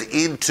ascended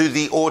into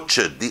the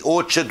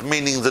orchard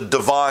meaning the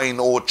divine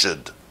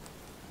orchard.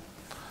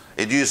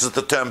 It uses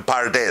the term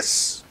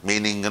Pardes,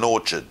 meaning an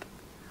orchard.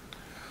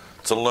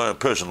 It's a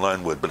Persian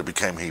loan word, but it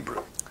became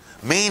Hebrew.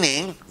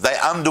 Meaning they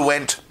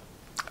underwent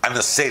an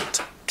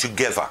ascent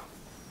together.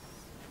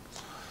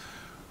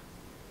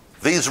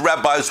 These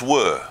rabbis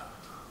were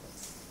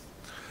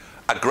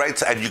a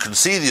great, and you can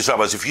see these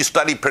rabbis, if you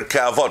study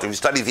Pirkei Avot, if you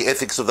study the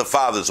Ethics of the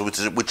Fathers, which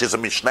is a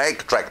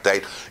Mishnaic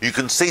tractate, you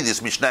can see these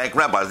Mishnaic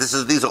rabbis.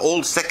 These are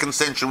all 2nd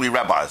century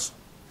rabbis.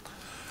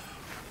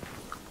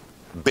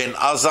 Ben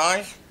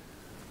Azai,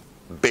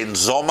 Ben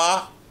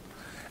Zoma,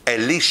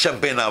 Elisha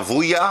ben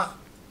Avuya,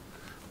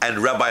 and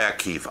Rabbi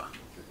Akiva.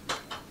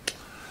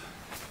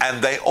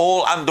 And they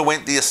all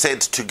underwent the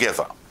ascent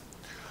together.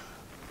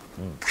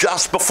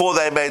 Just before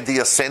they made the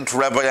ascent,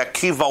 Rabbi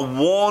Akiva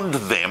warned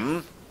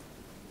them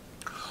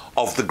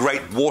of the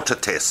great water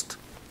test.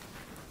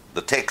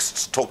 The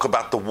texts talk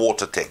about the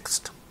water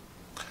test.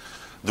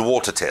 The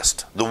water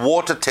test. The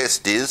water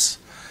test is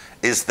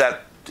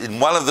that in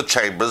one of the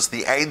chambers,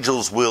 the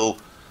angels will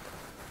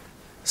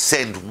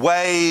send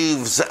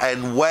waves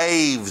and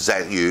waves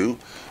at you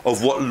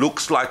of what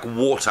looks like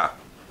water.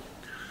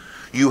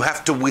 You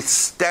have to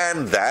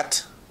withstand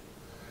that,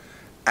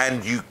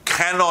 and you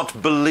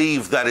cannot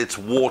believe that it's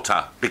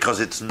water, because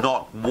it's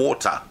not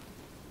water.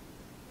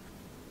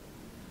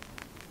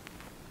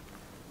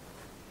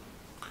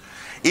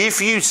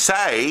 If you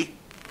say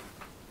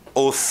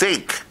or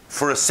think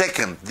for a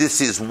second,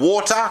 this is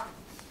water,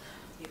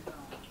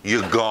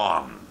 you're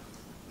gone.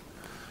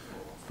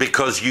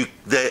 Because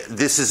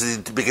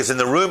because in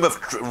the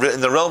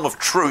realm of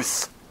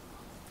truth,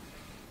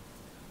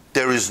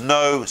 there is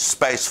no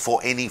space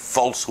for any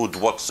falsehood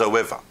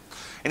whatsoever.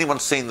 Anyone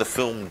seen the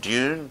film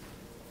Dune,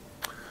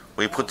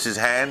 where he puts his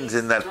hands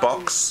in that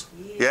box?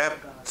 Yeah,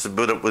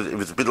 it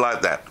was a bit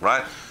like that,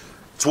 right?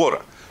 It's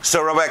water.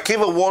 So Rabbi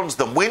Akiva warns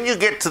them, when you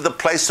get to the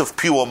place of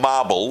pure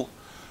marble,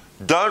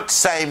 don't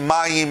say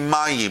mayim,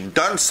 mayim.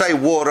 Don't say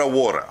water,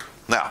 water.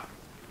 Now,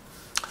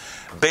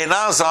 Ben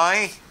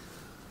Azai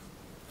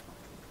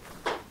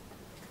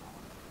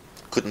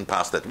couldn't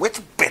pass that.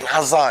 Which Ben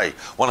Azai?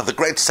 One of the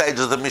great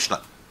sages of the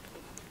Mishnah.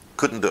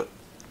 Couldn't do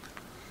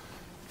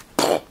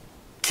it.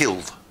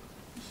 Killed.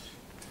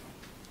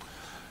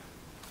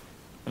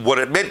 What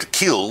it meant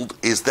killed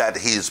is that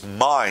his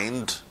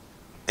mind,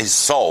 his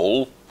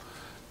soul,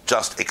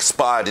 just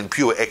expired in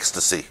pure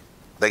ecstasy.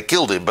 They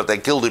killed him, but they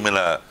killed him in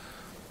a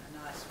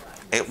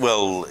nice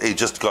way. He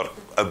just got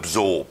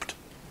absorbed.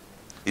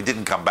 He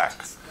didn't come back.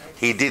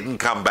 He didn't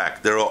come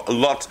back. There are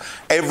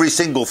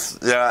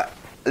there are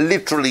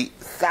literally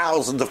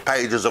thousands of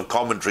pages of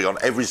commentary on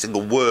every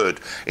single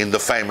word in the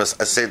famous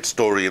ascent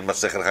story in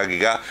Masechet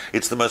Chagigah.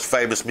 It's the most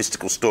famous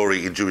mystical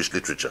story in Jewish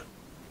literature.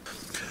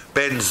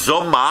 Ben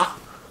Zoma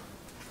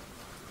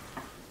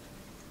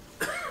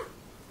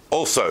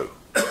also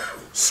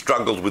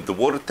struggled with the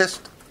water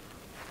test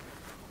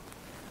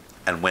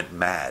and went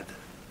mad,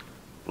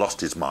 lost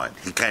his mind.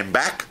 He came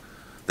back,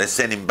 they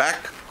sent him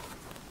back,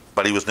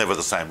 but he was never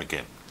the same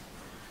again.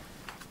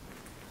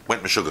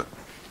 Went meshuggah.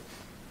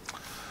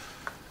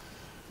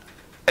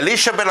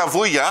 Elisha ben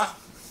Avuya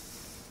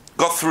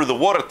got through the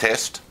water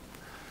test,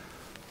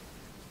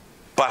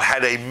 but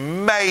had a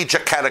major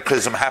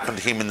cataclysm happen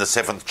to him in the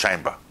 7th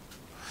chamber.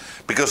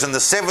 Because in the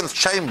 7th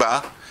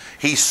chamber,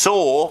 he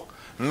saw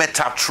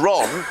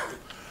Metatron,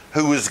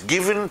 who was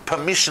given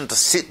permission to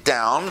sit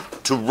down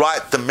to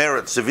write the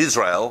merits of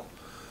Israel,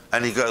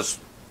 and he goes,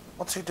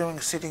 what's he doing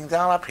sitting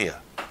down up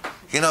here?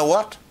 You know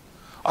what?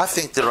 I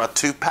think there are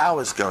 2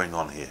 powers going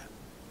on here.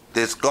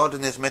 There's God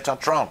and there's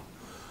Metatron.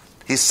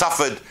 He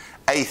suffered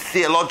a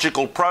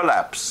theological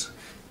prolapse.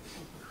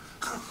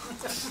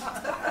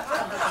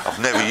 I've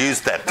never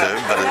used that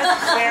term, but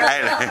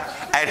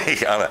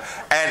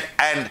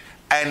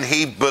and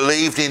he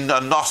believed in a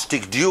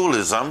Gnostic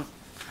dualism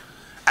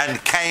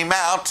and came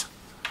out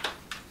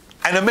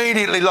and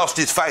immediately lost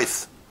his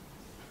faith.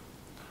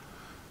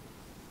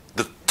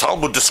 The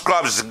Talmud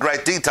describes this in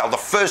great detail. The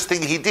first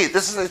thing he did,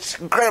 this is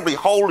an incredibly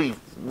holy,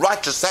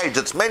 righteous sage,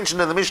 it's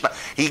mentioned in the Mishnah.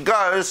 He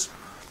goes,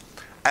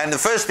 and the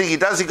first thing he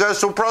does, he goes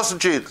to a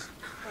prostitute.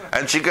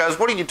 And she goes,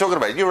 what are you talking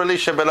about? You're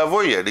Elisha ben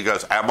Avuya. And he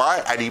goes, am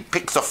I? And he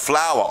picks a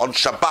flower on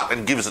Shabbat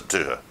and gives it to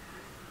her.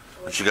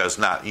 And she goes,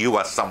 "No, you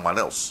are someone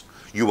else.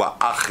 You are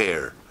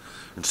Acher."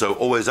 And so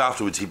always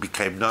afterwards he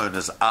became known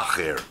as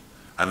Acher,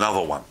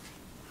 another one.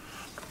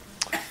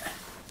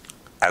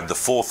 And the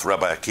fourth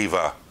Rabbi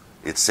Akiva,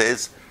 it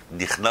says,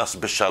 Nichnas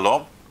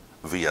b'shalom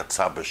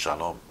v'yatza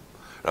b'shalom.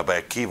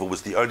 Rabbi Akiva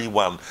was the only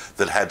one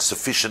that had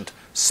sufficient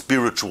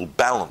spiritual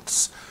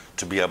balance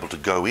to be able to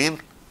go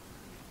in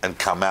and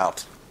come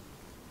out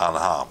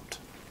unharmed.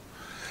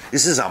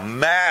 This is a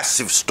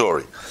massive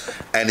story,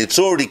 and it's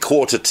already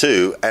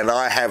 1:45, and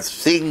I have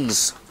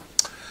things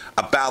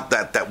about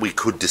that we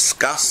could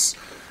discuss.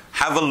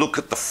 Have a look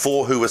at the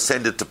 4 who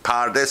ascended to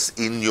Paradise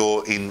in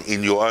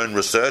your own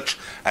research,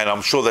 and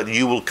I'm sure that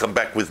you will come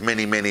back with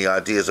many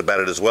ideas about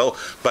it as well.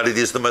 But it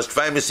is the most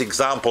famous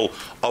example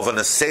of an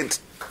ascent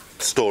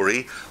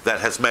story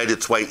that has made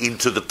its way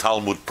into the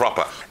Talmud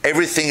proper.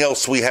 Everything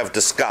else we have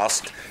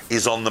discussed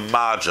is on the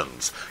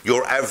margins.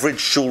 Your average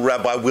shul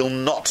rabbi will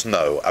not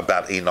know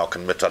about Enoch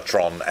and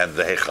Metatron and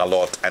the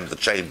Hechalot and the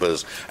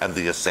chambers and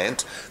the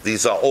ascent.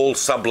 These are all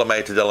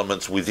sublimated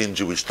elements within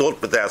Jewish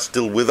thought, but they are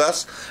still with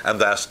us and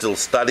they are still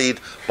studied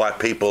by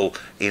people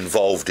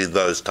involved in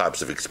those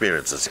types of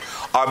experiences.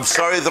 I'm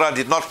sorry that I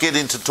did not get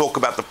into talk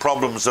about the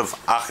problems of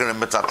Acher and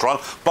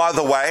Metatron. By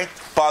the way,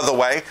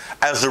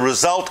 as a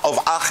result of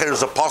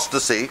Acher's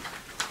apostasy,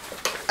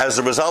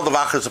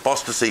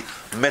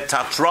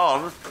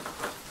 Metatron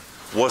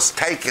was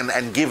taken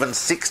and given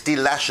 60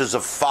 lashes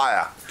of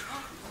fire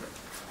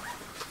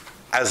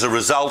as a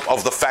result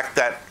of the fact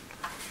that,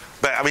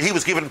 he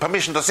was given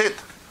permission to sit. It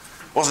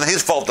wasn't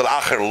his fault that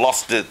Acher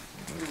lost the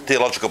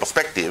theological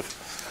perspective.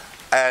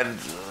 And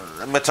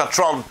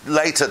Metatron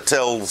later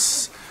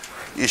tells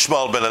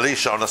Ishmael ben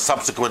Elisha on a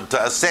subsequent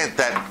ascent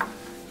that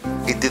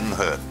it didn't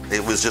hurt.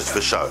 It was just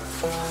for show.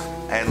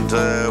 And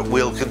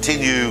we'll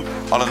continue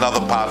on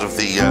another part of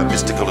the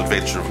mystical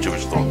adventure of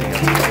Jewish thought.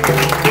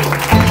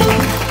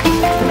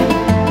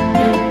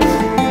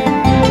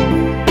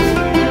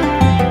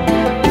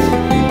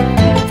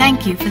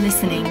 Thank you for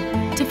listening.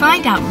 To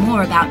find out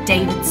more about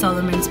David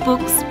Solomon's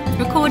books,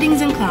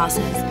 recordings and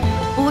classes,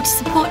 or to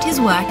support his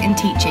work and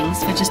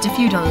teachings for just a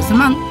few dollars a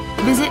month,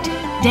 visit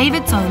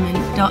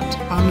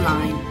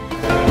davidsolomon.online.